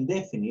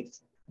indefinite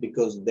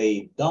because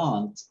they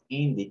don't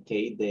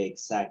indicate the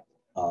exact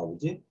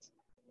object,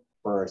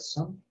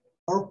 person,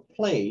 or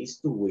place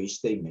to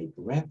which they make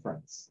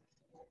reference.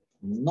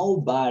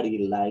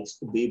 Nobody likes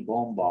to be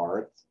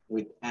bombarded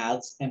with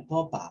ads and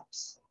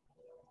pop-ups.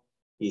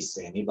 Is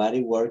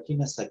anybody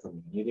working as a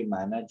community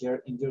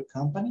manager in your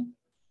company?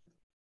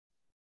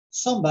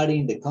 Somebody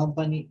in the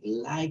company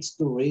likes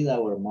to read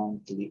our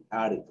monthly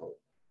article.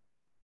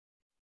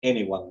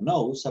 Anyone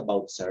knows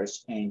about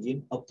search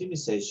engine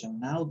optimization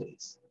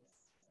nowadays?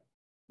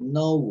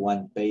 No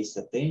one pays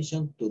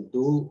attention to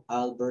do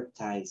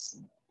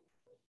advertising.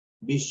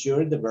 Be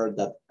sure the verb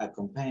that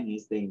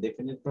accompanies the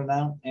indefinite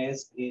pronoun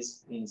s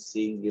is in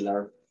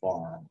singular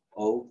form.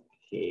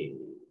 Okay.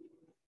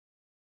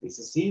 This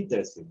is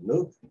interesting.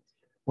 Look,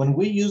 when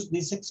we use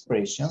these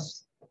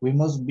expressions, we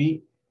must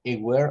be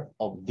aware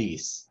of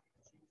this.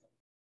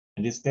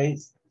 In this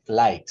case,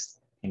 likes.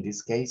 In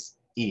this case,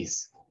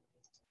 is.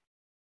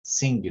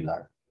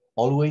 Singular.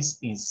 Always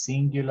in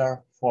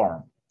singular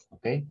form.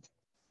 Okay?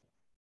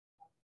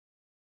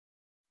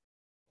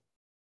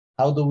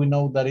 How do we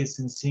know that it's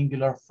in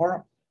singular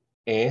form?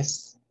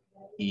 Es,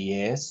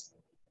 es,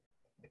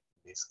 in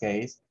this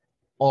case,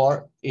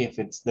 or if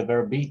it's the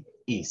verb be,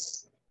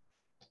 is.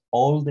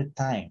 All the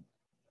time.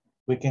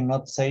 We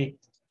cannot say,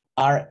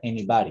 are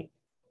anybody.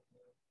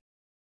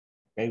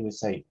 Okay, we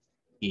say,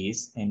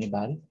 is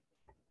anybody?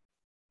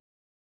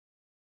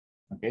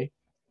 Okay,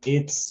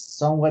 it's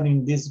someone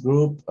in this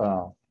group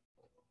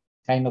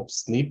kind of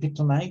sleepy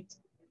tonight.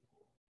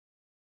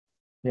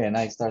 Yeah, and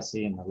I start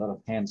seeing a lot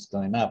of hands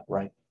going up,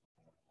 right?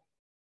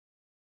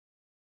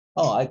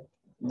 Oh,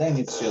 then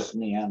it's just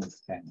me, I'm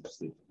kind of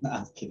sleepy. No,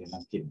 I'm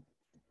kidding.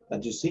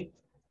 But you see,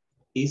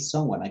 is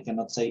someone, I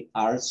cannot say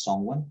are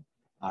someone,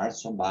 are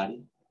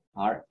somebody,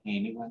 are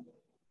anyone.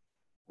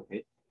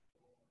 Okay,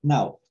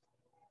 now,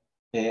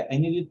 I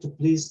need you to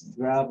please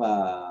grab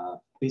a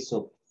piece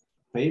of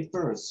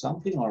paper or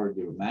something, or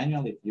your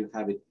manual if you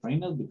have it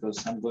printed,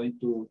 because I'm going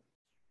to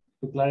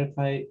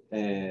clarify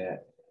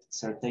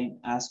certain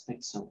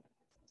aspects of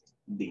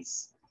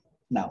this.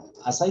 Now,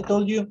 as I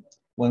told you,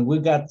 when we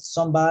got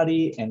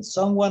somebody and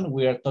someone,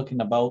 we are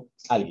talking about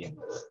alguien,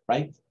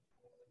 right?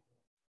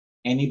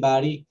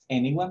 Anybody,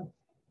 anyone,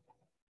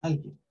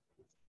 alguien.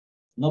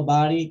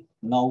 Nobody,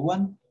 no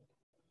one,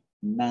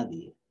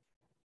 nadie.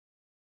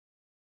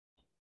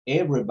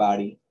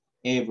 Everybody,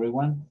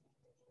 everyone,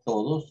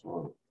 todos,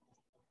 or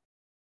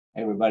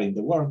everybody in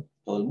the world,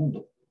 todo el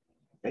mundo,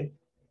 okay?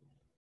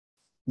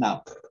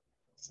 Now,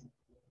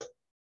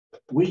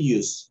 we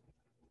use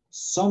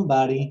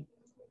somebody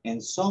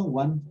and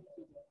someone.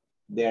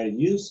 They are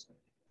used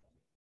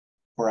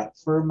for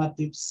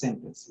affirmative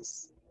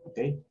sentences,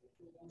 okay?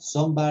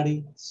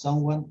 Somebody,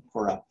 someone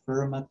for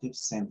affirmative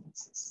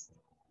sentences,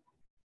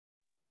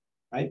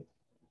 right?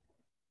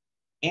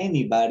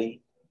 Anybody,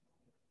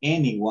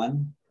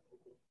 anyone,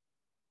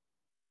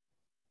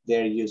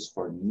 they're used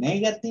for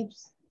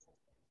negatives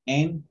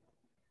and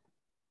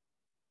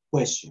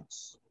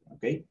questions,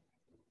 okay?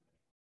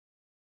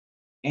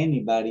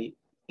 Anybody,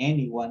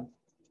 anyone,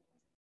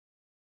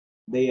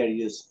 they are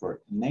used for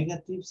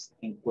negatives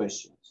and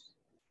questions.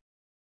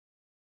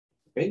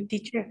 Okay.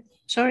 Teacher,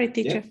 sorry,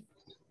 teacher.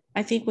 Yeah.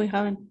 I think we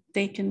haven't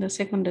taken the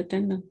second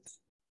attendance.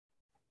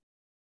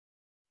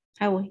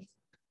 Have we?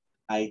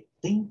 I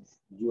think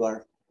you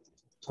are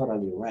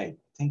totally right.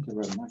 Thank you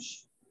very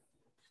much.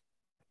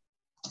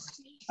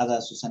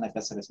 Ada Susana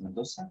Cáceres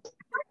Mendoza.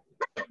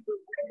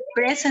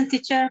 Present,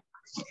 teacher.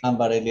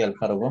 Ambarelli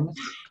Alfaro Gómez.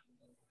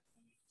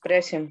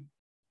 Present.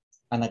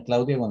 Ana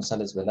Claudia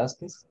González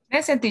Velázquez.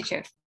 Present,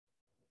 teacher.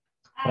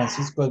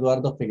 Francisco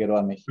Eduardo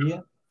Figueroa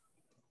Mejía.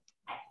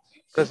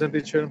 Present,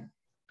 teacher.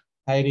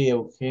 Jairi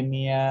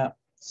Eugenia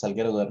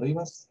Salguero de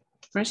Rivas.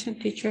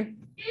 Present, teacher.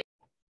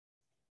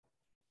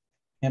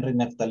 Henry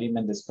Neftalí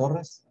Méndez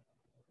Torres.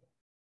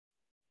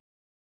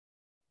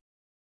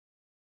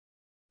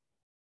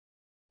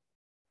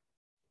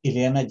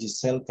 Ileana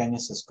Giselle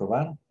Cañas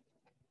Escobar.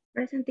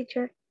 Present,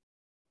 teacher.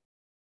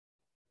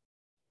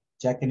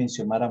 Jacqueline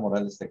Xiomara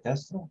Morales de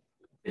Castro.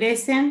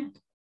 Present.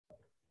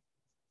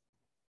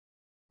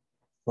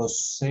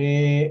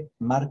 José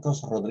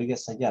Marcos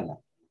Rodríguez Ayala.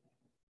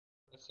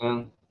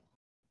 Present.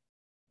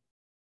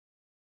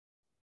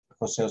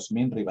 José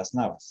Osmin Rivas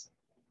Navas.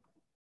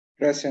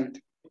 Present.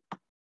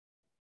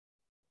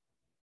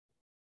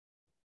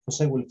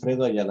 José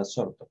Wilfredo Ayala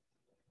Sorto.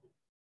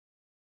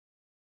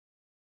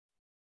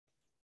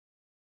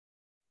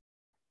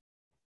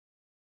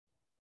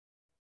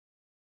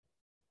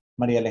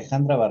 María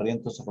Alejandra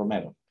Barrientos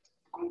Romero.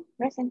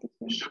 Present,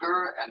 teacher.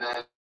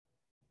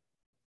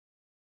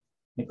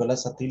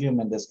 Nicolás Atilio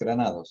Méndez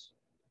Granados.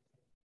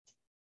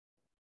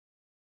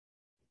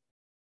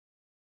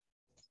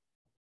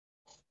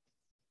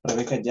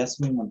 Rebeca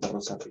Yasmin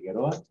Monterrosa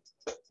Figueroa.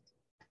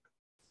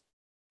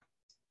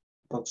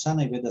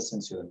 Roxana Iveta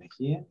Asensio de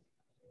Mejía.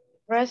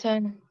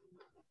 Present.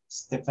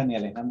 Stephanie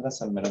Alejandra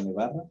Salmerón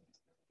Ibarra.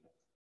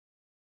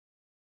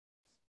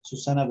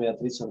 Susana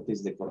Beatriz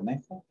Ortiz de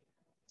Cornejo.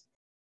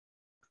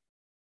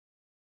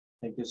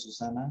 Thank you,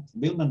 Susana.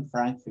 Vilman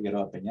Frank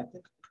Figueroa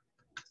Peñate.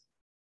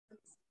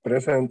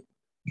 Present.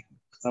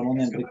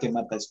 Ramón Enrique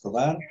Mata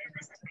Escobar.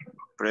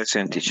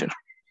 Present, teacher.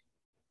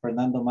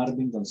 Fernando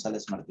Marvin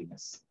González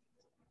Martínez.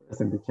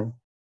 Present, teacher.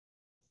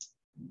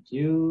 Thank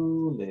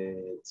you.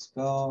 Let's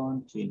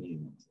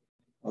continue.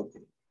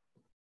 Okay.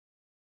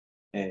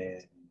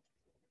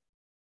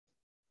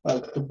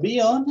 Well, to be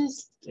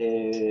honest,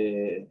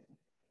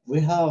 we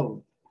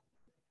have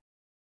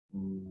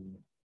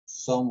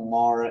some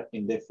more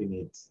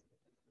indefinite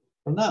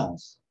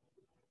pronouns,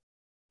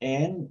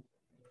 and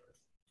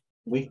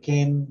we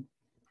can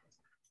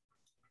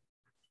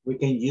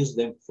use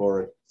them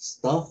for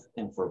stuff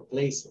and for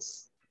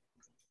places.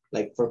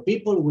 Like for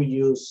people, we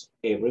use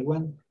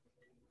everyone,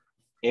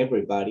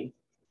 everybody,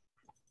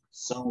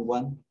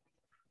 someone,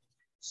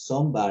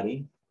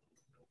 somebody,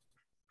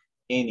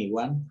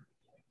 anyone,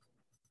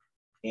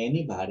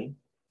 anybody,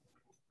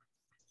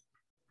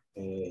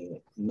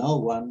 no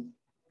one,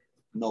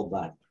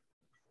 nobody.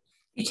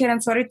 Teacher,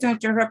 I'm sorry to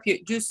interrupt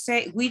you. You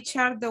say which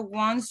are the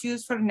ones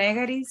used for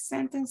negative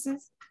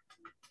sentences?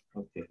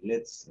 Okay,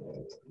 let's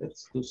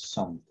do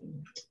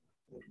something.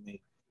 Let me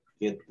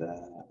get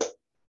the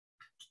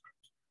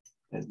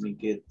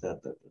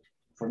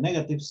for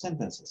negative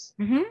sentences.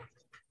 Mm-hmm.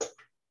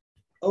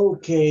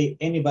 Okay,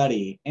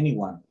 anybody,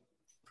 anyone.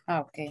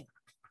 Okay.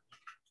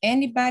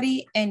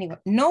 Anybody, anyone.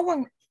 No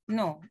one,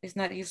 no, it's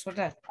not used for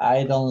that.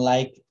 I don't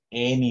like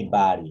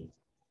anybody.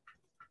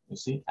 You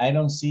see, I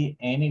don't see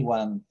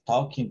anyone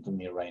talking to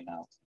me right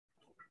now.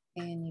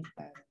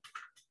 Anybody.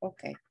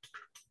 Okay.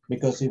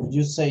 Because if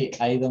you say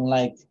I don't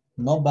like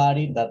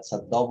nobody, that's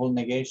a double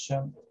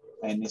negation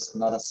and it's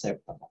not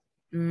acceptable.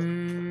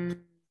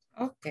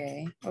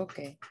 Okay,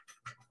 okay.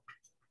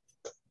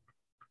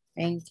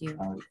 Thank you.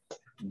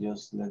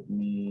 Just let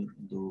me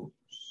do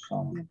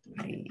something.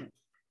 Okay.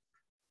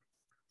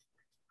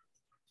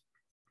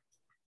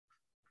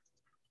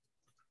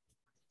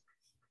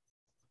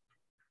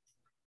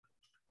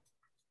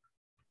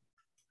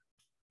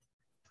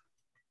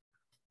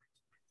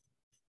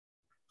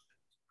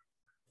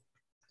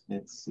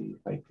 Let's see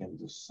if I can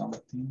do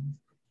something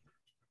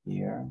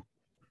here.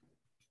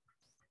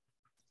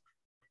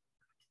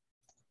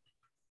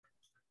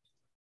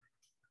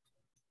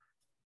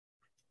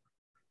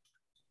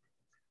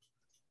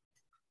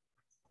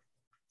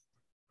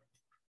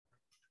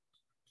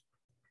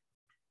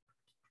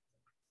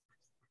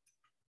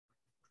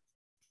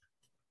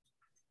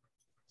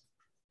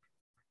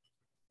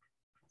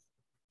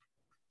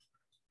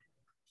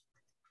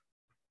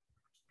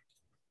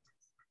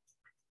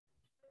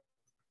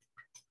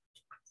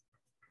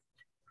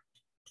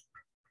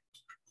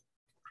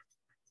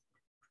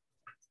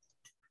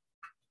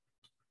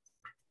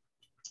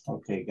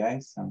 Okay,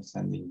 guys, I'm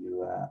sending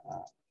you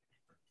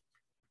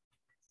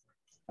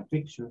a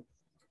picture.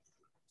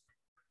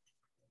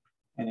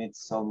 And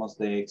it's almost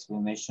the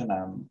explanation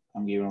I'm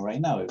giving right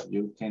now. If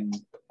you can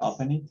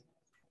open it,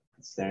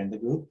 it's there in the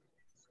group.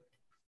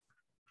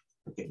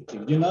 Okay,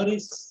 if you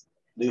notice,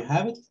 do you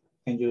have it?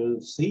 Can you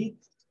see it?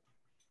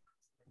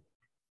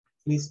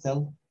 Please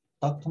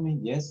talk to me,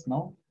 yes,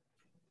 no?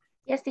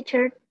 Yes,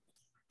 teacher.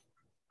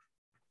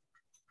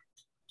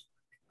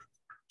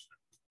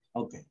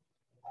 Okay,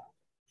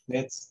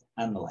 let's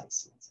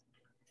analyze it.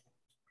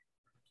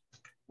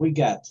 We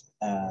got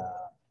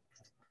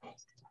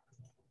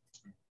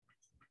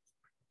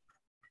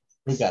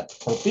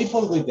for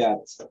people, we got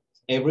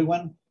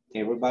everyone,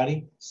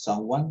 everybody,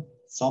 someone,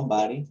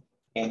 somebody,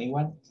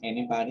 anyone,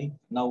 anybody,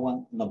 no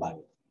one,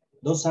 nobody.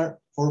 Those are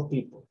for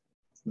people.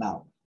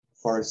 Now,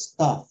 for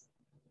stuff,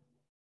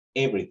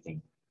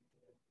 everything,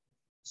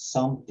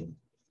 something,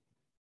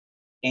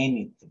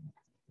 anything,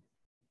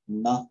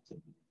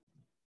 nothing.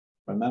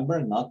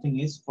 Remember, nothing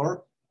is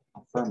for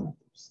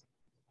affirmatives.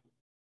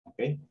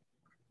 Okay?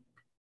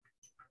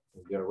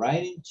 If you're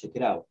writing, check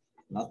it out.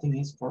 Nothing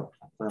is for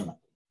affirmative.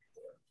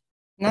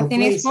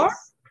 Nothing is for?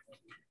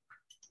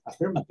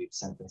 Affirmative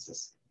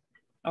sentences.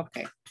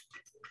 Okay.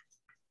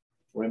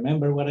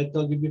 Remember what I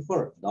told you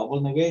before,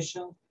 double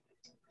negation,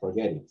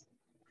 forget it.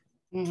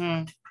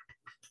 Mm-hmm.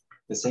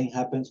 The same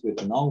happens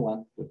with no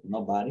one, with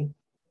nobody.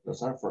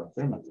 Those are for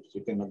affirmatives.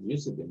 You cannot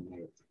use it in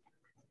negative.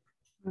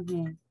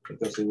 Mm-hmm.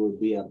 Because it would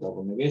be a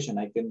double negation.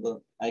 I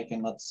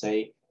cannot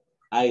say,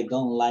 I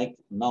don't like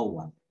no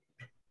one.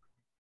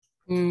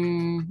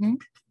 Mm-hmm.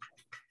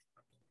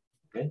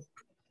 Okay.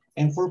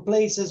 And for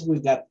places, we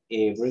got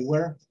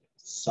everywhere,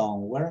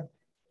 somewhere,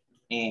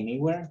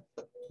 anywhere,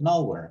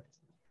 nowhere.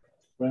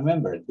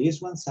 Remember,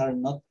 these ones are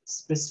not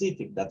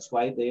specific. That's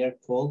why they are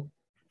called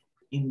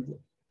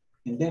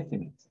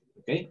indefinite.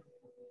 Okay.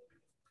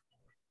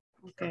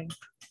 Okay.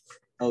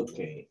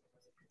 Okay.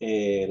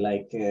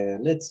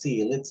 Let's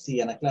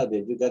see, Ana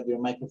Claudia, you got your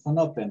microphone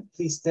open.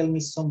 Please tell me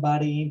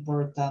somebody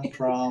important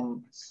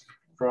from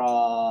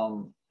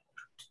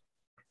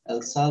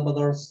El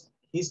Salvador's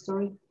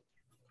history.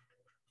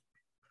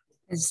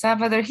 El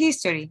Salvador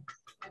history.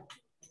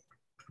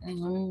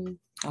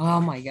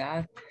 Oh my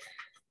God.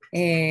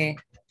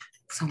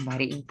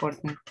 Somebody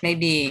important.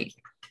 Maybe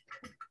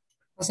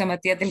José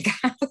Matías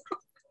Delgado.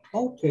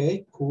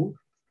 Okay, cool.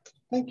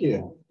 Thank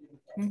you.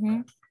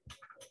 Mm-hmm.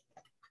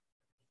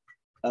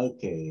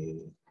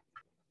 Okay.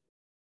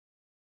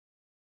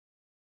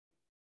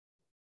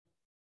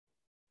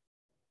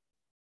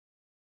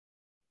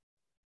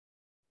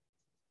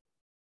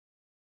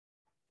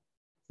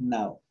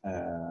 Now,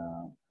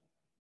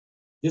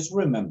 just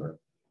remember,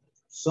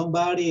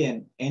 somebody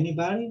and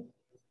anybody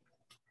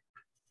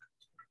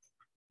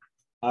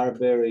are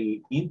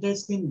very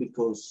interesting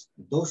because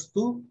those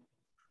two,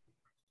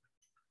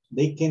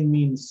 they can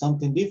mean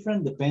something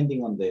different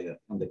depending on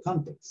the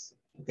context,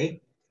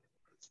 okay?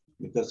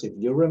 Because if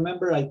you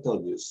remember, I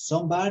told you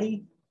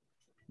somebody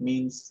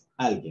means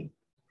alguien.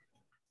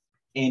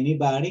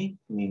 Anybody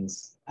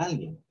means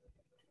alguien.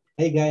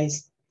 Hey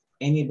guys,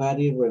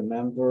 anybody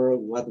remember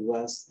what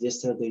was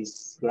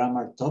yesterday's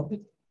grammar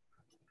topic?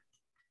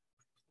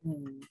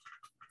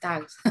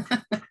 Tags.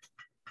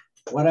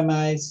 What am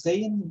I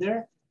saying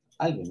there?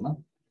 Alguien,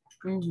 no?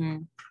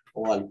 Mm-hmm.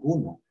 O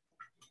alguno.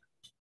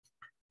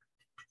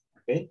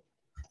 Okay.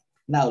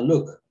 Now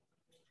look,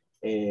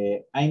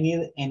 I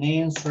need an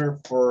answer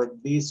for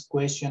this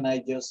question I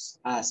just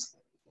asked,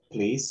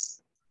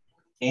 please.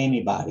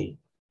 Anybody.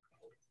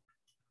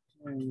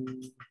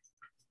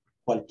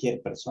 Cualquier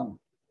persona.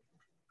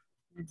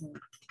 Mm-hmm.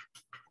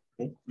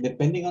 Okay.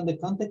 Depending on the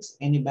context,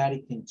 anybody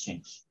can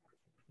change.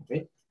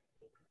 Okay.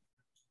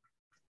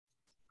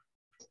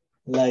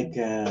 Like,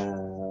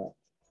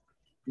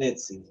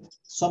 let's see.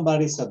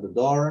 Somebody's at the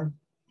door.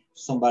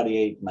 Somebody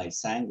ate my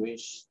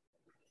sandwich.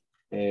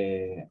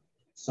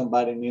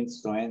 Somebody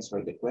needs to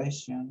answer the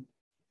question.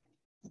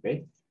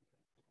 Okay.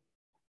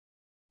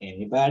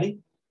 Anybody.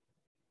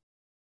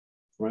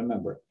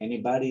 Remember,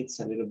 anybody, it's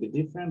a little bit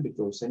different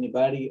because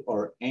anybody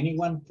or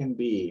anyone can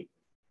be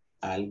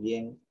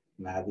alguien,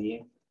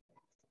 nadie,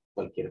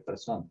 cualquier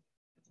persona.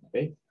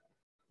 Okay.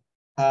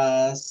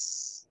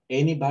 Has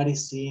anybody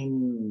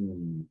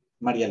seen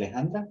Maria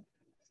Alejandra?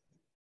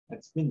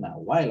 It's been a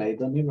while. I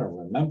don't even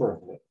remember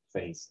her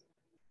face.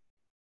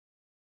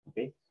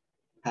 Okay.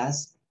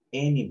 Has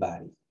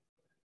anybody?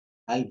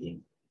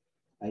 Alguien.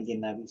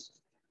 Alguien ha visto.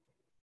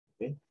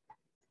 Okay.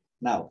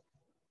 Now,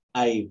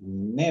 I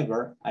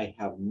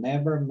have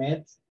never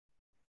met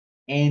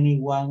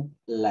anyone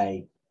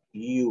like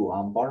you,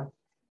 Amber.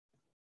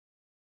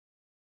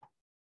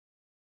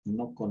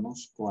 No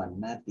conozco a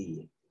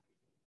nadie.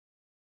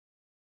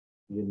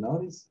 You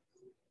notice?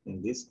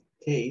 In this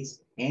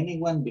case,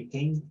 anyone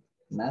became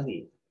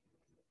nadie.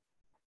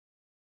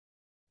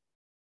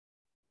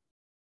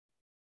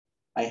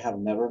 I have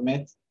never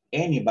met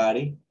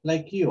anybody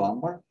like you,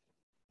 Amber.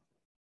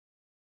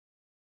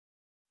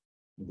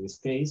 In this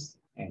case,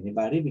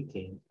 anybody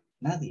became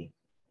nadie.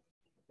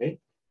 Okay?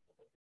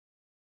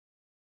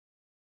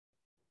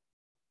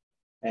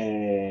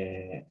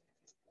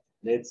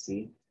 Let's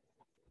see.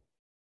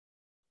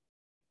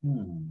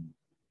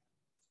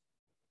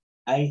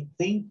 I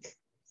think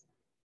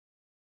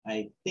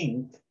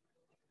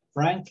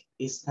Frank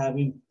is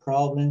having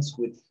problems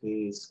with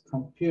his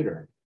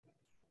computer.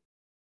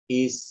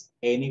 Is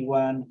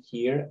anyone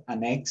here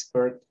an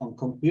expert on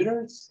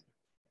computers?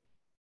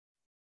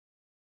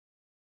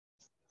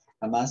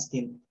 I'm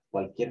asking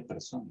cualquier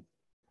persona.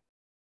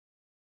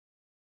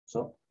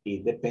 So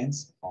it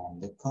depends on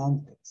the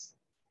context.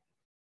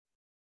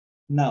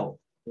 Now,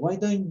 why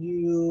don't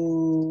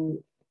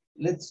you,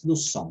 let's do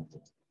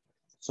something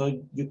so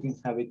you can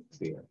have it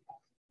clear.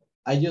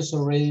 I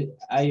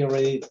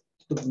already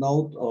took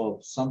note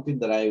of something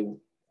that I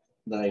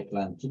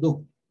plan to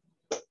do.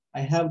 I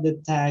have the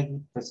tag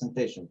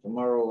presentation.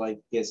 Tomorrow, I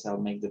guess I'll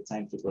make the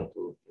time to go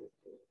to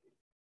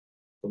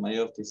my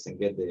office and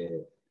get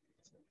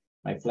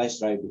my flash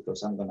drive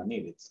because I'm gonna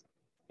need it.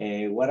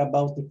 What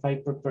about if I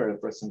prepare a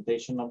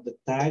presentation of the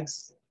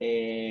tags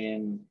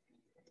and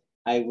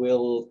I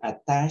will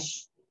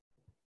attach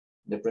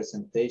the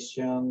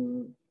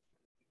presentation,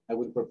 I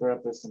will prepare a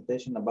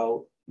presentation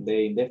about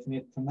the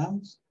indefinite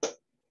pronouns.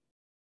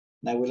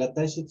 And I will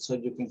attach it so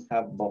you can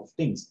have both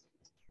things.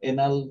 And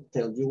I'll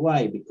tell you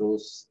why,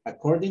 because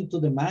according to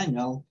the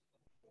manual,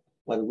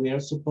 what we are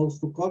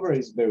supposed to cover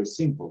is very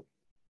simple.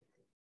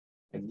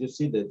 And you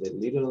see that the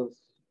little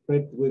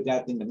script we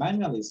got in the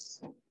manual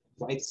is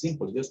quite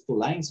simple, just 2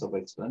 lines of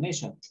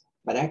explanation.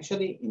 But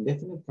actually,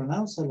 indefinite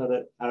pronouns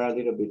are a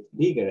little bit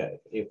bigger.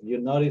 If you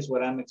notice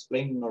what I'm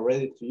explaining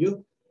already to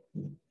you,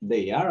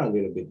 they are a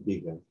little bit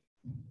bigger.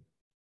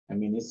 I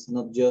mean, it's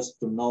not just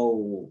to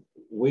know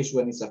which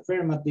one is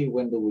affirmative,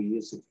 when do we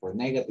use it for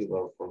negative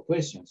or for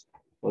questions.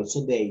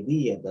 Also, the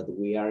idea that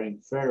we are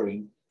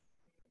inferring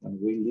when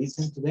we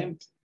listen to them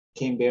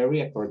can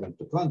vary according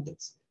to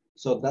context.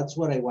 So that's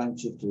what I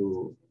want you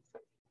to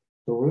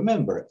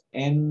remember.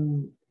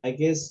 And I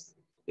guess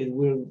it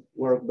will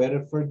work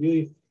better for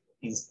you if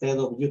instead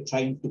of you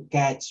trying to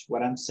catch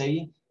what I'm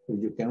saying,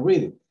 you can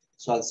read it.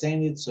 So I'll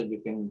send it so you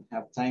can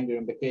have time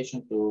during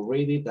vacation to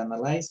read it,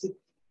 analyze it,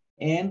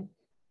 and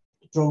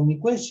throw me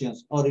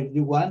questions. Or if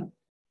you want,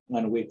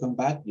 when we come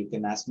back, you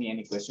can ask me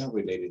any question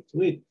related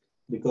to it,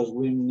 because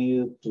we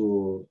need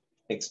to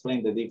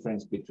explain the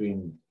difference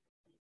between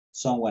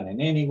someone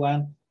and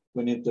anyone.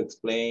 We need to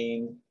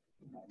explain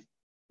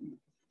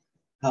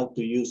how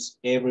to use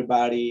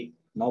everybody,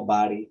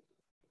 nobody,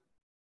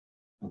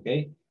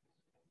 okay?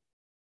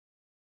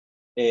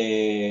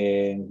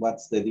 And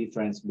what's the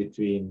difference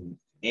between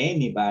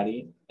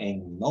anybody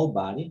and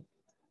nobody,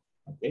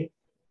 okay?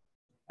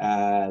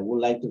 I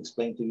would like to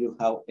explain to you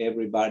how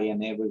everybody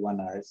and everyone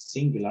are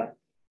singular,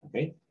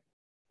 okay?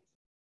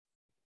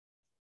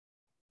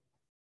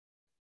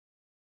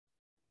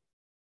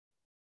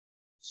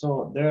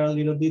 So there are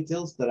little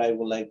details that I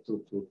would like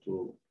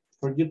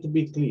for you to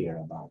be clear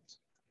about.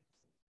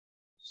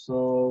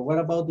 So what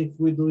about if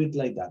we do it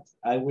like that?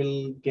 I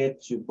will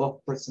get you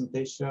both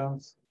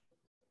presentations.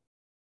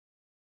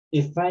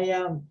 If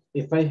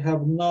I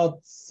have not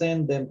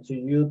sent them to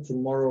you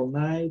tomorrow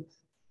night,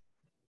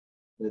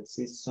 let's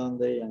see,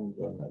 Sunday I'm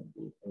gonna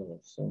be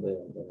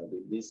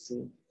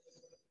busy.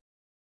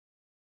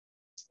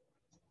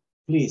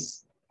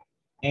 Please,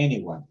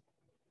 anyone,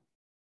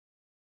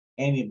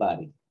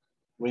 anybody,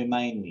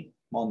 remind me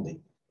Monday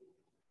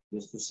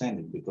just to send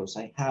it, because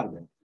I have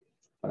them.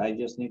 What I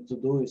just need to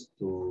do is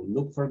to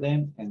look for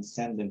them and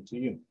send them to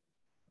you.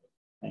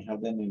 I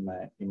have them in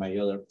my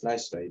other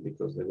flash drive,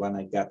 because the one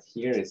I got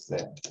here is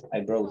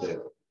I brought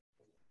the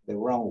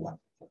wrong one.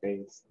 Okay,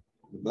 it's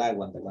the black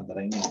one, the one that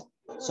I need.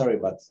 Sorry,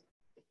 but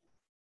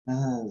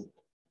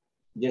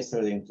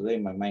yesterday and today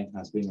my mind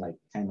has been like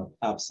kind of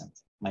absent.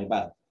 My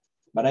bad.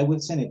 But I will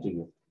send it to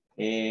you.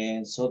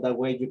 And so that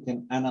way you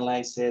can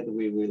analyze it.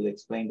 We will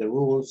explain the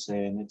rules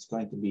and it's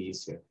going to be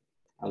easier.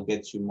 I'll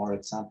get you more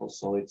examples,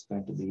 so it's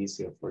going to be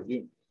easier for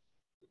you.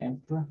 And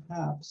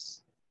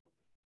perhaps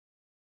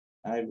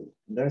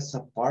there's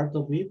a part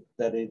of it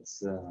that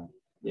it's,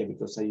 yeah,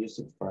 because I use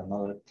it for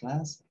another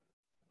class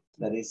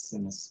that is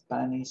in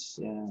Spanish.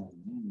 No,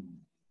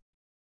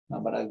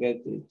 but I'll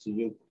get it to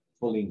you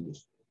full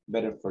English,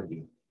 better for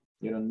you.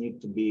 You don't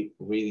need to be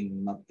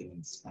reading nothing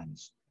in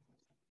Spanish.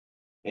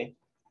 Okay,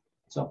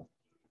 so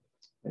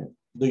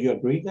do you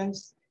agree,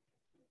 guys?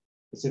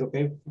 Is it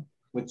okay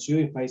with you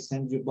if I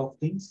send you both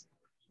things?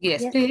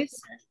 Yes,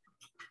 please.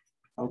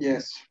 Okay.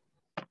 Yes.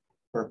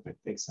 Perfect,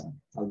 excellent.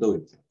 I'll do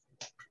it.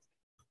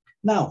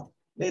 Now,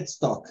 let's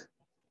talk.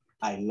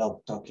 I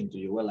love talking to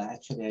you. Well,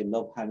 actually, I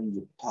love having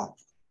you talk.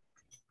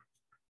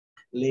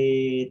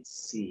 Let's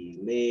see.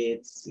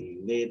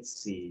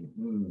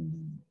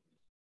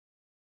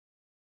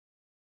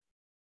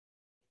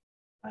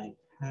 I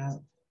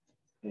have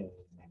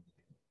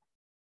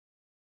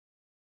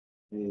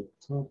a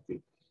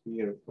topic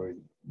here for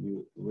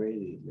you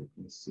ready. Let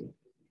me see.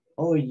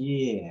 Oh,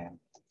 yeah,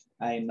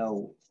 I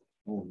know.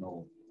 Oh,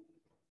 no.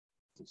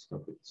 This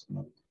topic is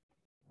not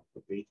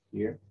okay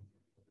here.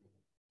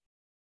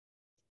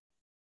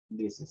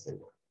 This is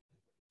it.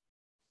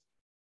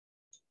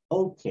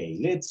 Okay,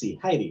 let's see.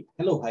 Heidi.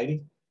 Hello,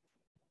 Heidi.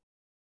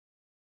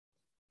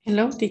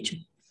 Hello, teacher.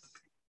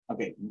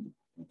 Okay,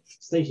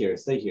 stay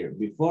here.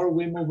 Before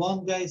we move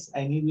on, guys,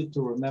 I need you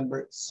to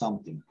remember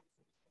something.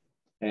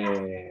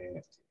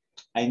 I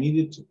need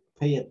you to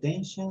pay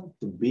attention,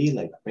 to be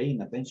like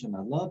paying attention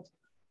a lot,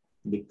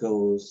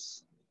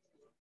 because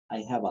I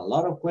have a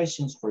lot of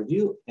questions for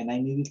you and I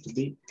need you to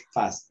be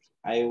fast.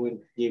 I will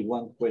give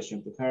one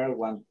question to her,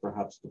 one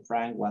perhaps to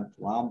Frank, one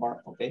to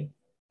Amber, okay?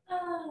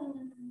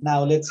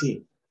 Now let's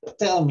see.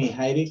 Tell me,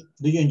 Heidi,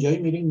 do you enjoy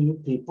meeting new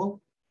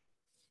people?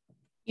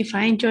 If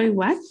I enjoy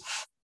what?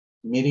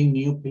 Meeting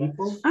new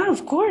people? Ah,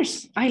 of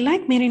course. I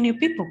like meeting new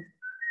people.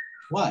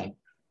 Why?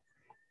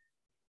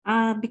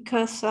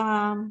 Because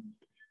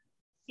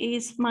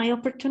it's my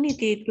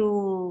opportunity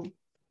to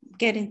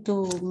get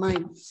into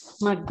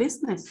my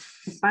business.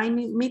 If I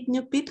meet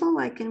new people,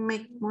 I can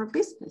make more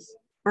business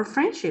or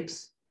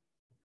friendships.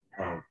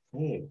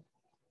 Okay.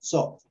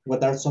 So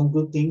what are some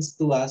good things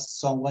to ask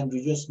someone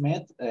you just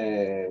met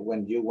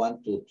when you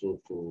want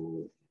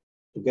to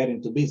get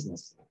into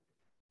business?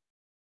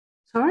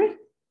 Sorry?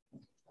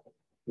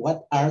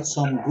 What are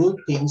some good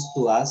things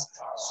to ask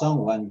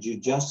someone you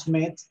just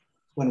met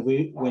when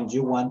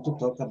you want to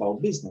talk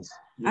about business?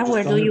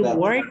 Where do you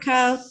work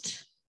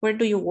out? Where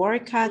do you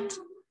work at?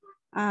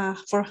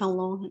 For how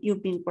long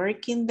you've been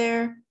working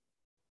there?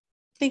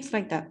 Things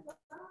like that.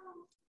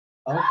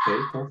 Okay,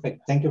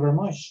 perfect. Thank you very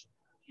much.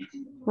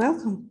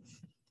 Welcome.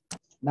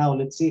 Now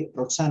let's see,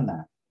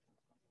 Roxana.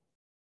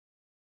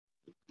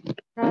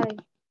 Hi.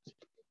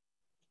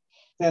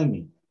 Tell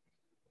me,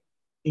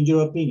 in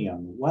your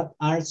opinion, what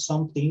are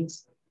some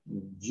things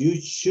you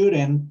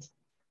shouldn't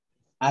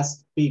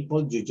ask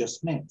people you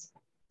just met?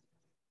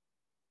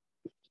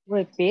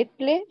 Repeat,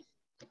 please.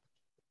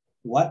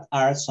 What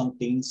are some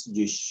things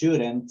you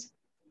shouldn't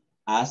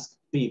ask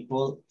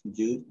people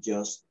you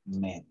just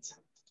met?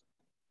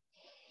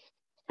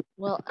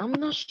 Well, I'm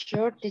not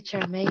sure,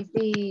 teacher.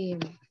 Maybe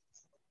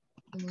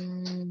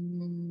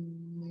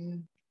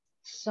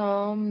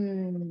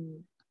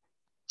some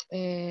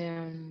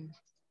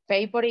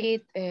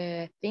favorite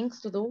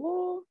things to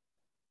do,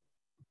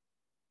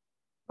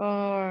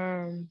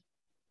 or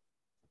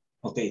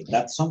Okay,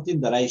 that's something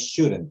that I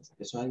shouldn't.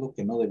 Eso es algo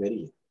que no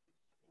debería.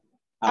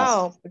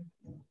 Ask.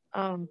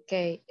 oh,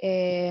 okay.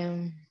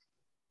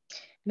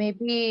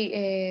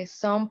 Maybe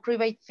some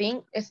private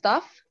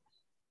stuff.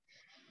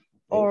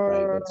 Okay, Or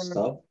private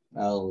stuff.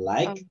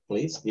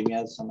 Please give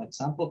me some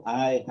example.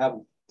 I have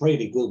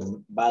pretty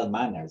good bad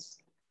manners.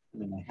 I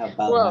mean, I have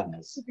bad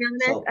manners. To be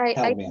honest, So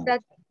I think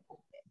that,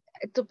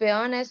 to be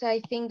honest, I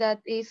think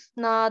that is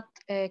not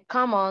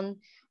common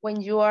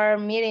when you are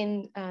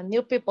meeting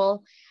new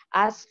people.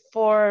 Ask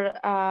for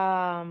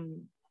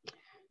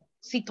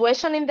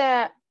situation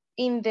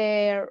in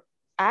their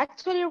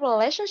actually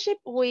relationship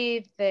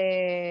with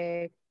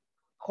the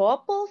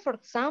couple, for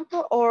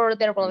example, or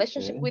their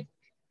relationship with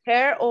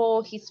her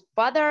or his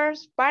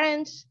father's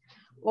parents,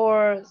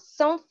 or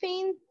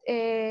something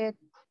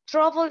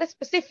trouble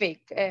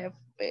specific.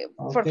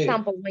 For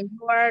example, when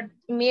you are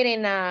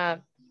meeting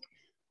a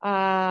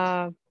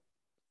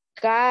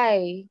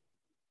guy,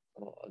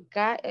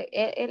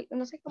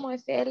 no sé cómo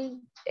decir,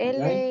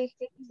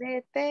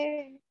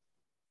 LGBT.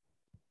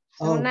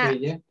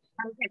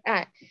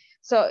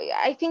 So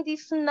I think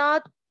it's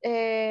not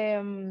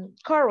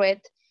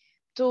correct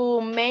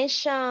to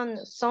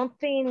mention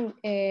something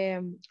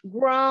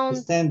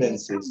ground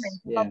tendencies.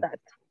 Yeah. about that.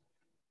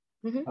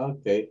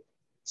 Okay.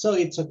 So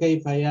it's okay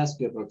if I ask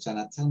you,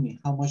 Roxana, tell me,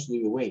 how much do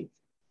you weigh?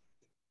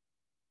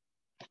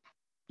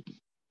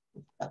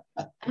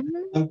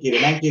 I'm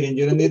kidding.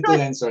 You don't need to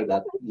answer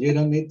that. You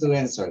don't need to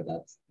answer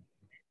that.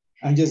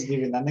 I'm just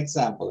giving an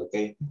example,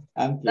 okay?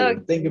 I'm kidding.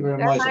 Okay. Thank you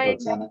very much,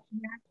 Roxana.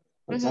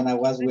 Roxana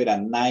was with a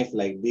knife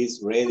like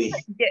this ready.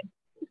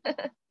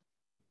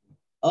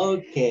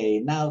 Okay,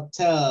 now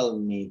tell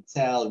me,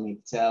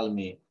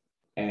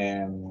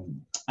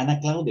 Ana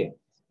Claudia,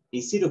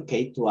 is it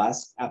okay to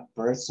ask a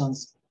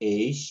person's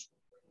age?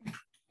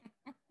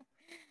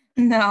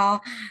 No.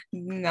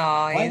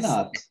 Why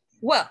not?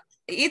 Well,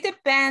 it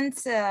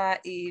depends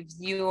if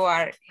you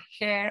are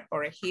her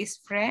or his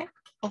friend,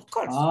 of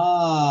course.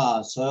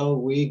 So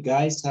we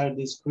guys are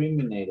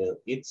discriminated.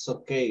 It's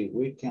okay.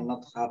 We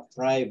cannot have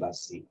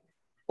privacy.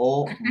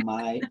 Oh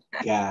my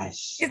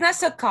gosh. It's not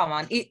so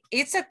common.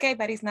 It's okay,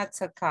 but it's not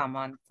so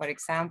common. For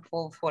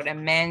example, for a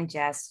man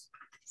just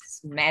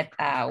met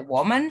a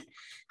woman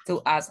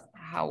to ask,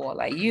 how old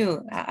are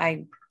you?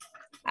 I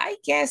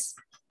guess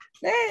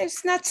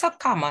it's not so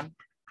common.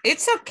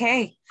 It's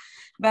okay.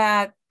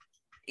 But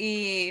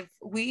if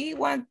we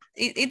want,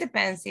 it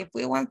depends. If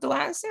we want to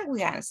answer,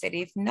 we answer.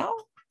 If no,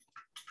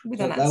 we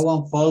don't answer. That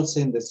one falls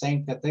in the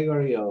same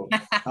category of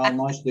how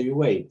much do you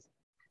weigh?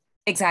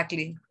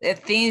 Exactly. The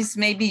things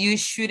maybe you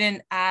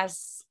shouldn't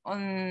ask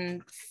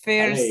on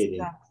first.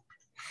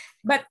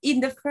 But in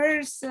the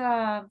first,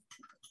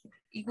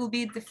 it will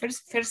be the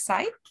first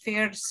sight,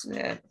 first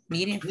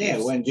meeting. Yeah,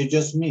 when you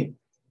just meet.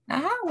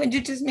 When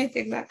you just meet,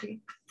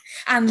 exactly.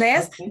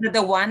 Unless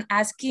the one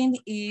asking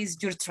is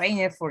your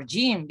trainer for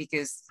gym,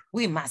 because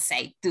we must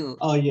say too.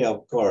 Oh yeah,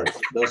 of course.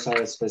 Those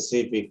are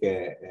specific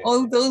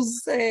all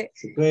those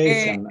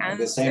situations,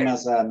 the same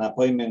as an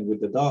appointment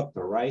with the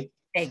doctor, right?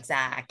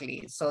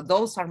 Exactly. So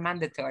those are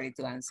mandatory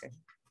to answer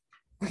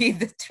with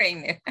the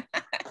trainer.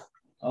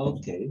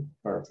 Okay,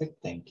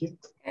 perfect. Thank you.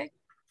 Okay.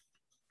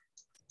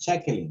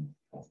 Jacqueline.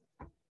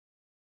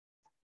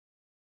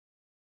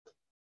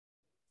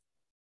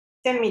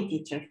 Tell me,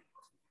 teacher.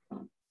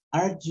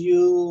 Are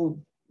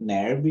you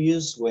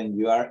nervous when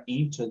you are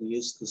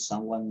introduced to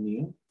someone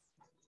new?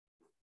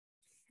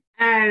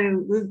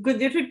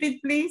 Could you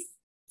repeat, please?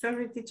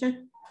 Sorry,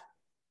 teacher.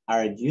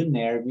 Are you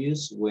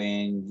nervous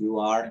when you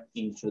are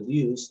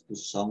introduced to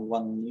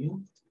someone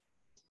new?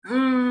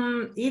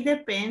 It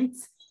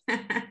depends.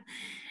 I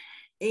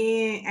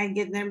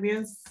get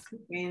nervous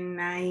when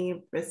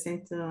I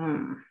present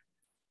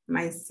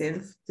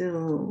myself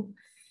to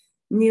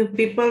new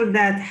people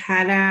that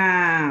had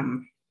a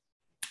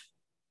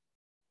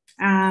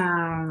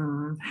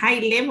high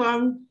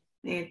level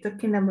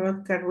talking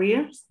about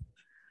careers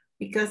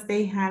because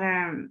they had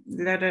a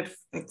lot of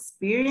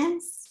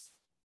experience.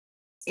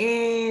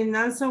 And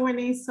also when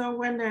it's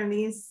someone that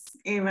is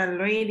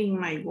evaluating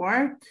my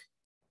work,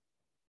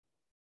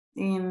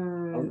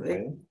 and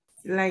Okay.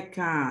 it's like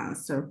a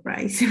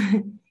surprise.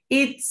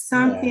 It's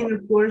something, Yeah.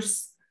 of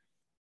course,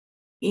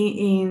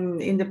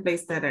 in the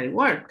place that I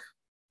work.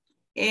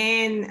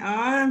 And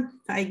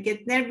I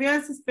get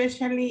nervous,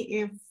 especially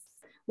if,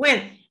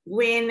 well,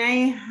 when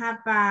I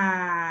have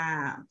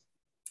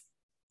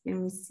let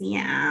me see,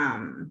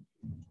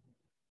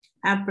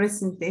 a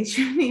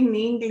presentation in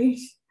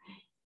English,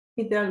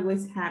 it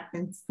always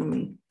happens to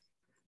me.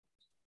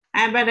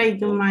 But I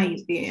do a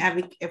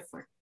big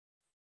effort.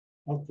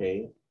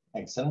 Okay,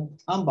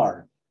 excellent.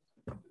 Amber.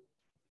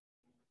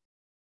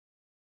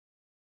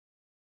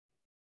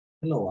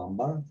 Hello,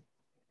 Amber.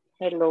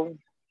 Hello.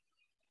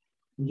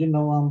 You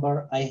know,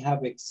 Amber, I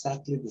have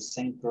exactly the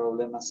same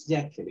problem as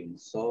Jacqueline,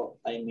 so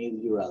I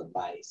need your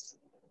advice.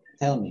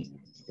 Tell me,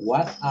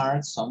 what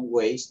are some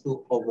ways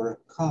to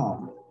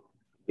overcome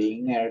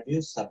being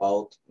nervous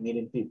about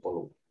meeting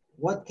people?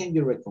 What can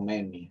you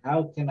recommend me?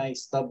 How can I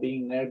stop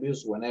being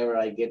nervous whenever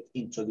I get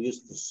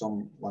introduced to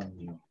someone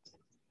new?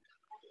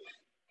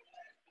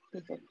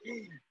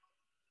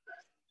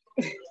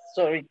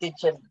 Sorry,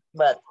 teacher,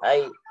 but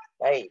I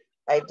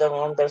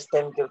don't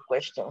understand your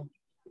question.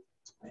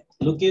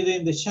 Look it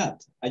in the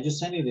chat. I just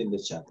sent it in the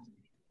chat.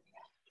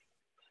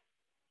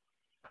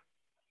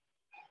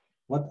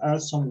 What are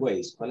some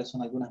ways? ¿Cuáles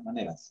son algunas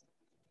maneras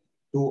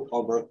to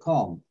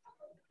overcome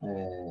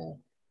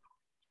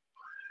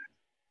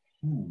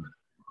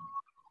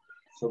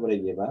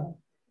sobrellevar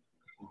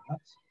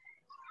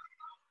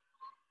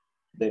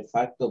the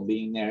fact of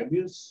being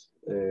nervous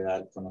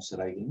al conocer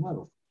a alguien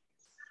nuevo?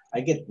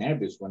 I get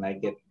nervous when I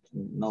get to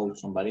know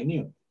somebody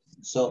new.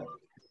 So,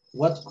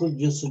 what could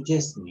you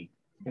suggest me?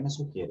 ¿Qué me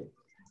sugiere?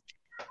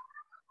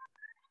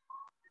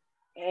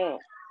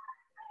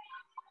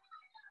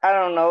 I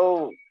don't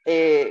know.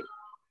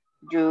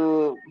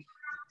 You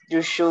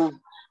should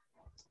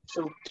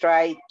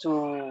try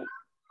to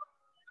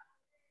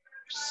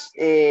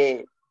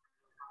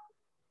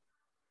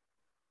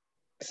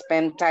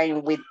spend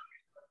time with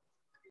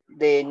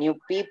the new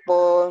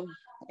people,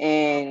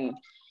 and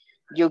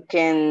you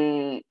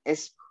can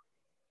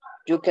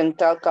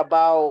talk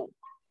about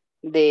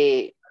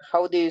the,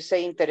 how do you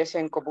say, interés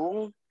en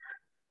común?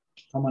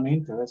 Common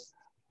interest.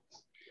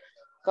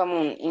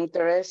 Common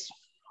interest.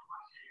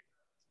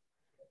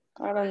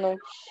 I don't know.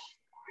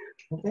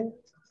 Okay,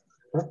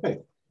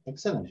 perfect.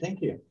 Excellent,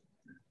 thank you.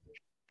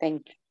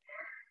 Thank you.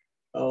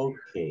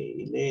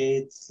 Okay,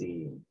 let's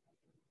see.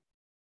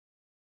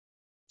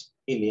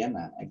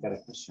 Ileana, I got a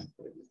question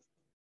for you.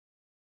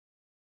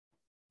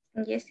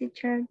 Yes,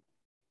 teacher.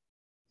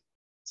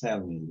 Tell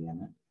me,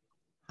 Ileana,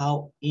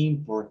 how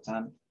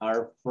important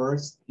are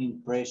first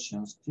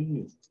impressions to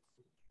you?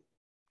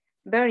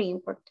 Very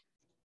important.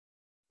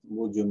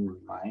 Would you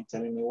mind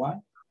telling me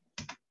why?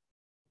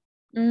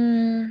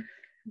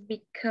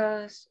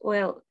 Because,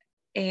 well,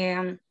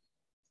 it's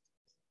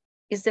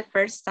the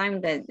first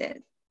time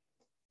that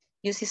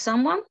you see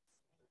someone.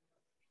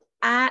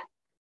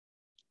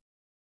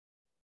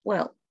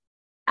 Well,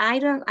 I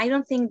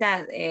don't think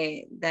that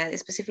that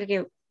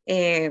specifically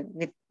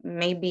with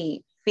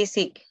maybe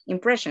physical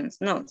impressions.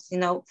 No, you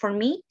know, for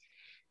me,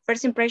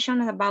 first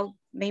impression is about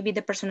maybe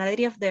the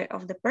personality of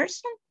the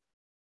person.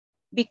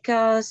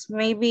 Because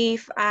maybe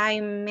if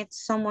I meet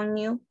someone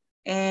new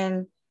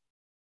and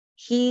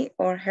he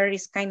or her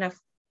is kind of,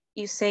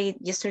 you say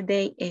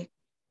yesterday,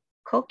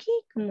 cocky,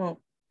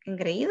 como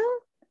engreído.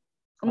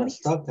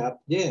 Stuck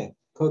up, yeah,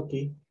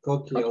 cocky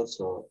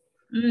also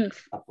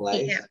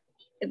applies. Yeah.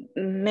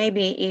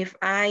 Maybe if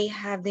I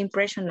have the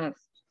impression of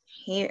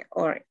her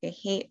or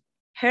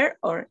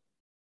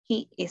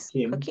he is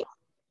cocky,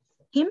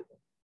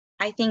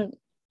 I think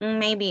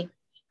maybe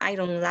I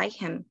don't like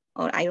him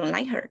or I don't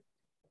like her.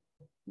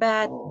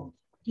 But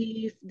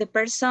if the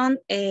person,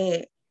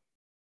 the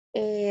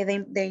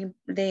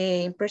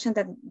impression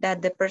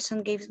that the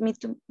person gave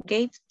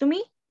to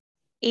me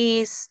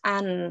is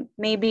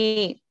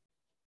maybe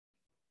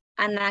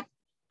an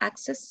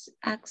access,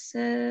 I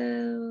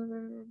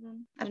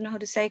don't know how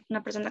to say,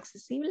 una persona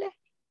accesible.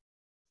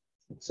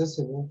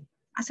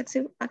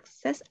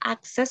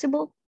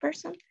 Accessible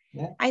person.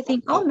 Yeah. I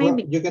think,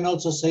 maybe. You can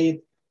also say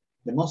it,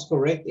 the most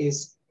correct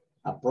is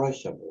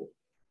approachable.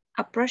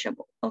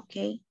 Approachable,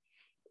 okay.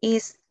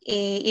 is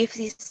if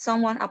it's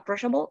someone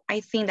approachable,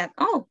 I think that,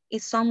 oh,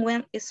 it's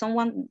someone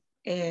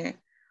who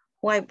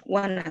I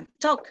wanna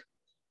talk.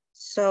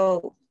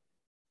 So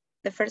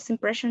the first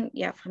impression,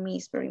 yeah, for me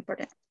is very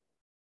important.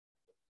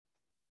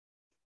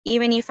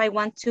 Even if I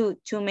want to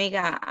make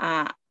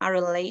a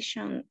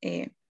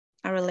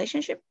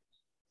relationship,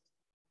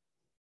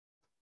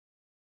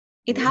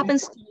 it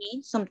happens to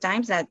me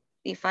sometimes that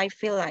if I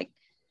feel like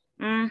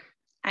I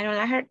don't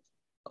like her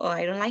or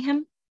I don't like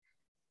him,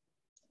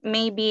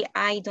 maybe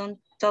I don't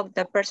talk to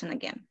the person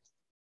again.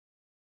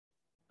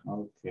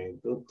 Okay,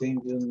 good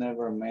thing you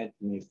never met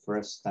me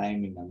first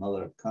time in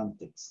another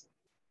context.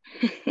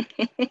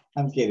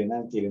 I'm kidding.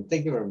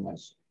 Thank you very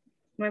much.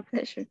 My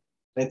pleasure.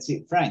 Let's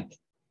see, Frank.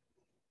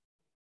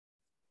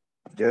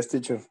 Yes,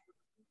 teacher.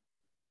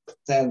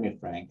 Tell me,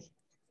 Frank.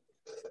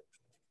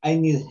 I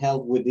need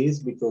help with this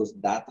because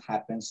that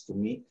happens to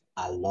me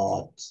a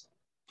lot.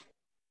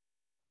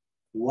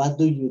 What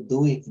do you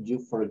do if you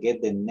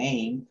forget the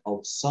name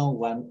of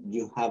someone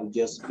you have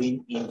just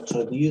been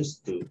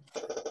introduced to?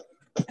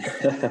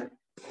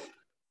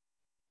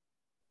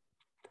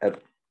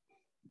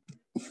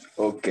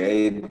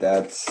 Okay,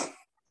 that's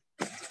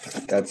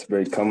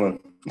very common.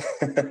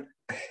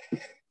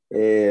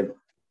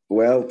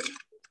 Well,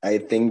 I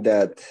think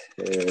that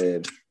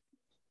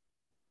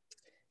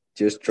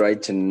just try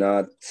to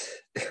not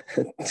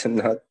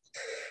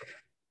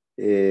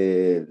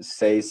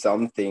say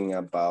something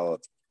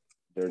about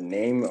their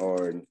name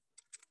or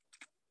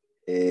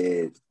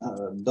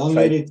don't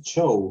let it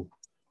show.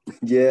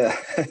 Yeah,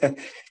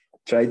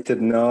 try to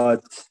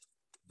not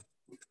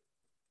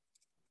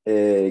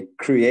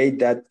create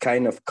that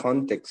kind of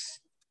context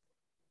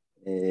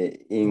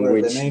in where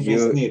which the name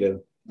is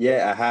needed.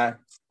 Yeah,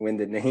 when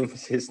the name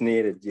is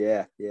needed.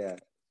 Yeah.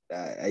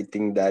 I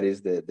think that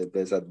is the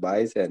best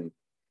advice, and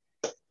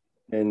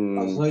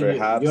so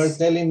perhaps you're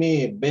telling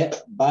me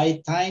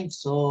buy time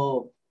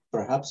so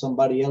perhaps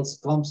somebody else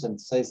comes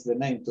and says the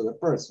name to the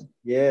person.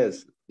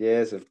 Yes,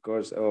 of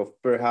course. Or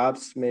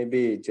perhaps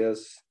maybe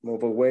just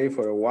move away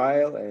for a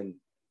while and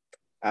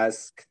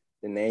ask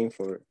the name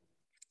for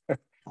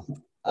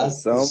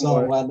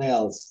someone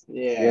else.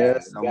 Yeah,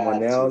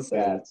 someone else,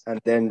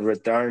 and then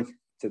return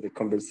to the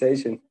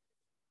conversation.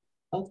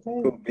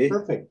 Okay,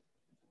 perfect.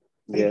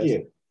 Thank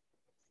you.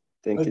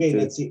 Thank you. Okay,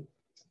 let's see.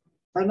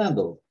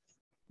 Fernando,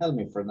 help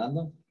me,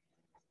 Fernando.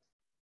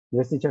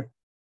 Yes, teacher.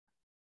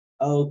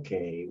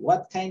 Okay,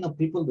 what kind of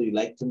people do you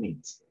like to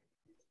meet?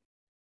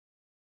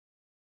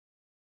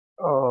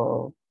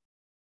 Oh,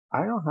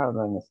 I don't have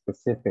any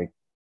specific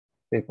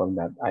people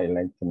that I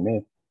like to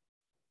meet.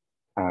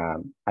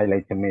 I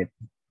like to meet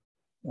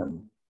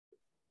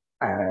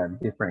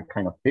different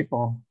kind of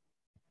people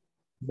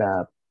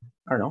that,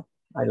 I don't know,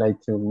 I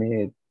like to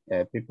meet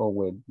people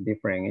with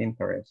different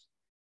interests.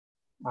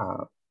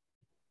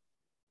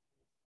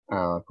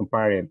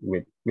 Compared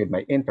with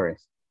my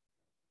interests,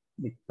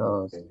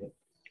 because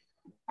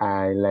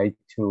I like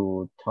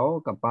to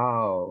talk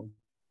about,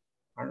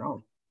 I don't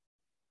know,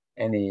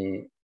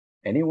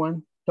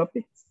 anyone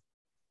topics.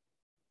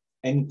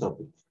 Any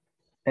topic.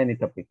 Any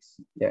topics.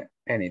 Yeah,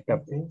 any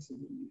topics.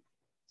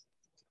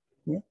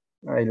 Yeah,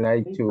 I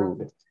like to.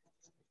 Perfect.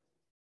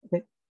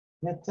 Okay.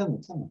 Yeah, tell me.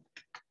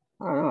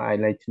 I don't know, I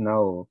like to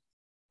know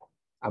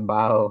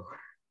about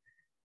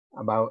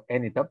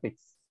any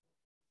topics.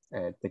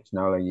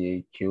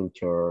 Technology,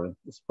 culture,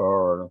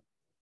 sport,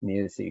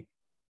 music,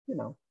 you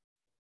know.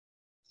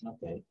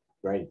 Okay,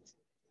 great.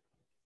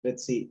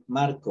 Let's see,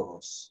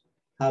 Marcos,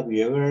 have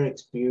you ever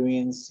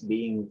experienced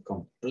being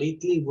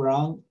completely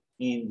wrong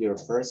in your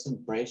first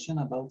impression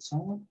about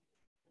someone?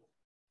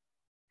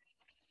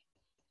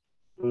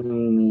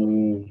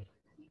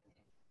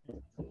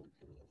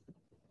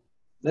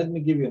 Let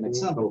me give you an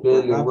example.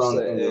 Perhaps,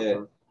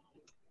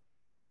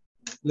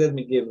 let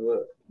me give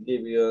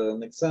you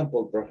an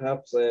example.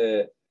 Perhaps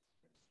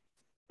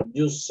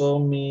you saw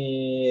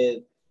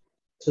me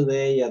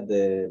today at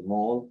the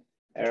mall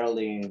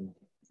early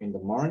in the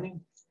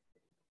morning.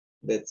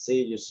 Let's say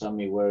you saw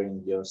me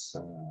wearing just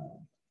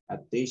a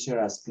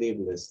t-shirt, a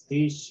sleeveless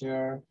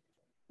t-shirt,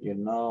 you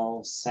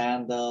know,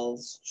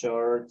 sandals,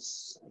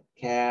 shorts, a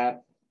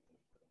cap,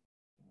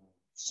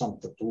 some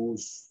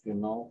tattoos, you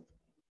know.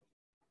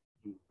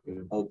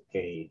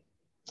 Okay.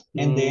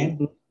 And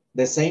then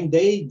the same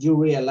day you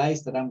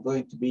realize that I'm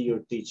going to be your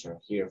teacher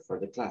here for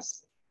the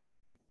class.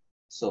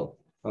 So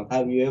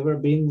have you ever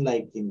been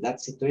like in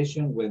that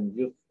situation when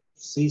you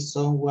see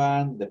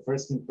someone, the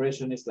first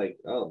impression is like,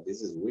 oh,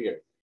 this is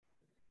weird.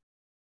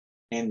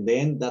 And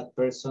then that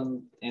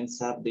person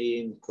ends up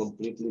being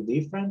completely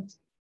different?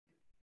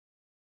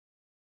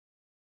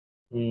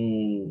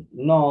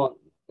 No,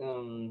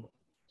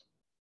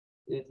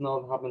 it's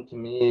not happened to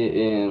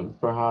me.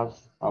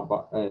 Perhaps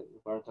about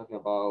we're talking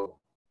about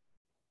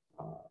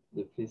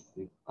the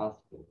physical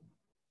aspect.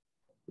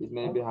 It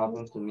maybe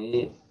happens to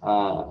me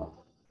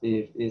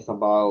if it's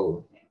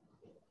about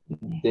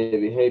the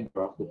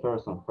behavior of the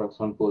person. For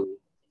example,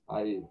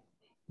 I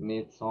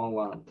meet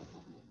someone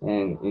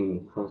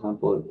and for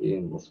example,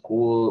 in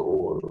school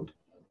or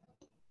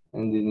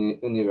in the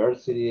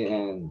university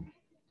and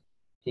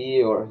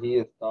he or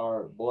he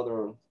start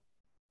bother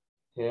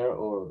her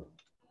or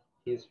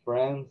his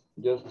friends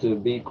just to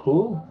be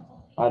cool.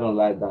 I don't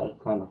like that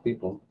kind of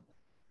people.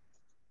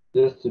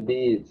 Just to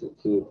be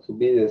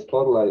the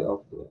spotlight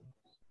of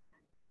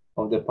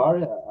the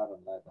party. I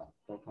don't like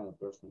that kind of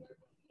person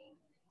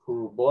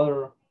who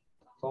bother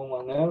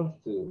someone else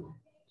to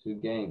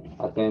gain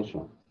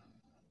attention.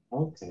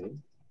 Okay,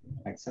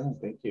 excellent,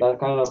 thank you. That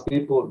kind of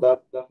people,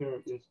 that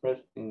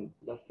first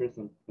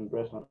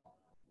impression.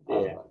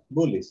 Yeah,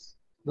 bullies.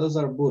 Those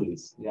are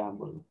bullies. Yeah,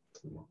 bullies.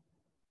 Yeah.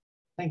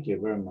 Thank you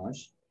very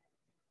much.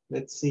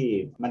 Let's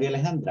see, Maria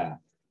Alejandra.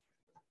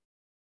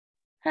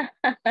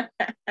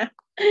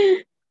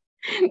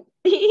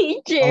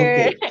 Teacher,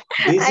 Okay,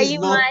 this I is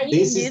not.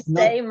 This imagine you is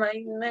not. say my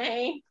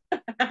name.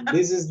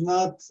 This is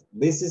not.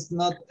 This is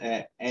not.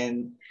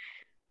 And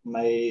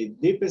my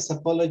deepest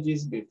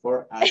apologies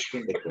before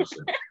asking the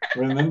question.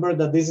 Remember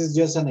that this is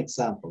just an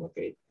example.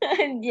 Okay.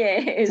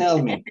 Yes.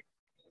 Tell me,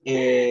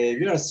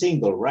 you are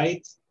single,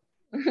 right?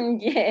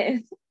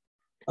 Yes.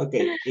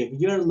 Okay, if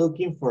you're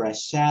looking for a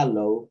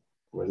shallow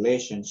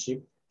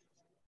relationship,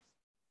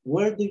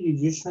 where do you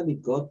usually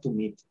go to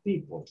meet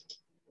people?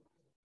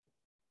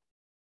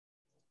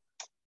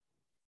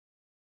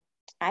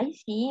 I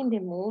see in the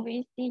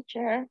movies,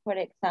 teacher, for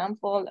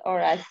example, or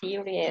a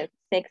series,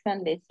 Sex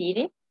and the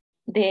City,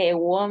 the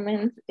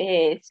woman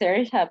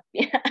search a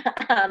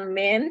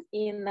man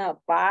in a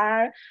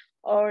bar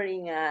or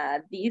in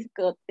a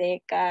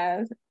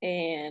discotecas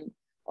and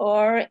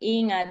or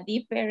in a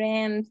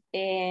different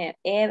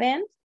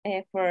event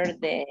for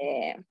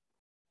the,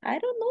 I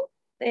don't know,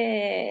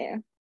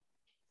 the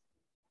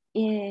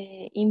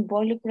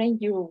involving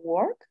your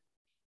work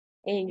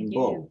and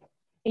you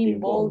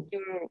involve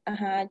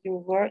your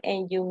work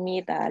and you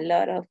meet a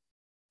lot of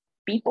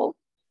people.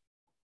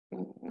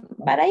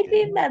 But I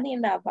think that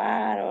in the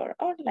bar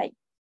or like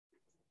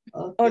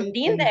or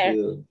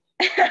Tinder.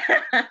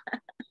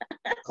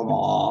 Come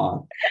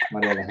on,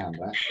 Maria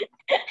Alejandra.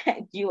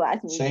 You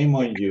asked me. Shame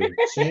on you.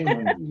 Shame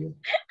on you.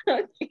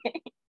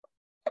 Okay.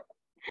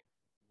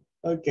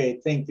 Okay,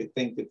 thank you,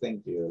 thank you,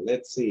 thank you.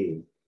 Let's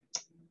see.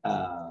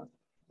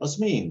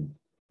 Osmin.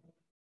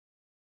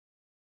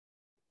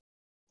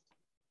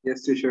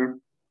 Yes, teacher.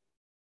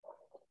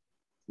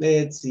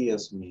 Let's see,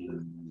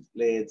 Osmin.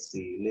 Let's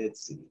see,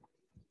 let's see.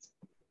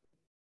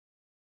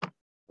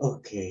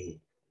 Okay.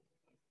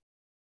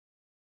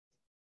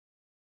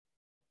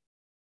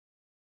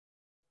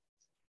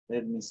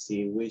 Let me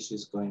see which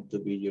is going to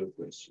be your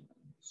question.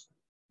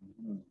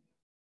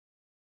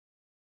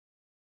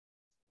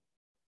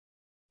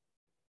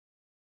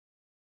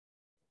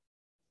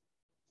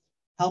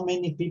 How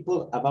many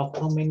people, about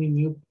how many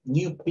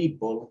new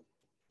people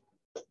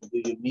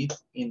do you meet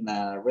in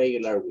a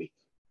regular week?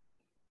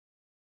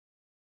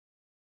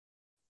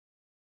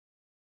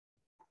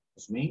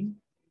 Osmin,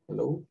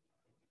 hello?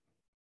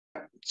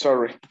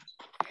 Sorry.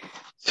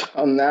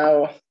 So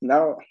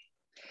now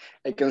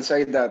I can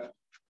say that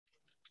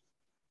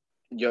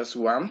just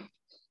one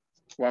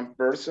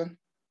person.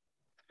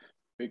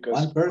 Because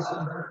one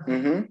person?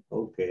 Mm-hmm.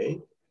 Okay.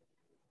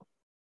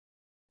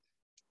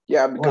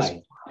 Yeah, because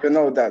why? You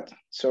know that.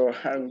 So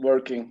I'm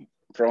working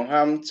from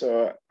home,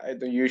 so I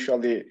don't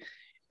usually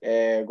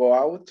go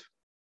out.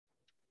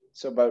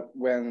 So, but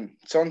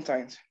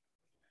sometimes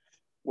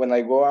when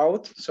I go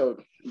out, so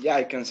yeah,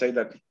 I can say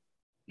that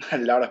a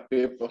lot of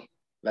people,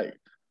 like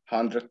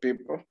 100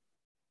 people.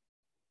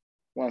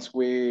 Once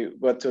we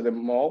go to the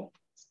mall,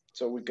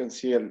 so we can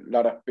see a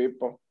lot of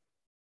people.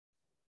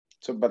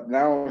 So, but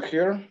now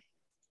here,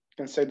 I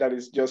can say that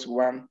it's just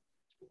one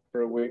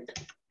per week.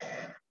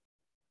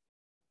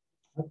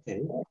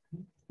 Okay,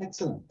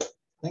 excellent.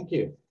 Thank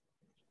you.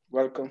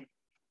 Welcome.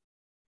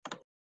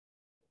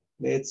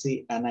 Let's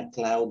see, Ana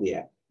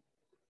Claudia.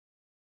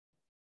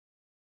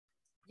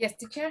 Yes,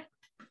 teacher.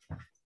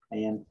 I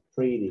am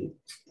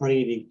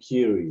pretty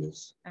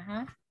curious.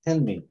 Tell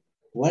me,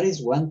 what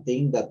is one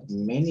thing that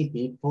many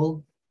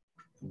people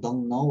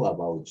don't know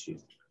about you?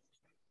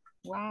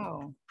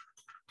 Wow.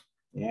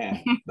 Yeah,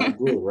 that's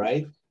good,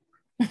 right?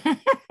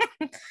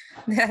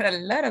 There are a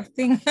lot of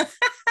things.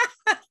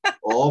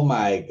 Oh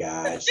my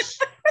gosh.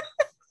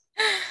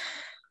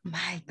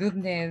 My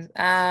goodness.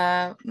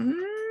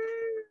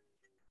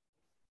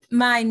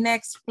 My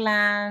next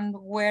plan,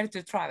 where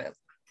to travel.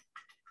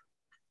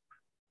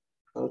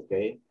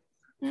 Okay.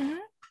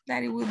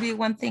 That it will be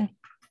one thing.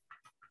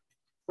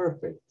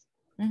 Perfect.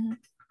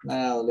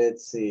 Now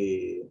let's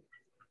see.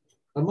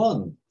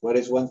 Ramon, what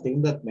is one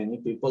thing that many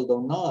people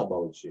don't know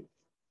about you?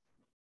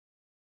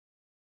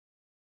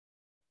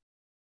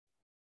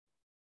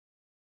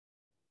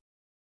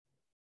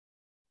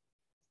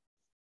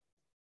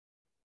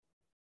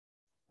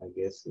 I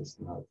guess it's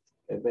not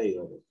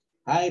available.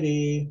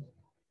 Heidi.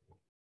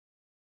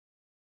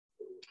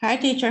 Hi,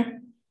 teacher.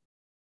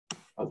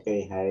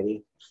 Okay,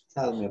 Heidi,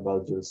 tell me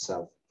about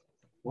yourself.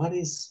 What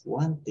is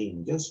one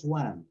thing, just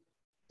one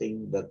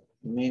thing that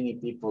many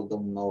people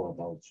don't know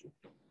about you?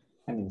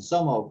 I mean,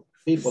 some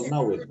people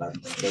know it, but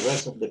the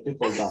rest of the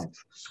people don't.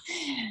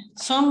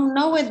 Some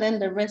know it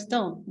and the rest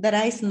don't, that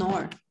I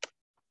snore.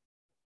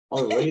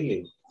 Oh,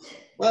 really?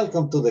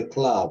 Welcome to the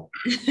club.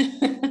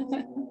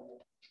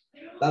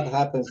 That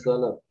happens a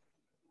lot.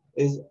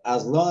 Is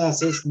as long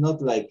as it's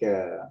not like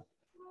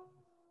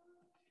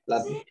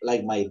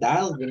my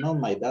dad, you know,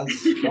 my dad's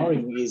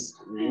snoring is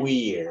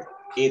weird.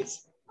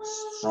 It's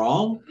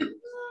strong,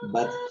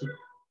 but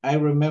I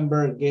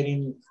remember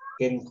getting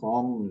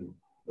home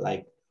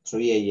like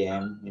 3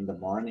 a.m. in the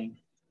morning,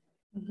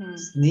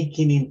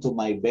 sneaking into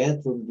my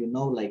bedroom, you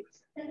know, like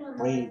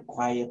very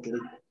quietly.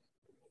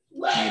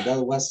 My dad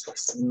was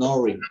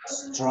snoring,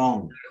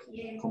 strong,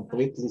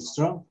 completely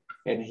strong,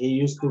 and he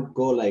used to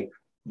go like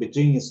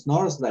between his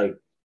snores, like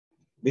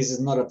this is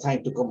not a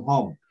time to come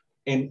home,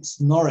 and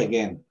snore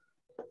again.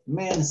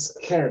 Man,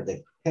 scared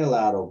the hell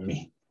out of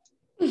me.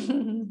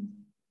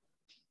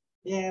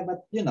 Yeah,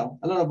 but you know,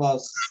 a lot of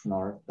us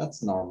snore.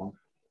 That's normal.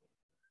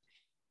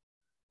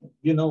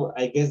 You know,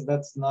 I guess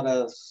that's not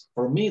as,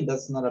 for me,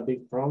 that's not a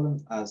big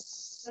problem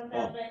as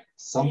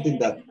something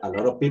that a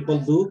lot of people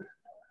do,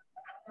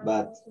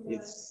 but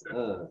it's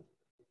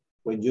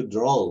when you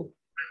draw.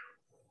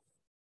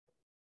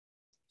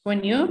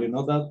 When you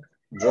know that?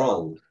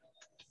 Draw.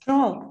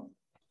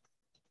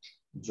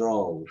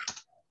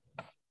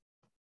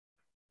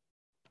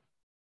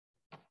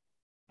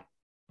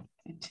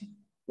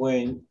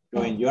 When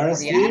you are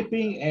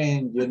sleeping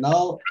and you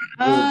know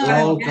your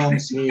draw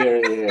comes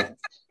here.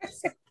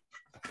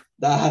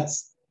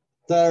 That's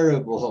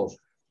terrible.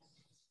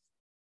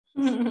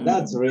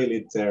 That's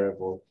really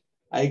terrible.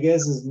 I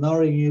guess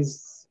snoring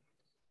is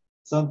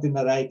something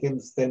that I can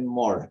stand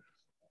more.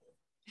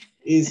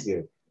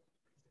 Easier.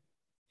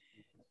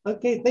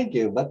 Okay, thank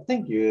you. But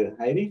thank you,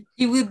 Heidi.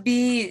 It would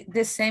be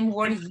the same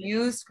word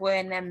used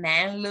when a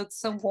man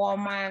looks a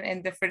woman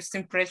and the first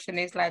impression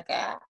is like,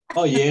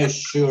 Oh, yeah,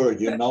 sure,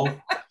 you know.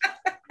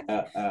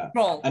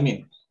 I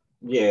mean,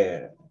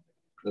 yeah,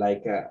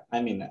 like,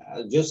 I mean,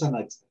 just an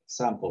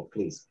example,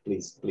 please.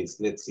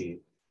 Let's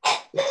see.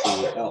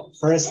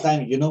 First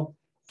time, you know,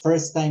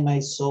 first time I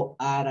saw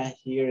Ada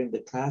here in the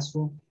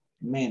classroom,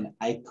 man,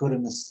 I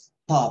couldn't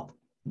stop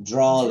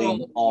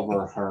drawing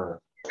over her.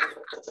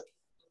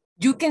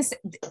 You can say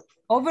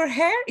over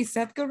her, is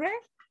that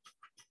correct?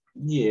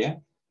 Yeah.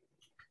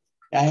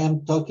 I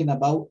am talking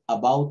about,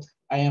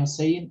 I am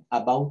saying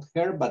about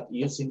her, but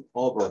using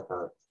over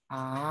her.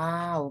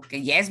 Ah, okay.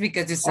 Yes,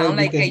 because you sound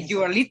like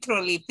you are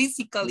literally,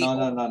 physically.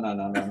 No, not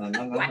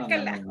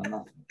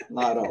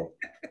at all.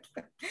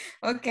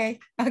 Okay,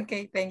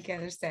 thank you, I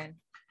understand.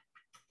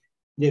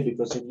 Yeah,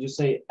 because if you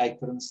say I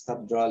couldn't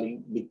stop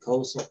drawing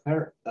because of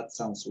her, that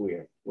sounds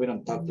weird. We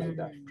don't talk like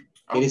that.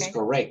 Okay. It is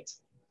correct.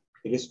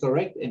 It is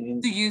correct, and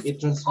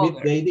it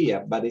transmits the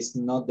idea, but it's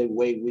not the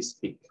way we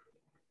speak.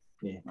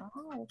 Yeah.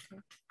 Oh,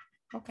 okay.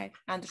 Okay,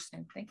 I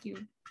understand. Thank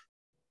you.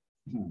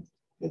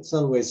 It's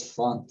always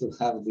fun to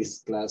have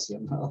this class, you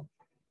know.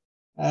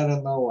 I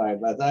don't know why,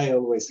 but I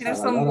always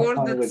have a lot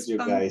of fun with you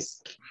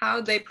guys.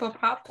 How they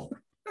pop up.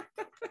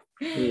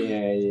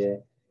 Yeah.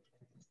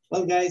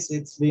 Well, guys,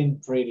 it's been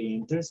pretty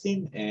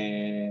interesting,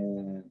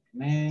 and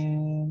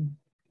man,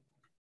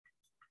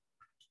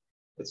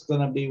 it's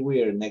gonna be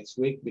weird next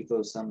week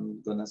because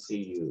I'm gonna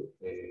see you.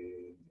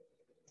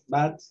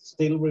 But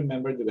still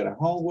remember, you got a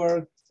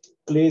homework.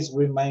 Please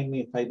remind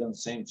me if I don't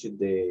send you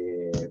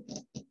the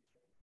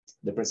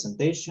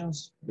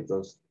presentations,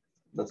 because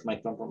that's my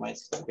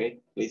compromise, okay?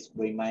 Please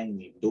remind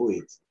me, do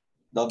it.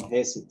 Don't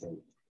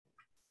hesitate.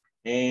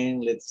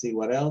 And let's see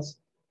what else.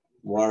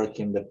 Work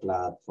in the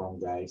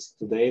platform, guys.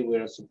 Today we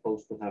are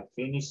supposed to have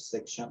finished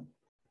section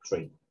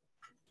 3.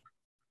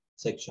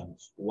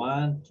 Sections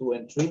 1, 2,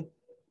 and 3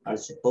 are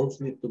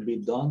supposedly to be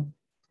done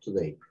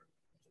today.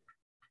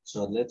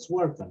 So let's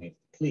work on it,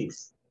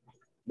 please.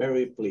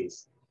 Very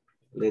please.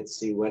 Let's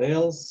see what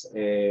else.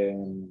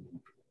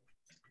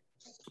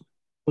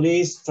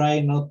 Please try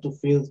not to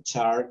fill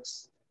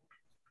charts.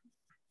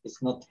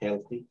 It's not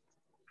healthy.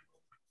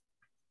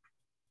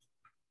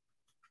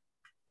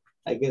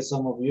 I guess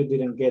some of you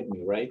didn't get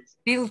me, right?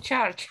 Fill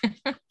chart.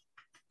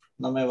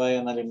 No me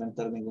vayan a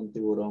alimentar ningún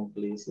tiburón,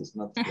 please. It's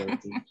not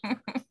healthy.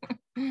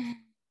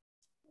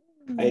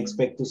 I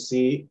expect to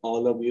see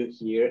all of you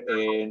here,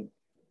 and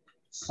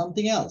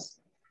something else.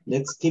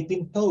 Let's keep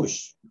in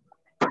touch.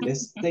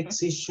 Let's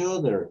text each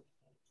other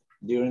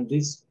during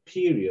this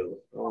period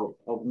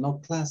of no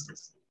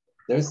classes.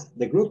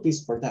 The group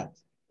is for that,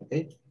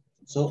 okay?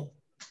 So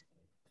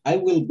I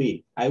will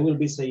be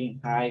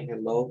saying hi,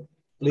 hello.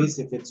 Please,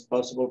 if it's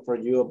possible for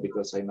you,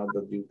 because I know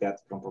that you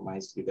got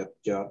compromised, you got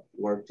job,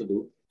 work to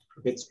do.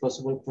 If it's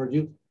possible for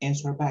you,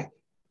 answer back,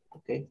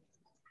 okay?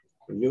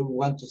 If you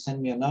want to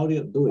send me an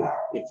audio, do it.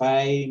 If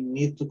I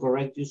need to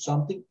correct you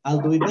something, I'll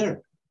do it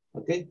there,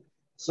 okay?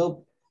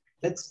 So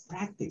let's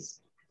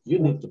practice. You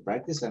need to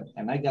practice,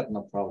 and I got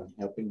no problem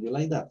helping you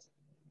like that,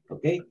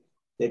 okay?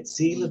 Let's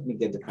see, let me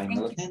get the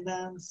final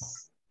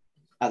attendance.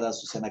 Ada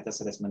Susana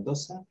Cáceres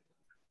Mendoza.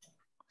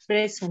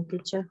 Present,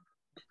 teacher.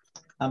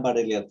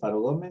 Ambarelia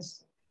Alfaro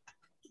Gómez.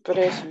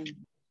 Present.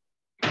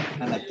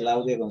 Ana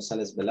Claudia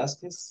González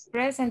Velázquez.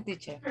 Present,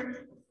 teacher.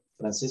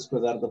 Francisco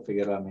Eduardo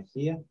Figueroa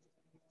Mejía.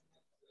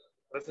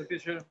 Present,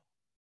 teacher.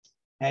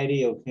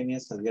 Heidi Eugenia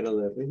Salguero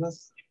de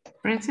Rivas.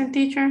 Present,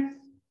 teacher.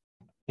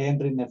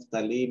 Henry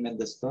Neftalí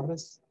Méndez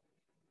Torres.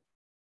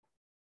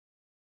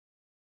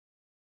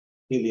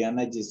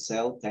 Liliana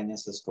Giselle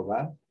Cañas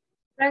Escobar.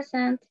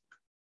 Present.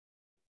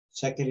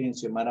 Jacqueline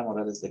Xiomara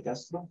Morales de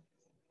Castro.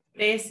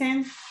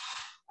 Present.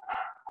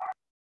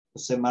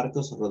 José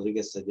Marcos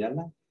Rodríguez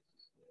Ayala.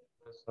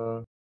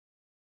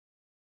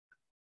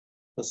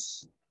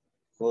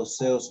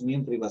 José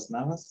Osmin Rivas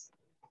Navas.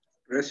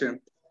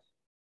 Present.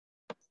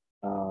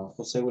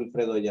 José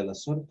Wilfredo Ayala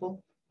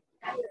Sorto.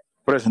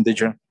 Present,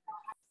 teacher.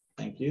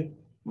 Thank you.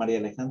 María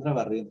Alejandra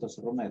Barrientos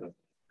Romero.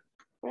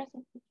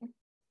 Present.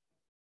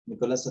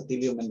 Nicolás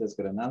Atilio Méndez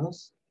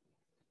Granados.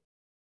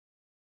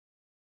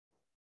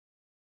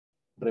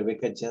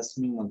 Rebeca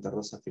Jasmine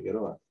Monterrosa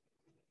Figueroa.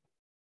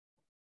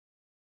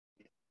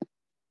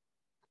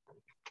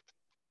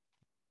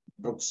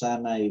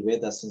 Roxana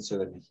Ivette Asensio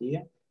de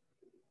Mejía.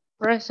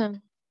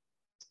 Present.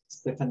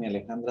 Stephanie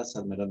Alejandra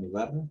Salmerón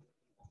Ibarra.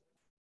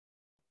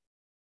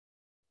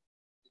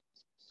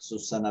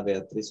 Susana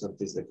Beatriz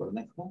Ortiz de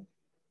Cornejo.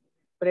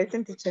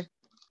 Present, teacher.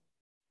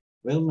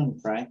 Wilman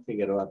Frank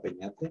Figueroa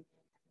Peñate.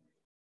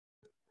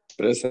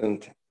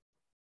 Present.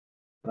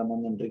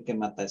 Ramón Enrique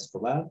Mata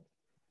Escobar.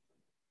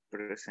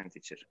 Present,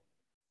 teacher.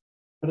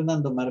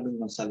 Fernando Marvin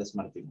González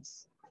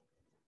Martínez.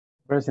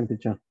 Present,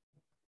 teacher.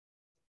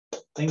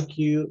 Thank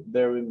you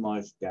very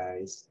much,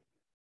 guys.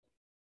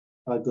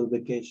 Have a good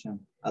vacation,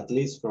 at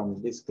least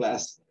from this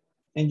class.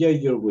 Enjoy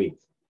your week.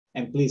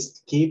 And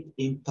please keep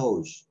in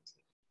touch.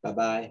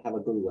 Bye-bye. Have a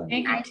good one.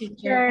 Thank you,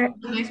 teacher.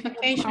 Nice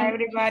vacation. Bye,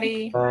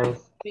 everybody. Bye.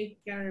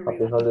 Take care,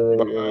 Happy everyone.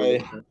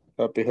 holidays. Bye.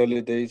 Happy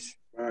holidays.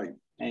 Bye.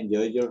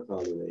 Enjoy your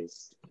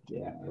holidays.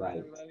 Yeah,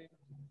 right.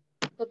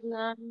 Good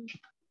night.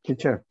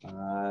 Teacher,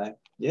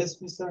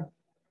 Yes, mister.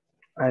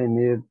 I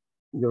need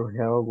your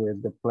help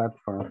with the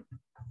platform.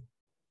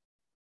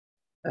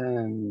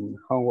 And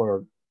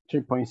homework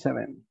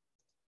 3.7.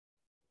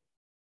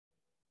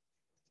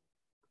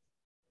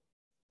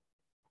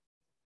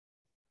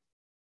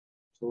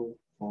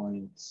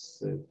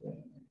 2.7.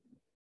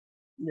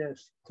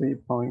 Yes,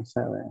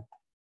 3.7.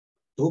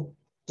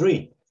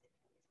 3.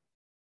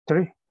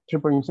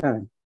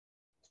 3.7.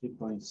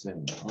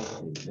 3.7.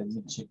 Okay, let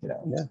me check it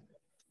out. Yeah.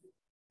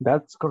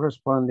 That's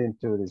corresponding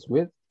to this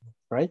width,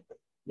 right?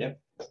 Yep.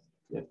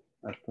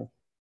 Okay.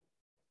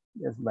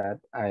 Yes, but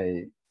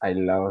I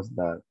lost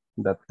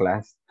that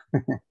class.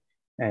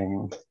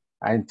 And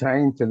I'm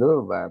trying to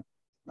do, but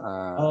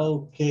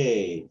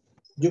Okay.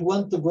 You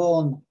want to go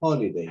on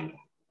holiday?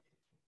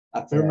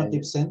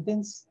 Affirmative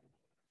sentence?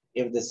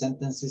 If the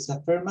sentence is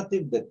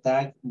affirmative, the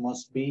tag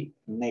must be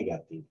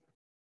negative.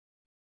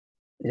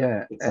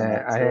 yeah, It's an I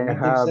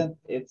affirmative have,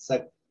 sentence.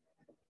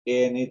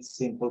 And it's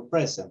simple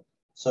present.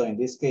 So in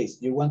this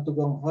case, you want to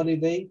go on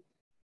holiday,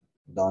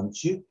 don't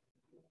you?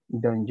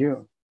 don't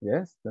you?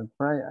 Yes, that's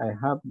right. I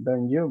have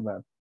done you,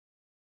 but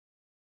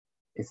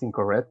it's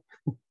incorrect.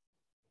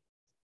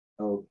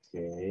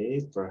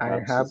 Okay,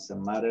 perhaps it's a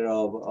matter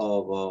of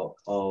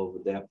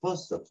the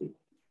apostrophe.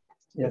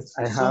 Yes,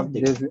 I It's have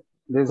something.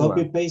 this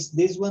Copy one. paste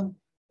this one.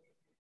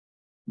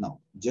 No,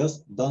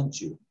 just don't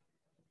you.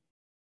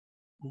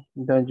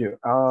 Don't you?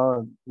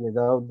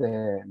 Without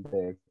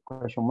the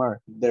question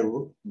mark.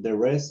 The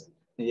rest,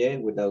 yeah,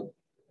 without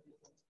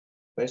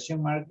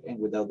question mark and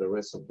without the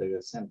rest of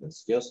the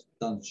sentence. Just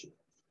don't you.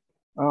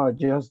 Oh,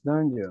 just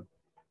don't you?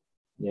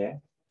 Yeah.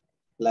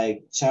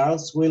 Like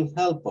Charles will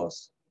help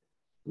us.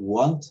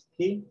 Won't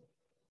he?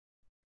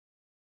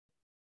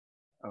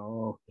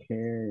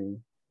 Okay.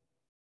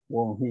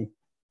 Won't he?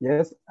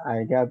 Yes,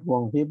 I got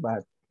won't he,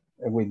 but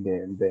with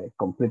the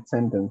complete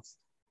sentence.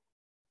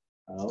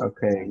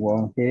 Okay,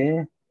 won't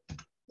he?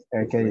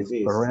 Okay, it's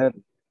correct.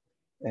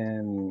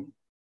 And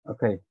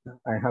okay,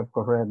 I have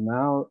correct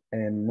now.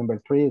 And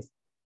number 3 is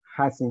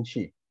hasn't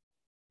she?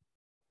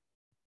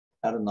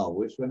 I don't know,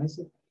 which one is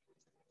it?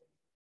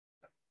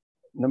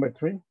 Number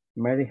 3,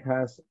 Mary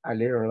has a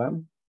little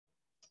lamb.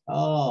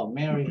 Oh,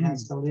 Mary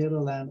has a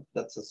little lamb.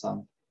 That's a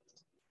song.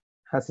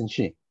 Hasn't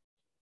she?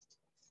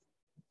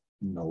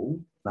 No.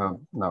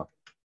 No.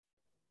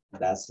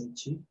 Doesn't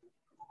she?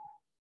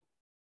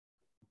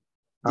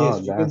 Oh,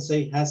 Yes, you can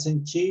say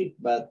hasn't she,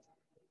 but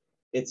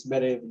it's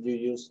better if you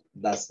use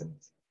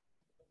doesn't.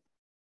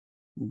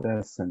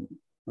 Doesn't.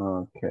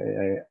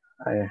 Okay,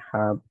 I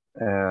have,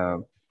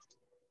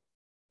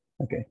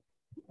 okay,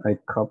 I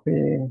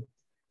copy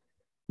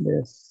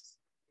this.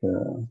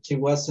 She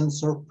wasn't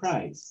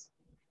surprised.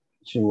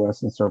 She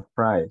wasn't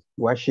surprised.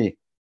 Was she?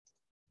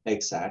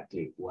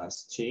 Exactly.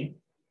 Was she?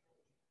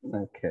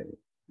 Okay.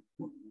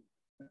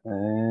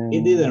 And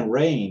it didn't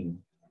rain.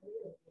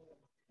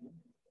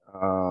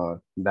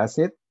 That's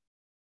it?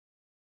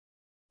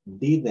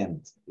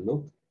 Didn't.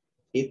 Look,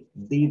 it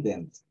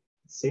didn't.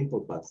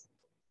 Simple past.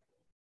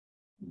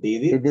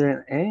 Did it? It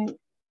didn't,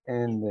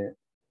 and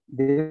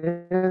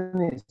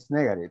didn't is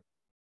negative.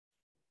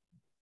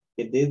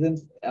 It didn't,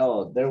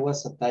 oh, there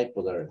was a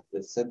typo there.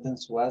 The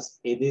sentence was,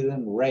 it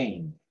didn't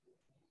rain.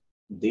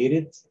 Did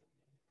it?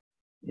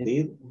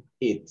 Did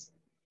it?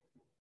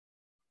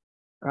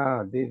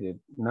 Oh, did it?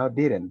 No,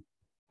 didn't.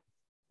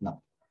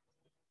 No,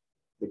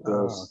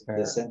 because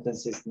okay. the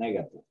sentence is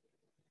negative.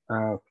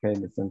 Okay,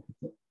 the sentence.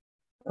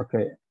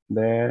 Okay,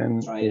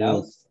 then Try it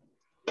out.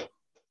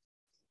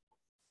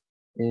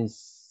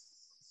 Is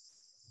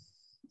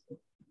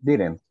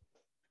didn't.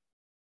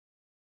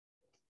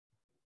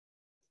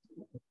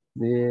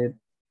 Did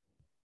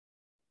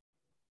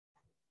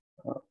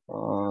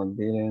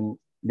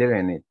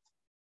didn't it?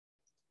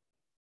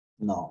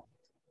 No,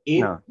 it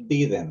No.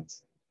 didn't.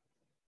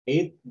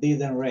 It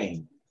didn't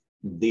rain.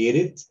 Did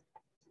it?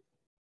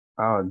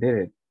 Oh, did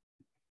it?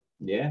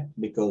 Yeah,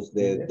 because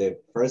the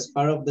first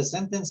part of the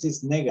sentence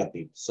is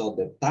negative, so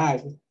the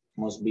tag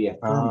must be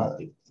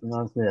affirmative.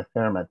 Must be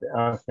affirmative.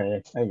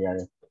 Okay, I got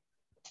it.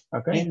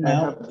 Okay, And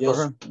now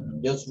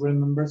just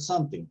remember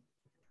something.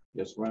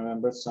 Just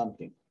remember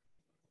something.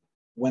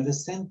 When the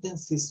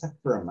sentence is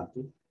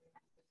affirmative,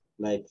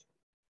 like,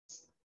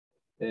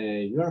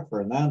 you're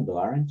Fernando,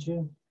 aren't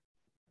you?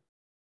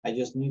 I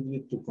just need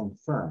you to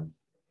confirm.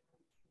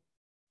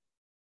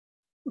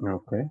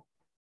 Okay.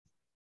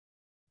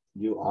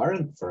 You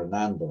aren't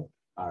Fernando,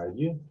 are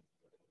you?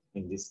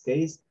 In this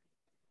case,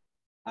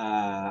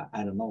 I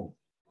don't know.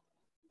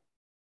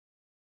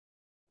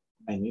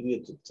 I need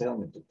you to tell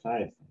me to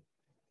clarify.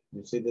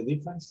 You see the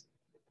difference?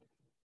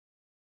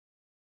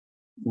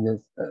 Yes,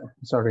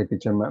 sorry,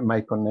 teacher,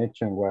 my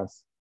connection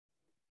was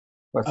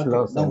Okay,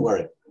 lost. don't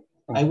worry.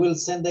 I will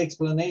send the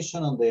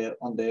explanation on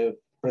the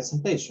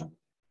presentation.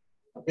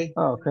 Okay.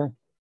 Oh, okay.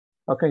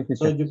 Okay, teacher.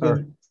 So you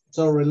can,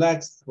 so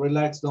relax,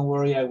 don't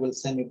worry, I will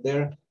send it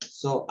there.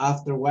 So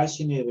after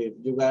watching it, if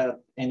you got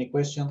any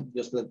question,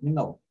 just let me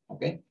know,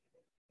 okay?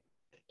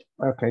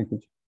 Okay,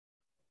 teacher.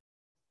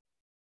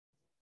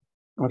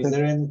 Okay. Is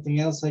there anything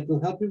else I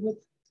could help you with?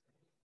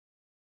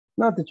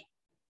 No, teacher.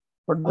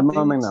 For the Okay,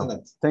 moment excellent.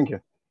 now. Thank you.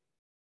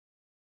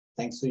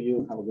 Thanks to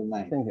you. Have a good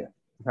night. Thank you.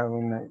 Have a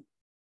good night.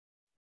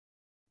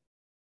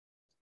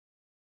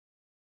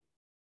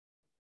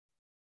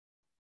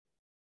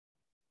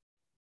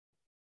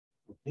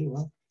 Okay,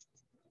 well,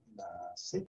 that's it.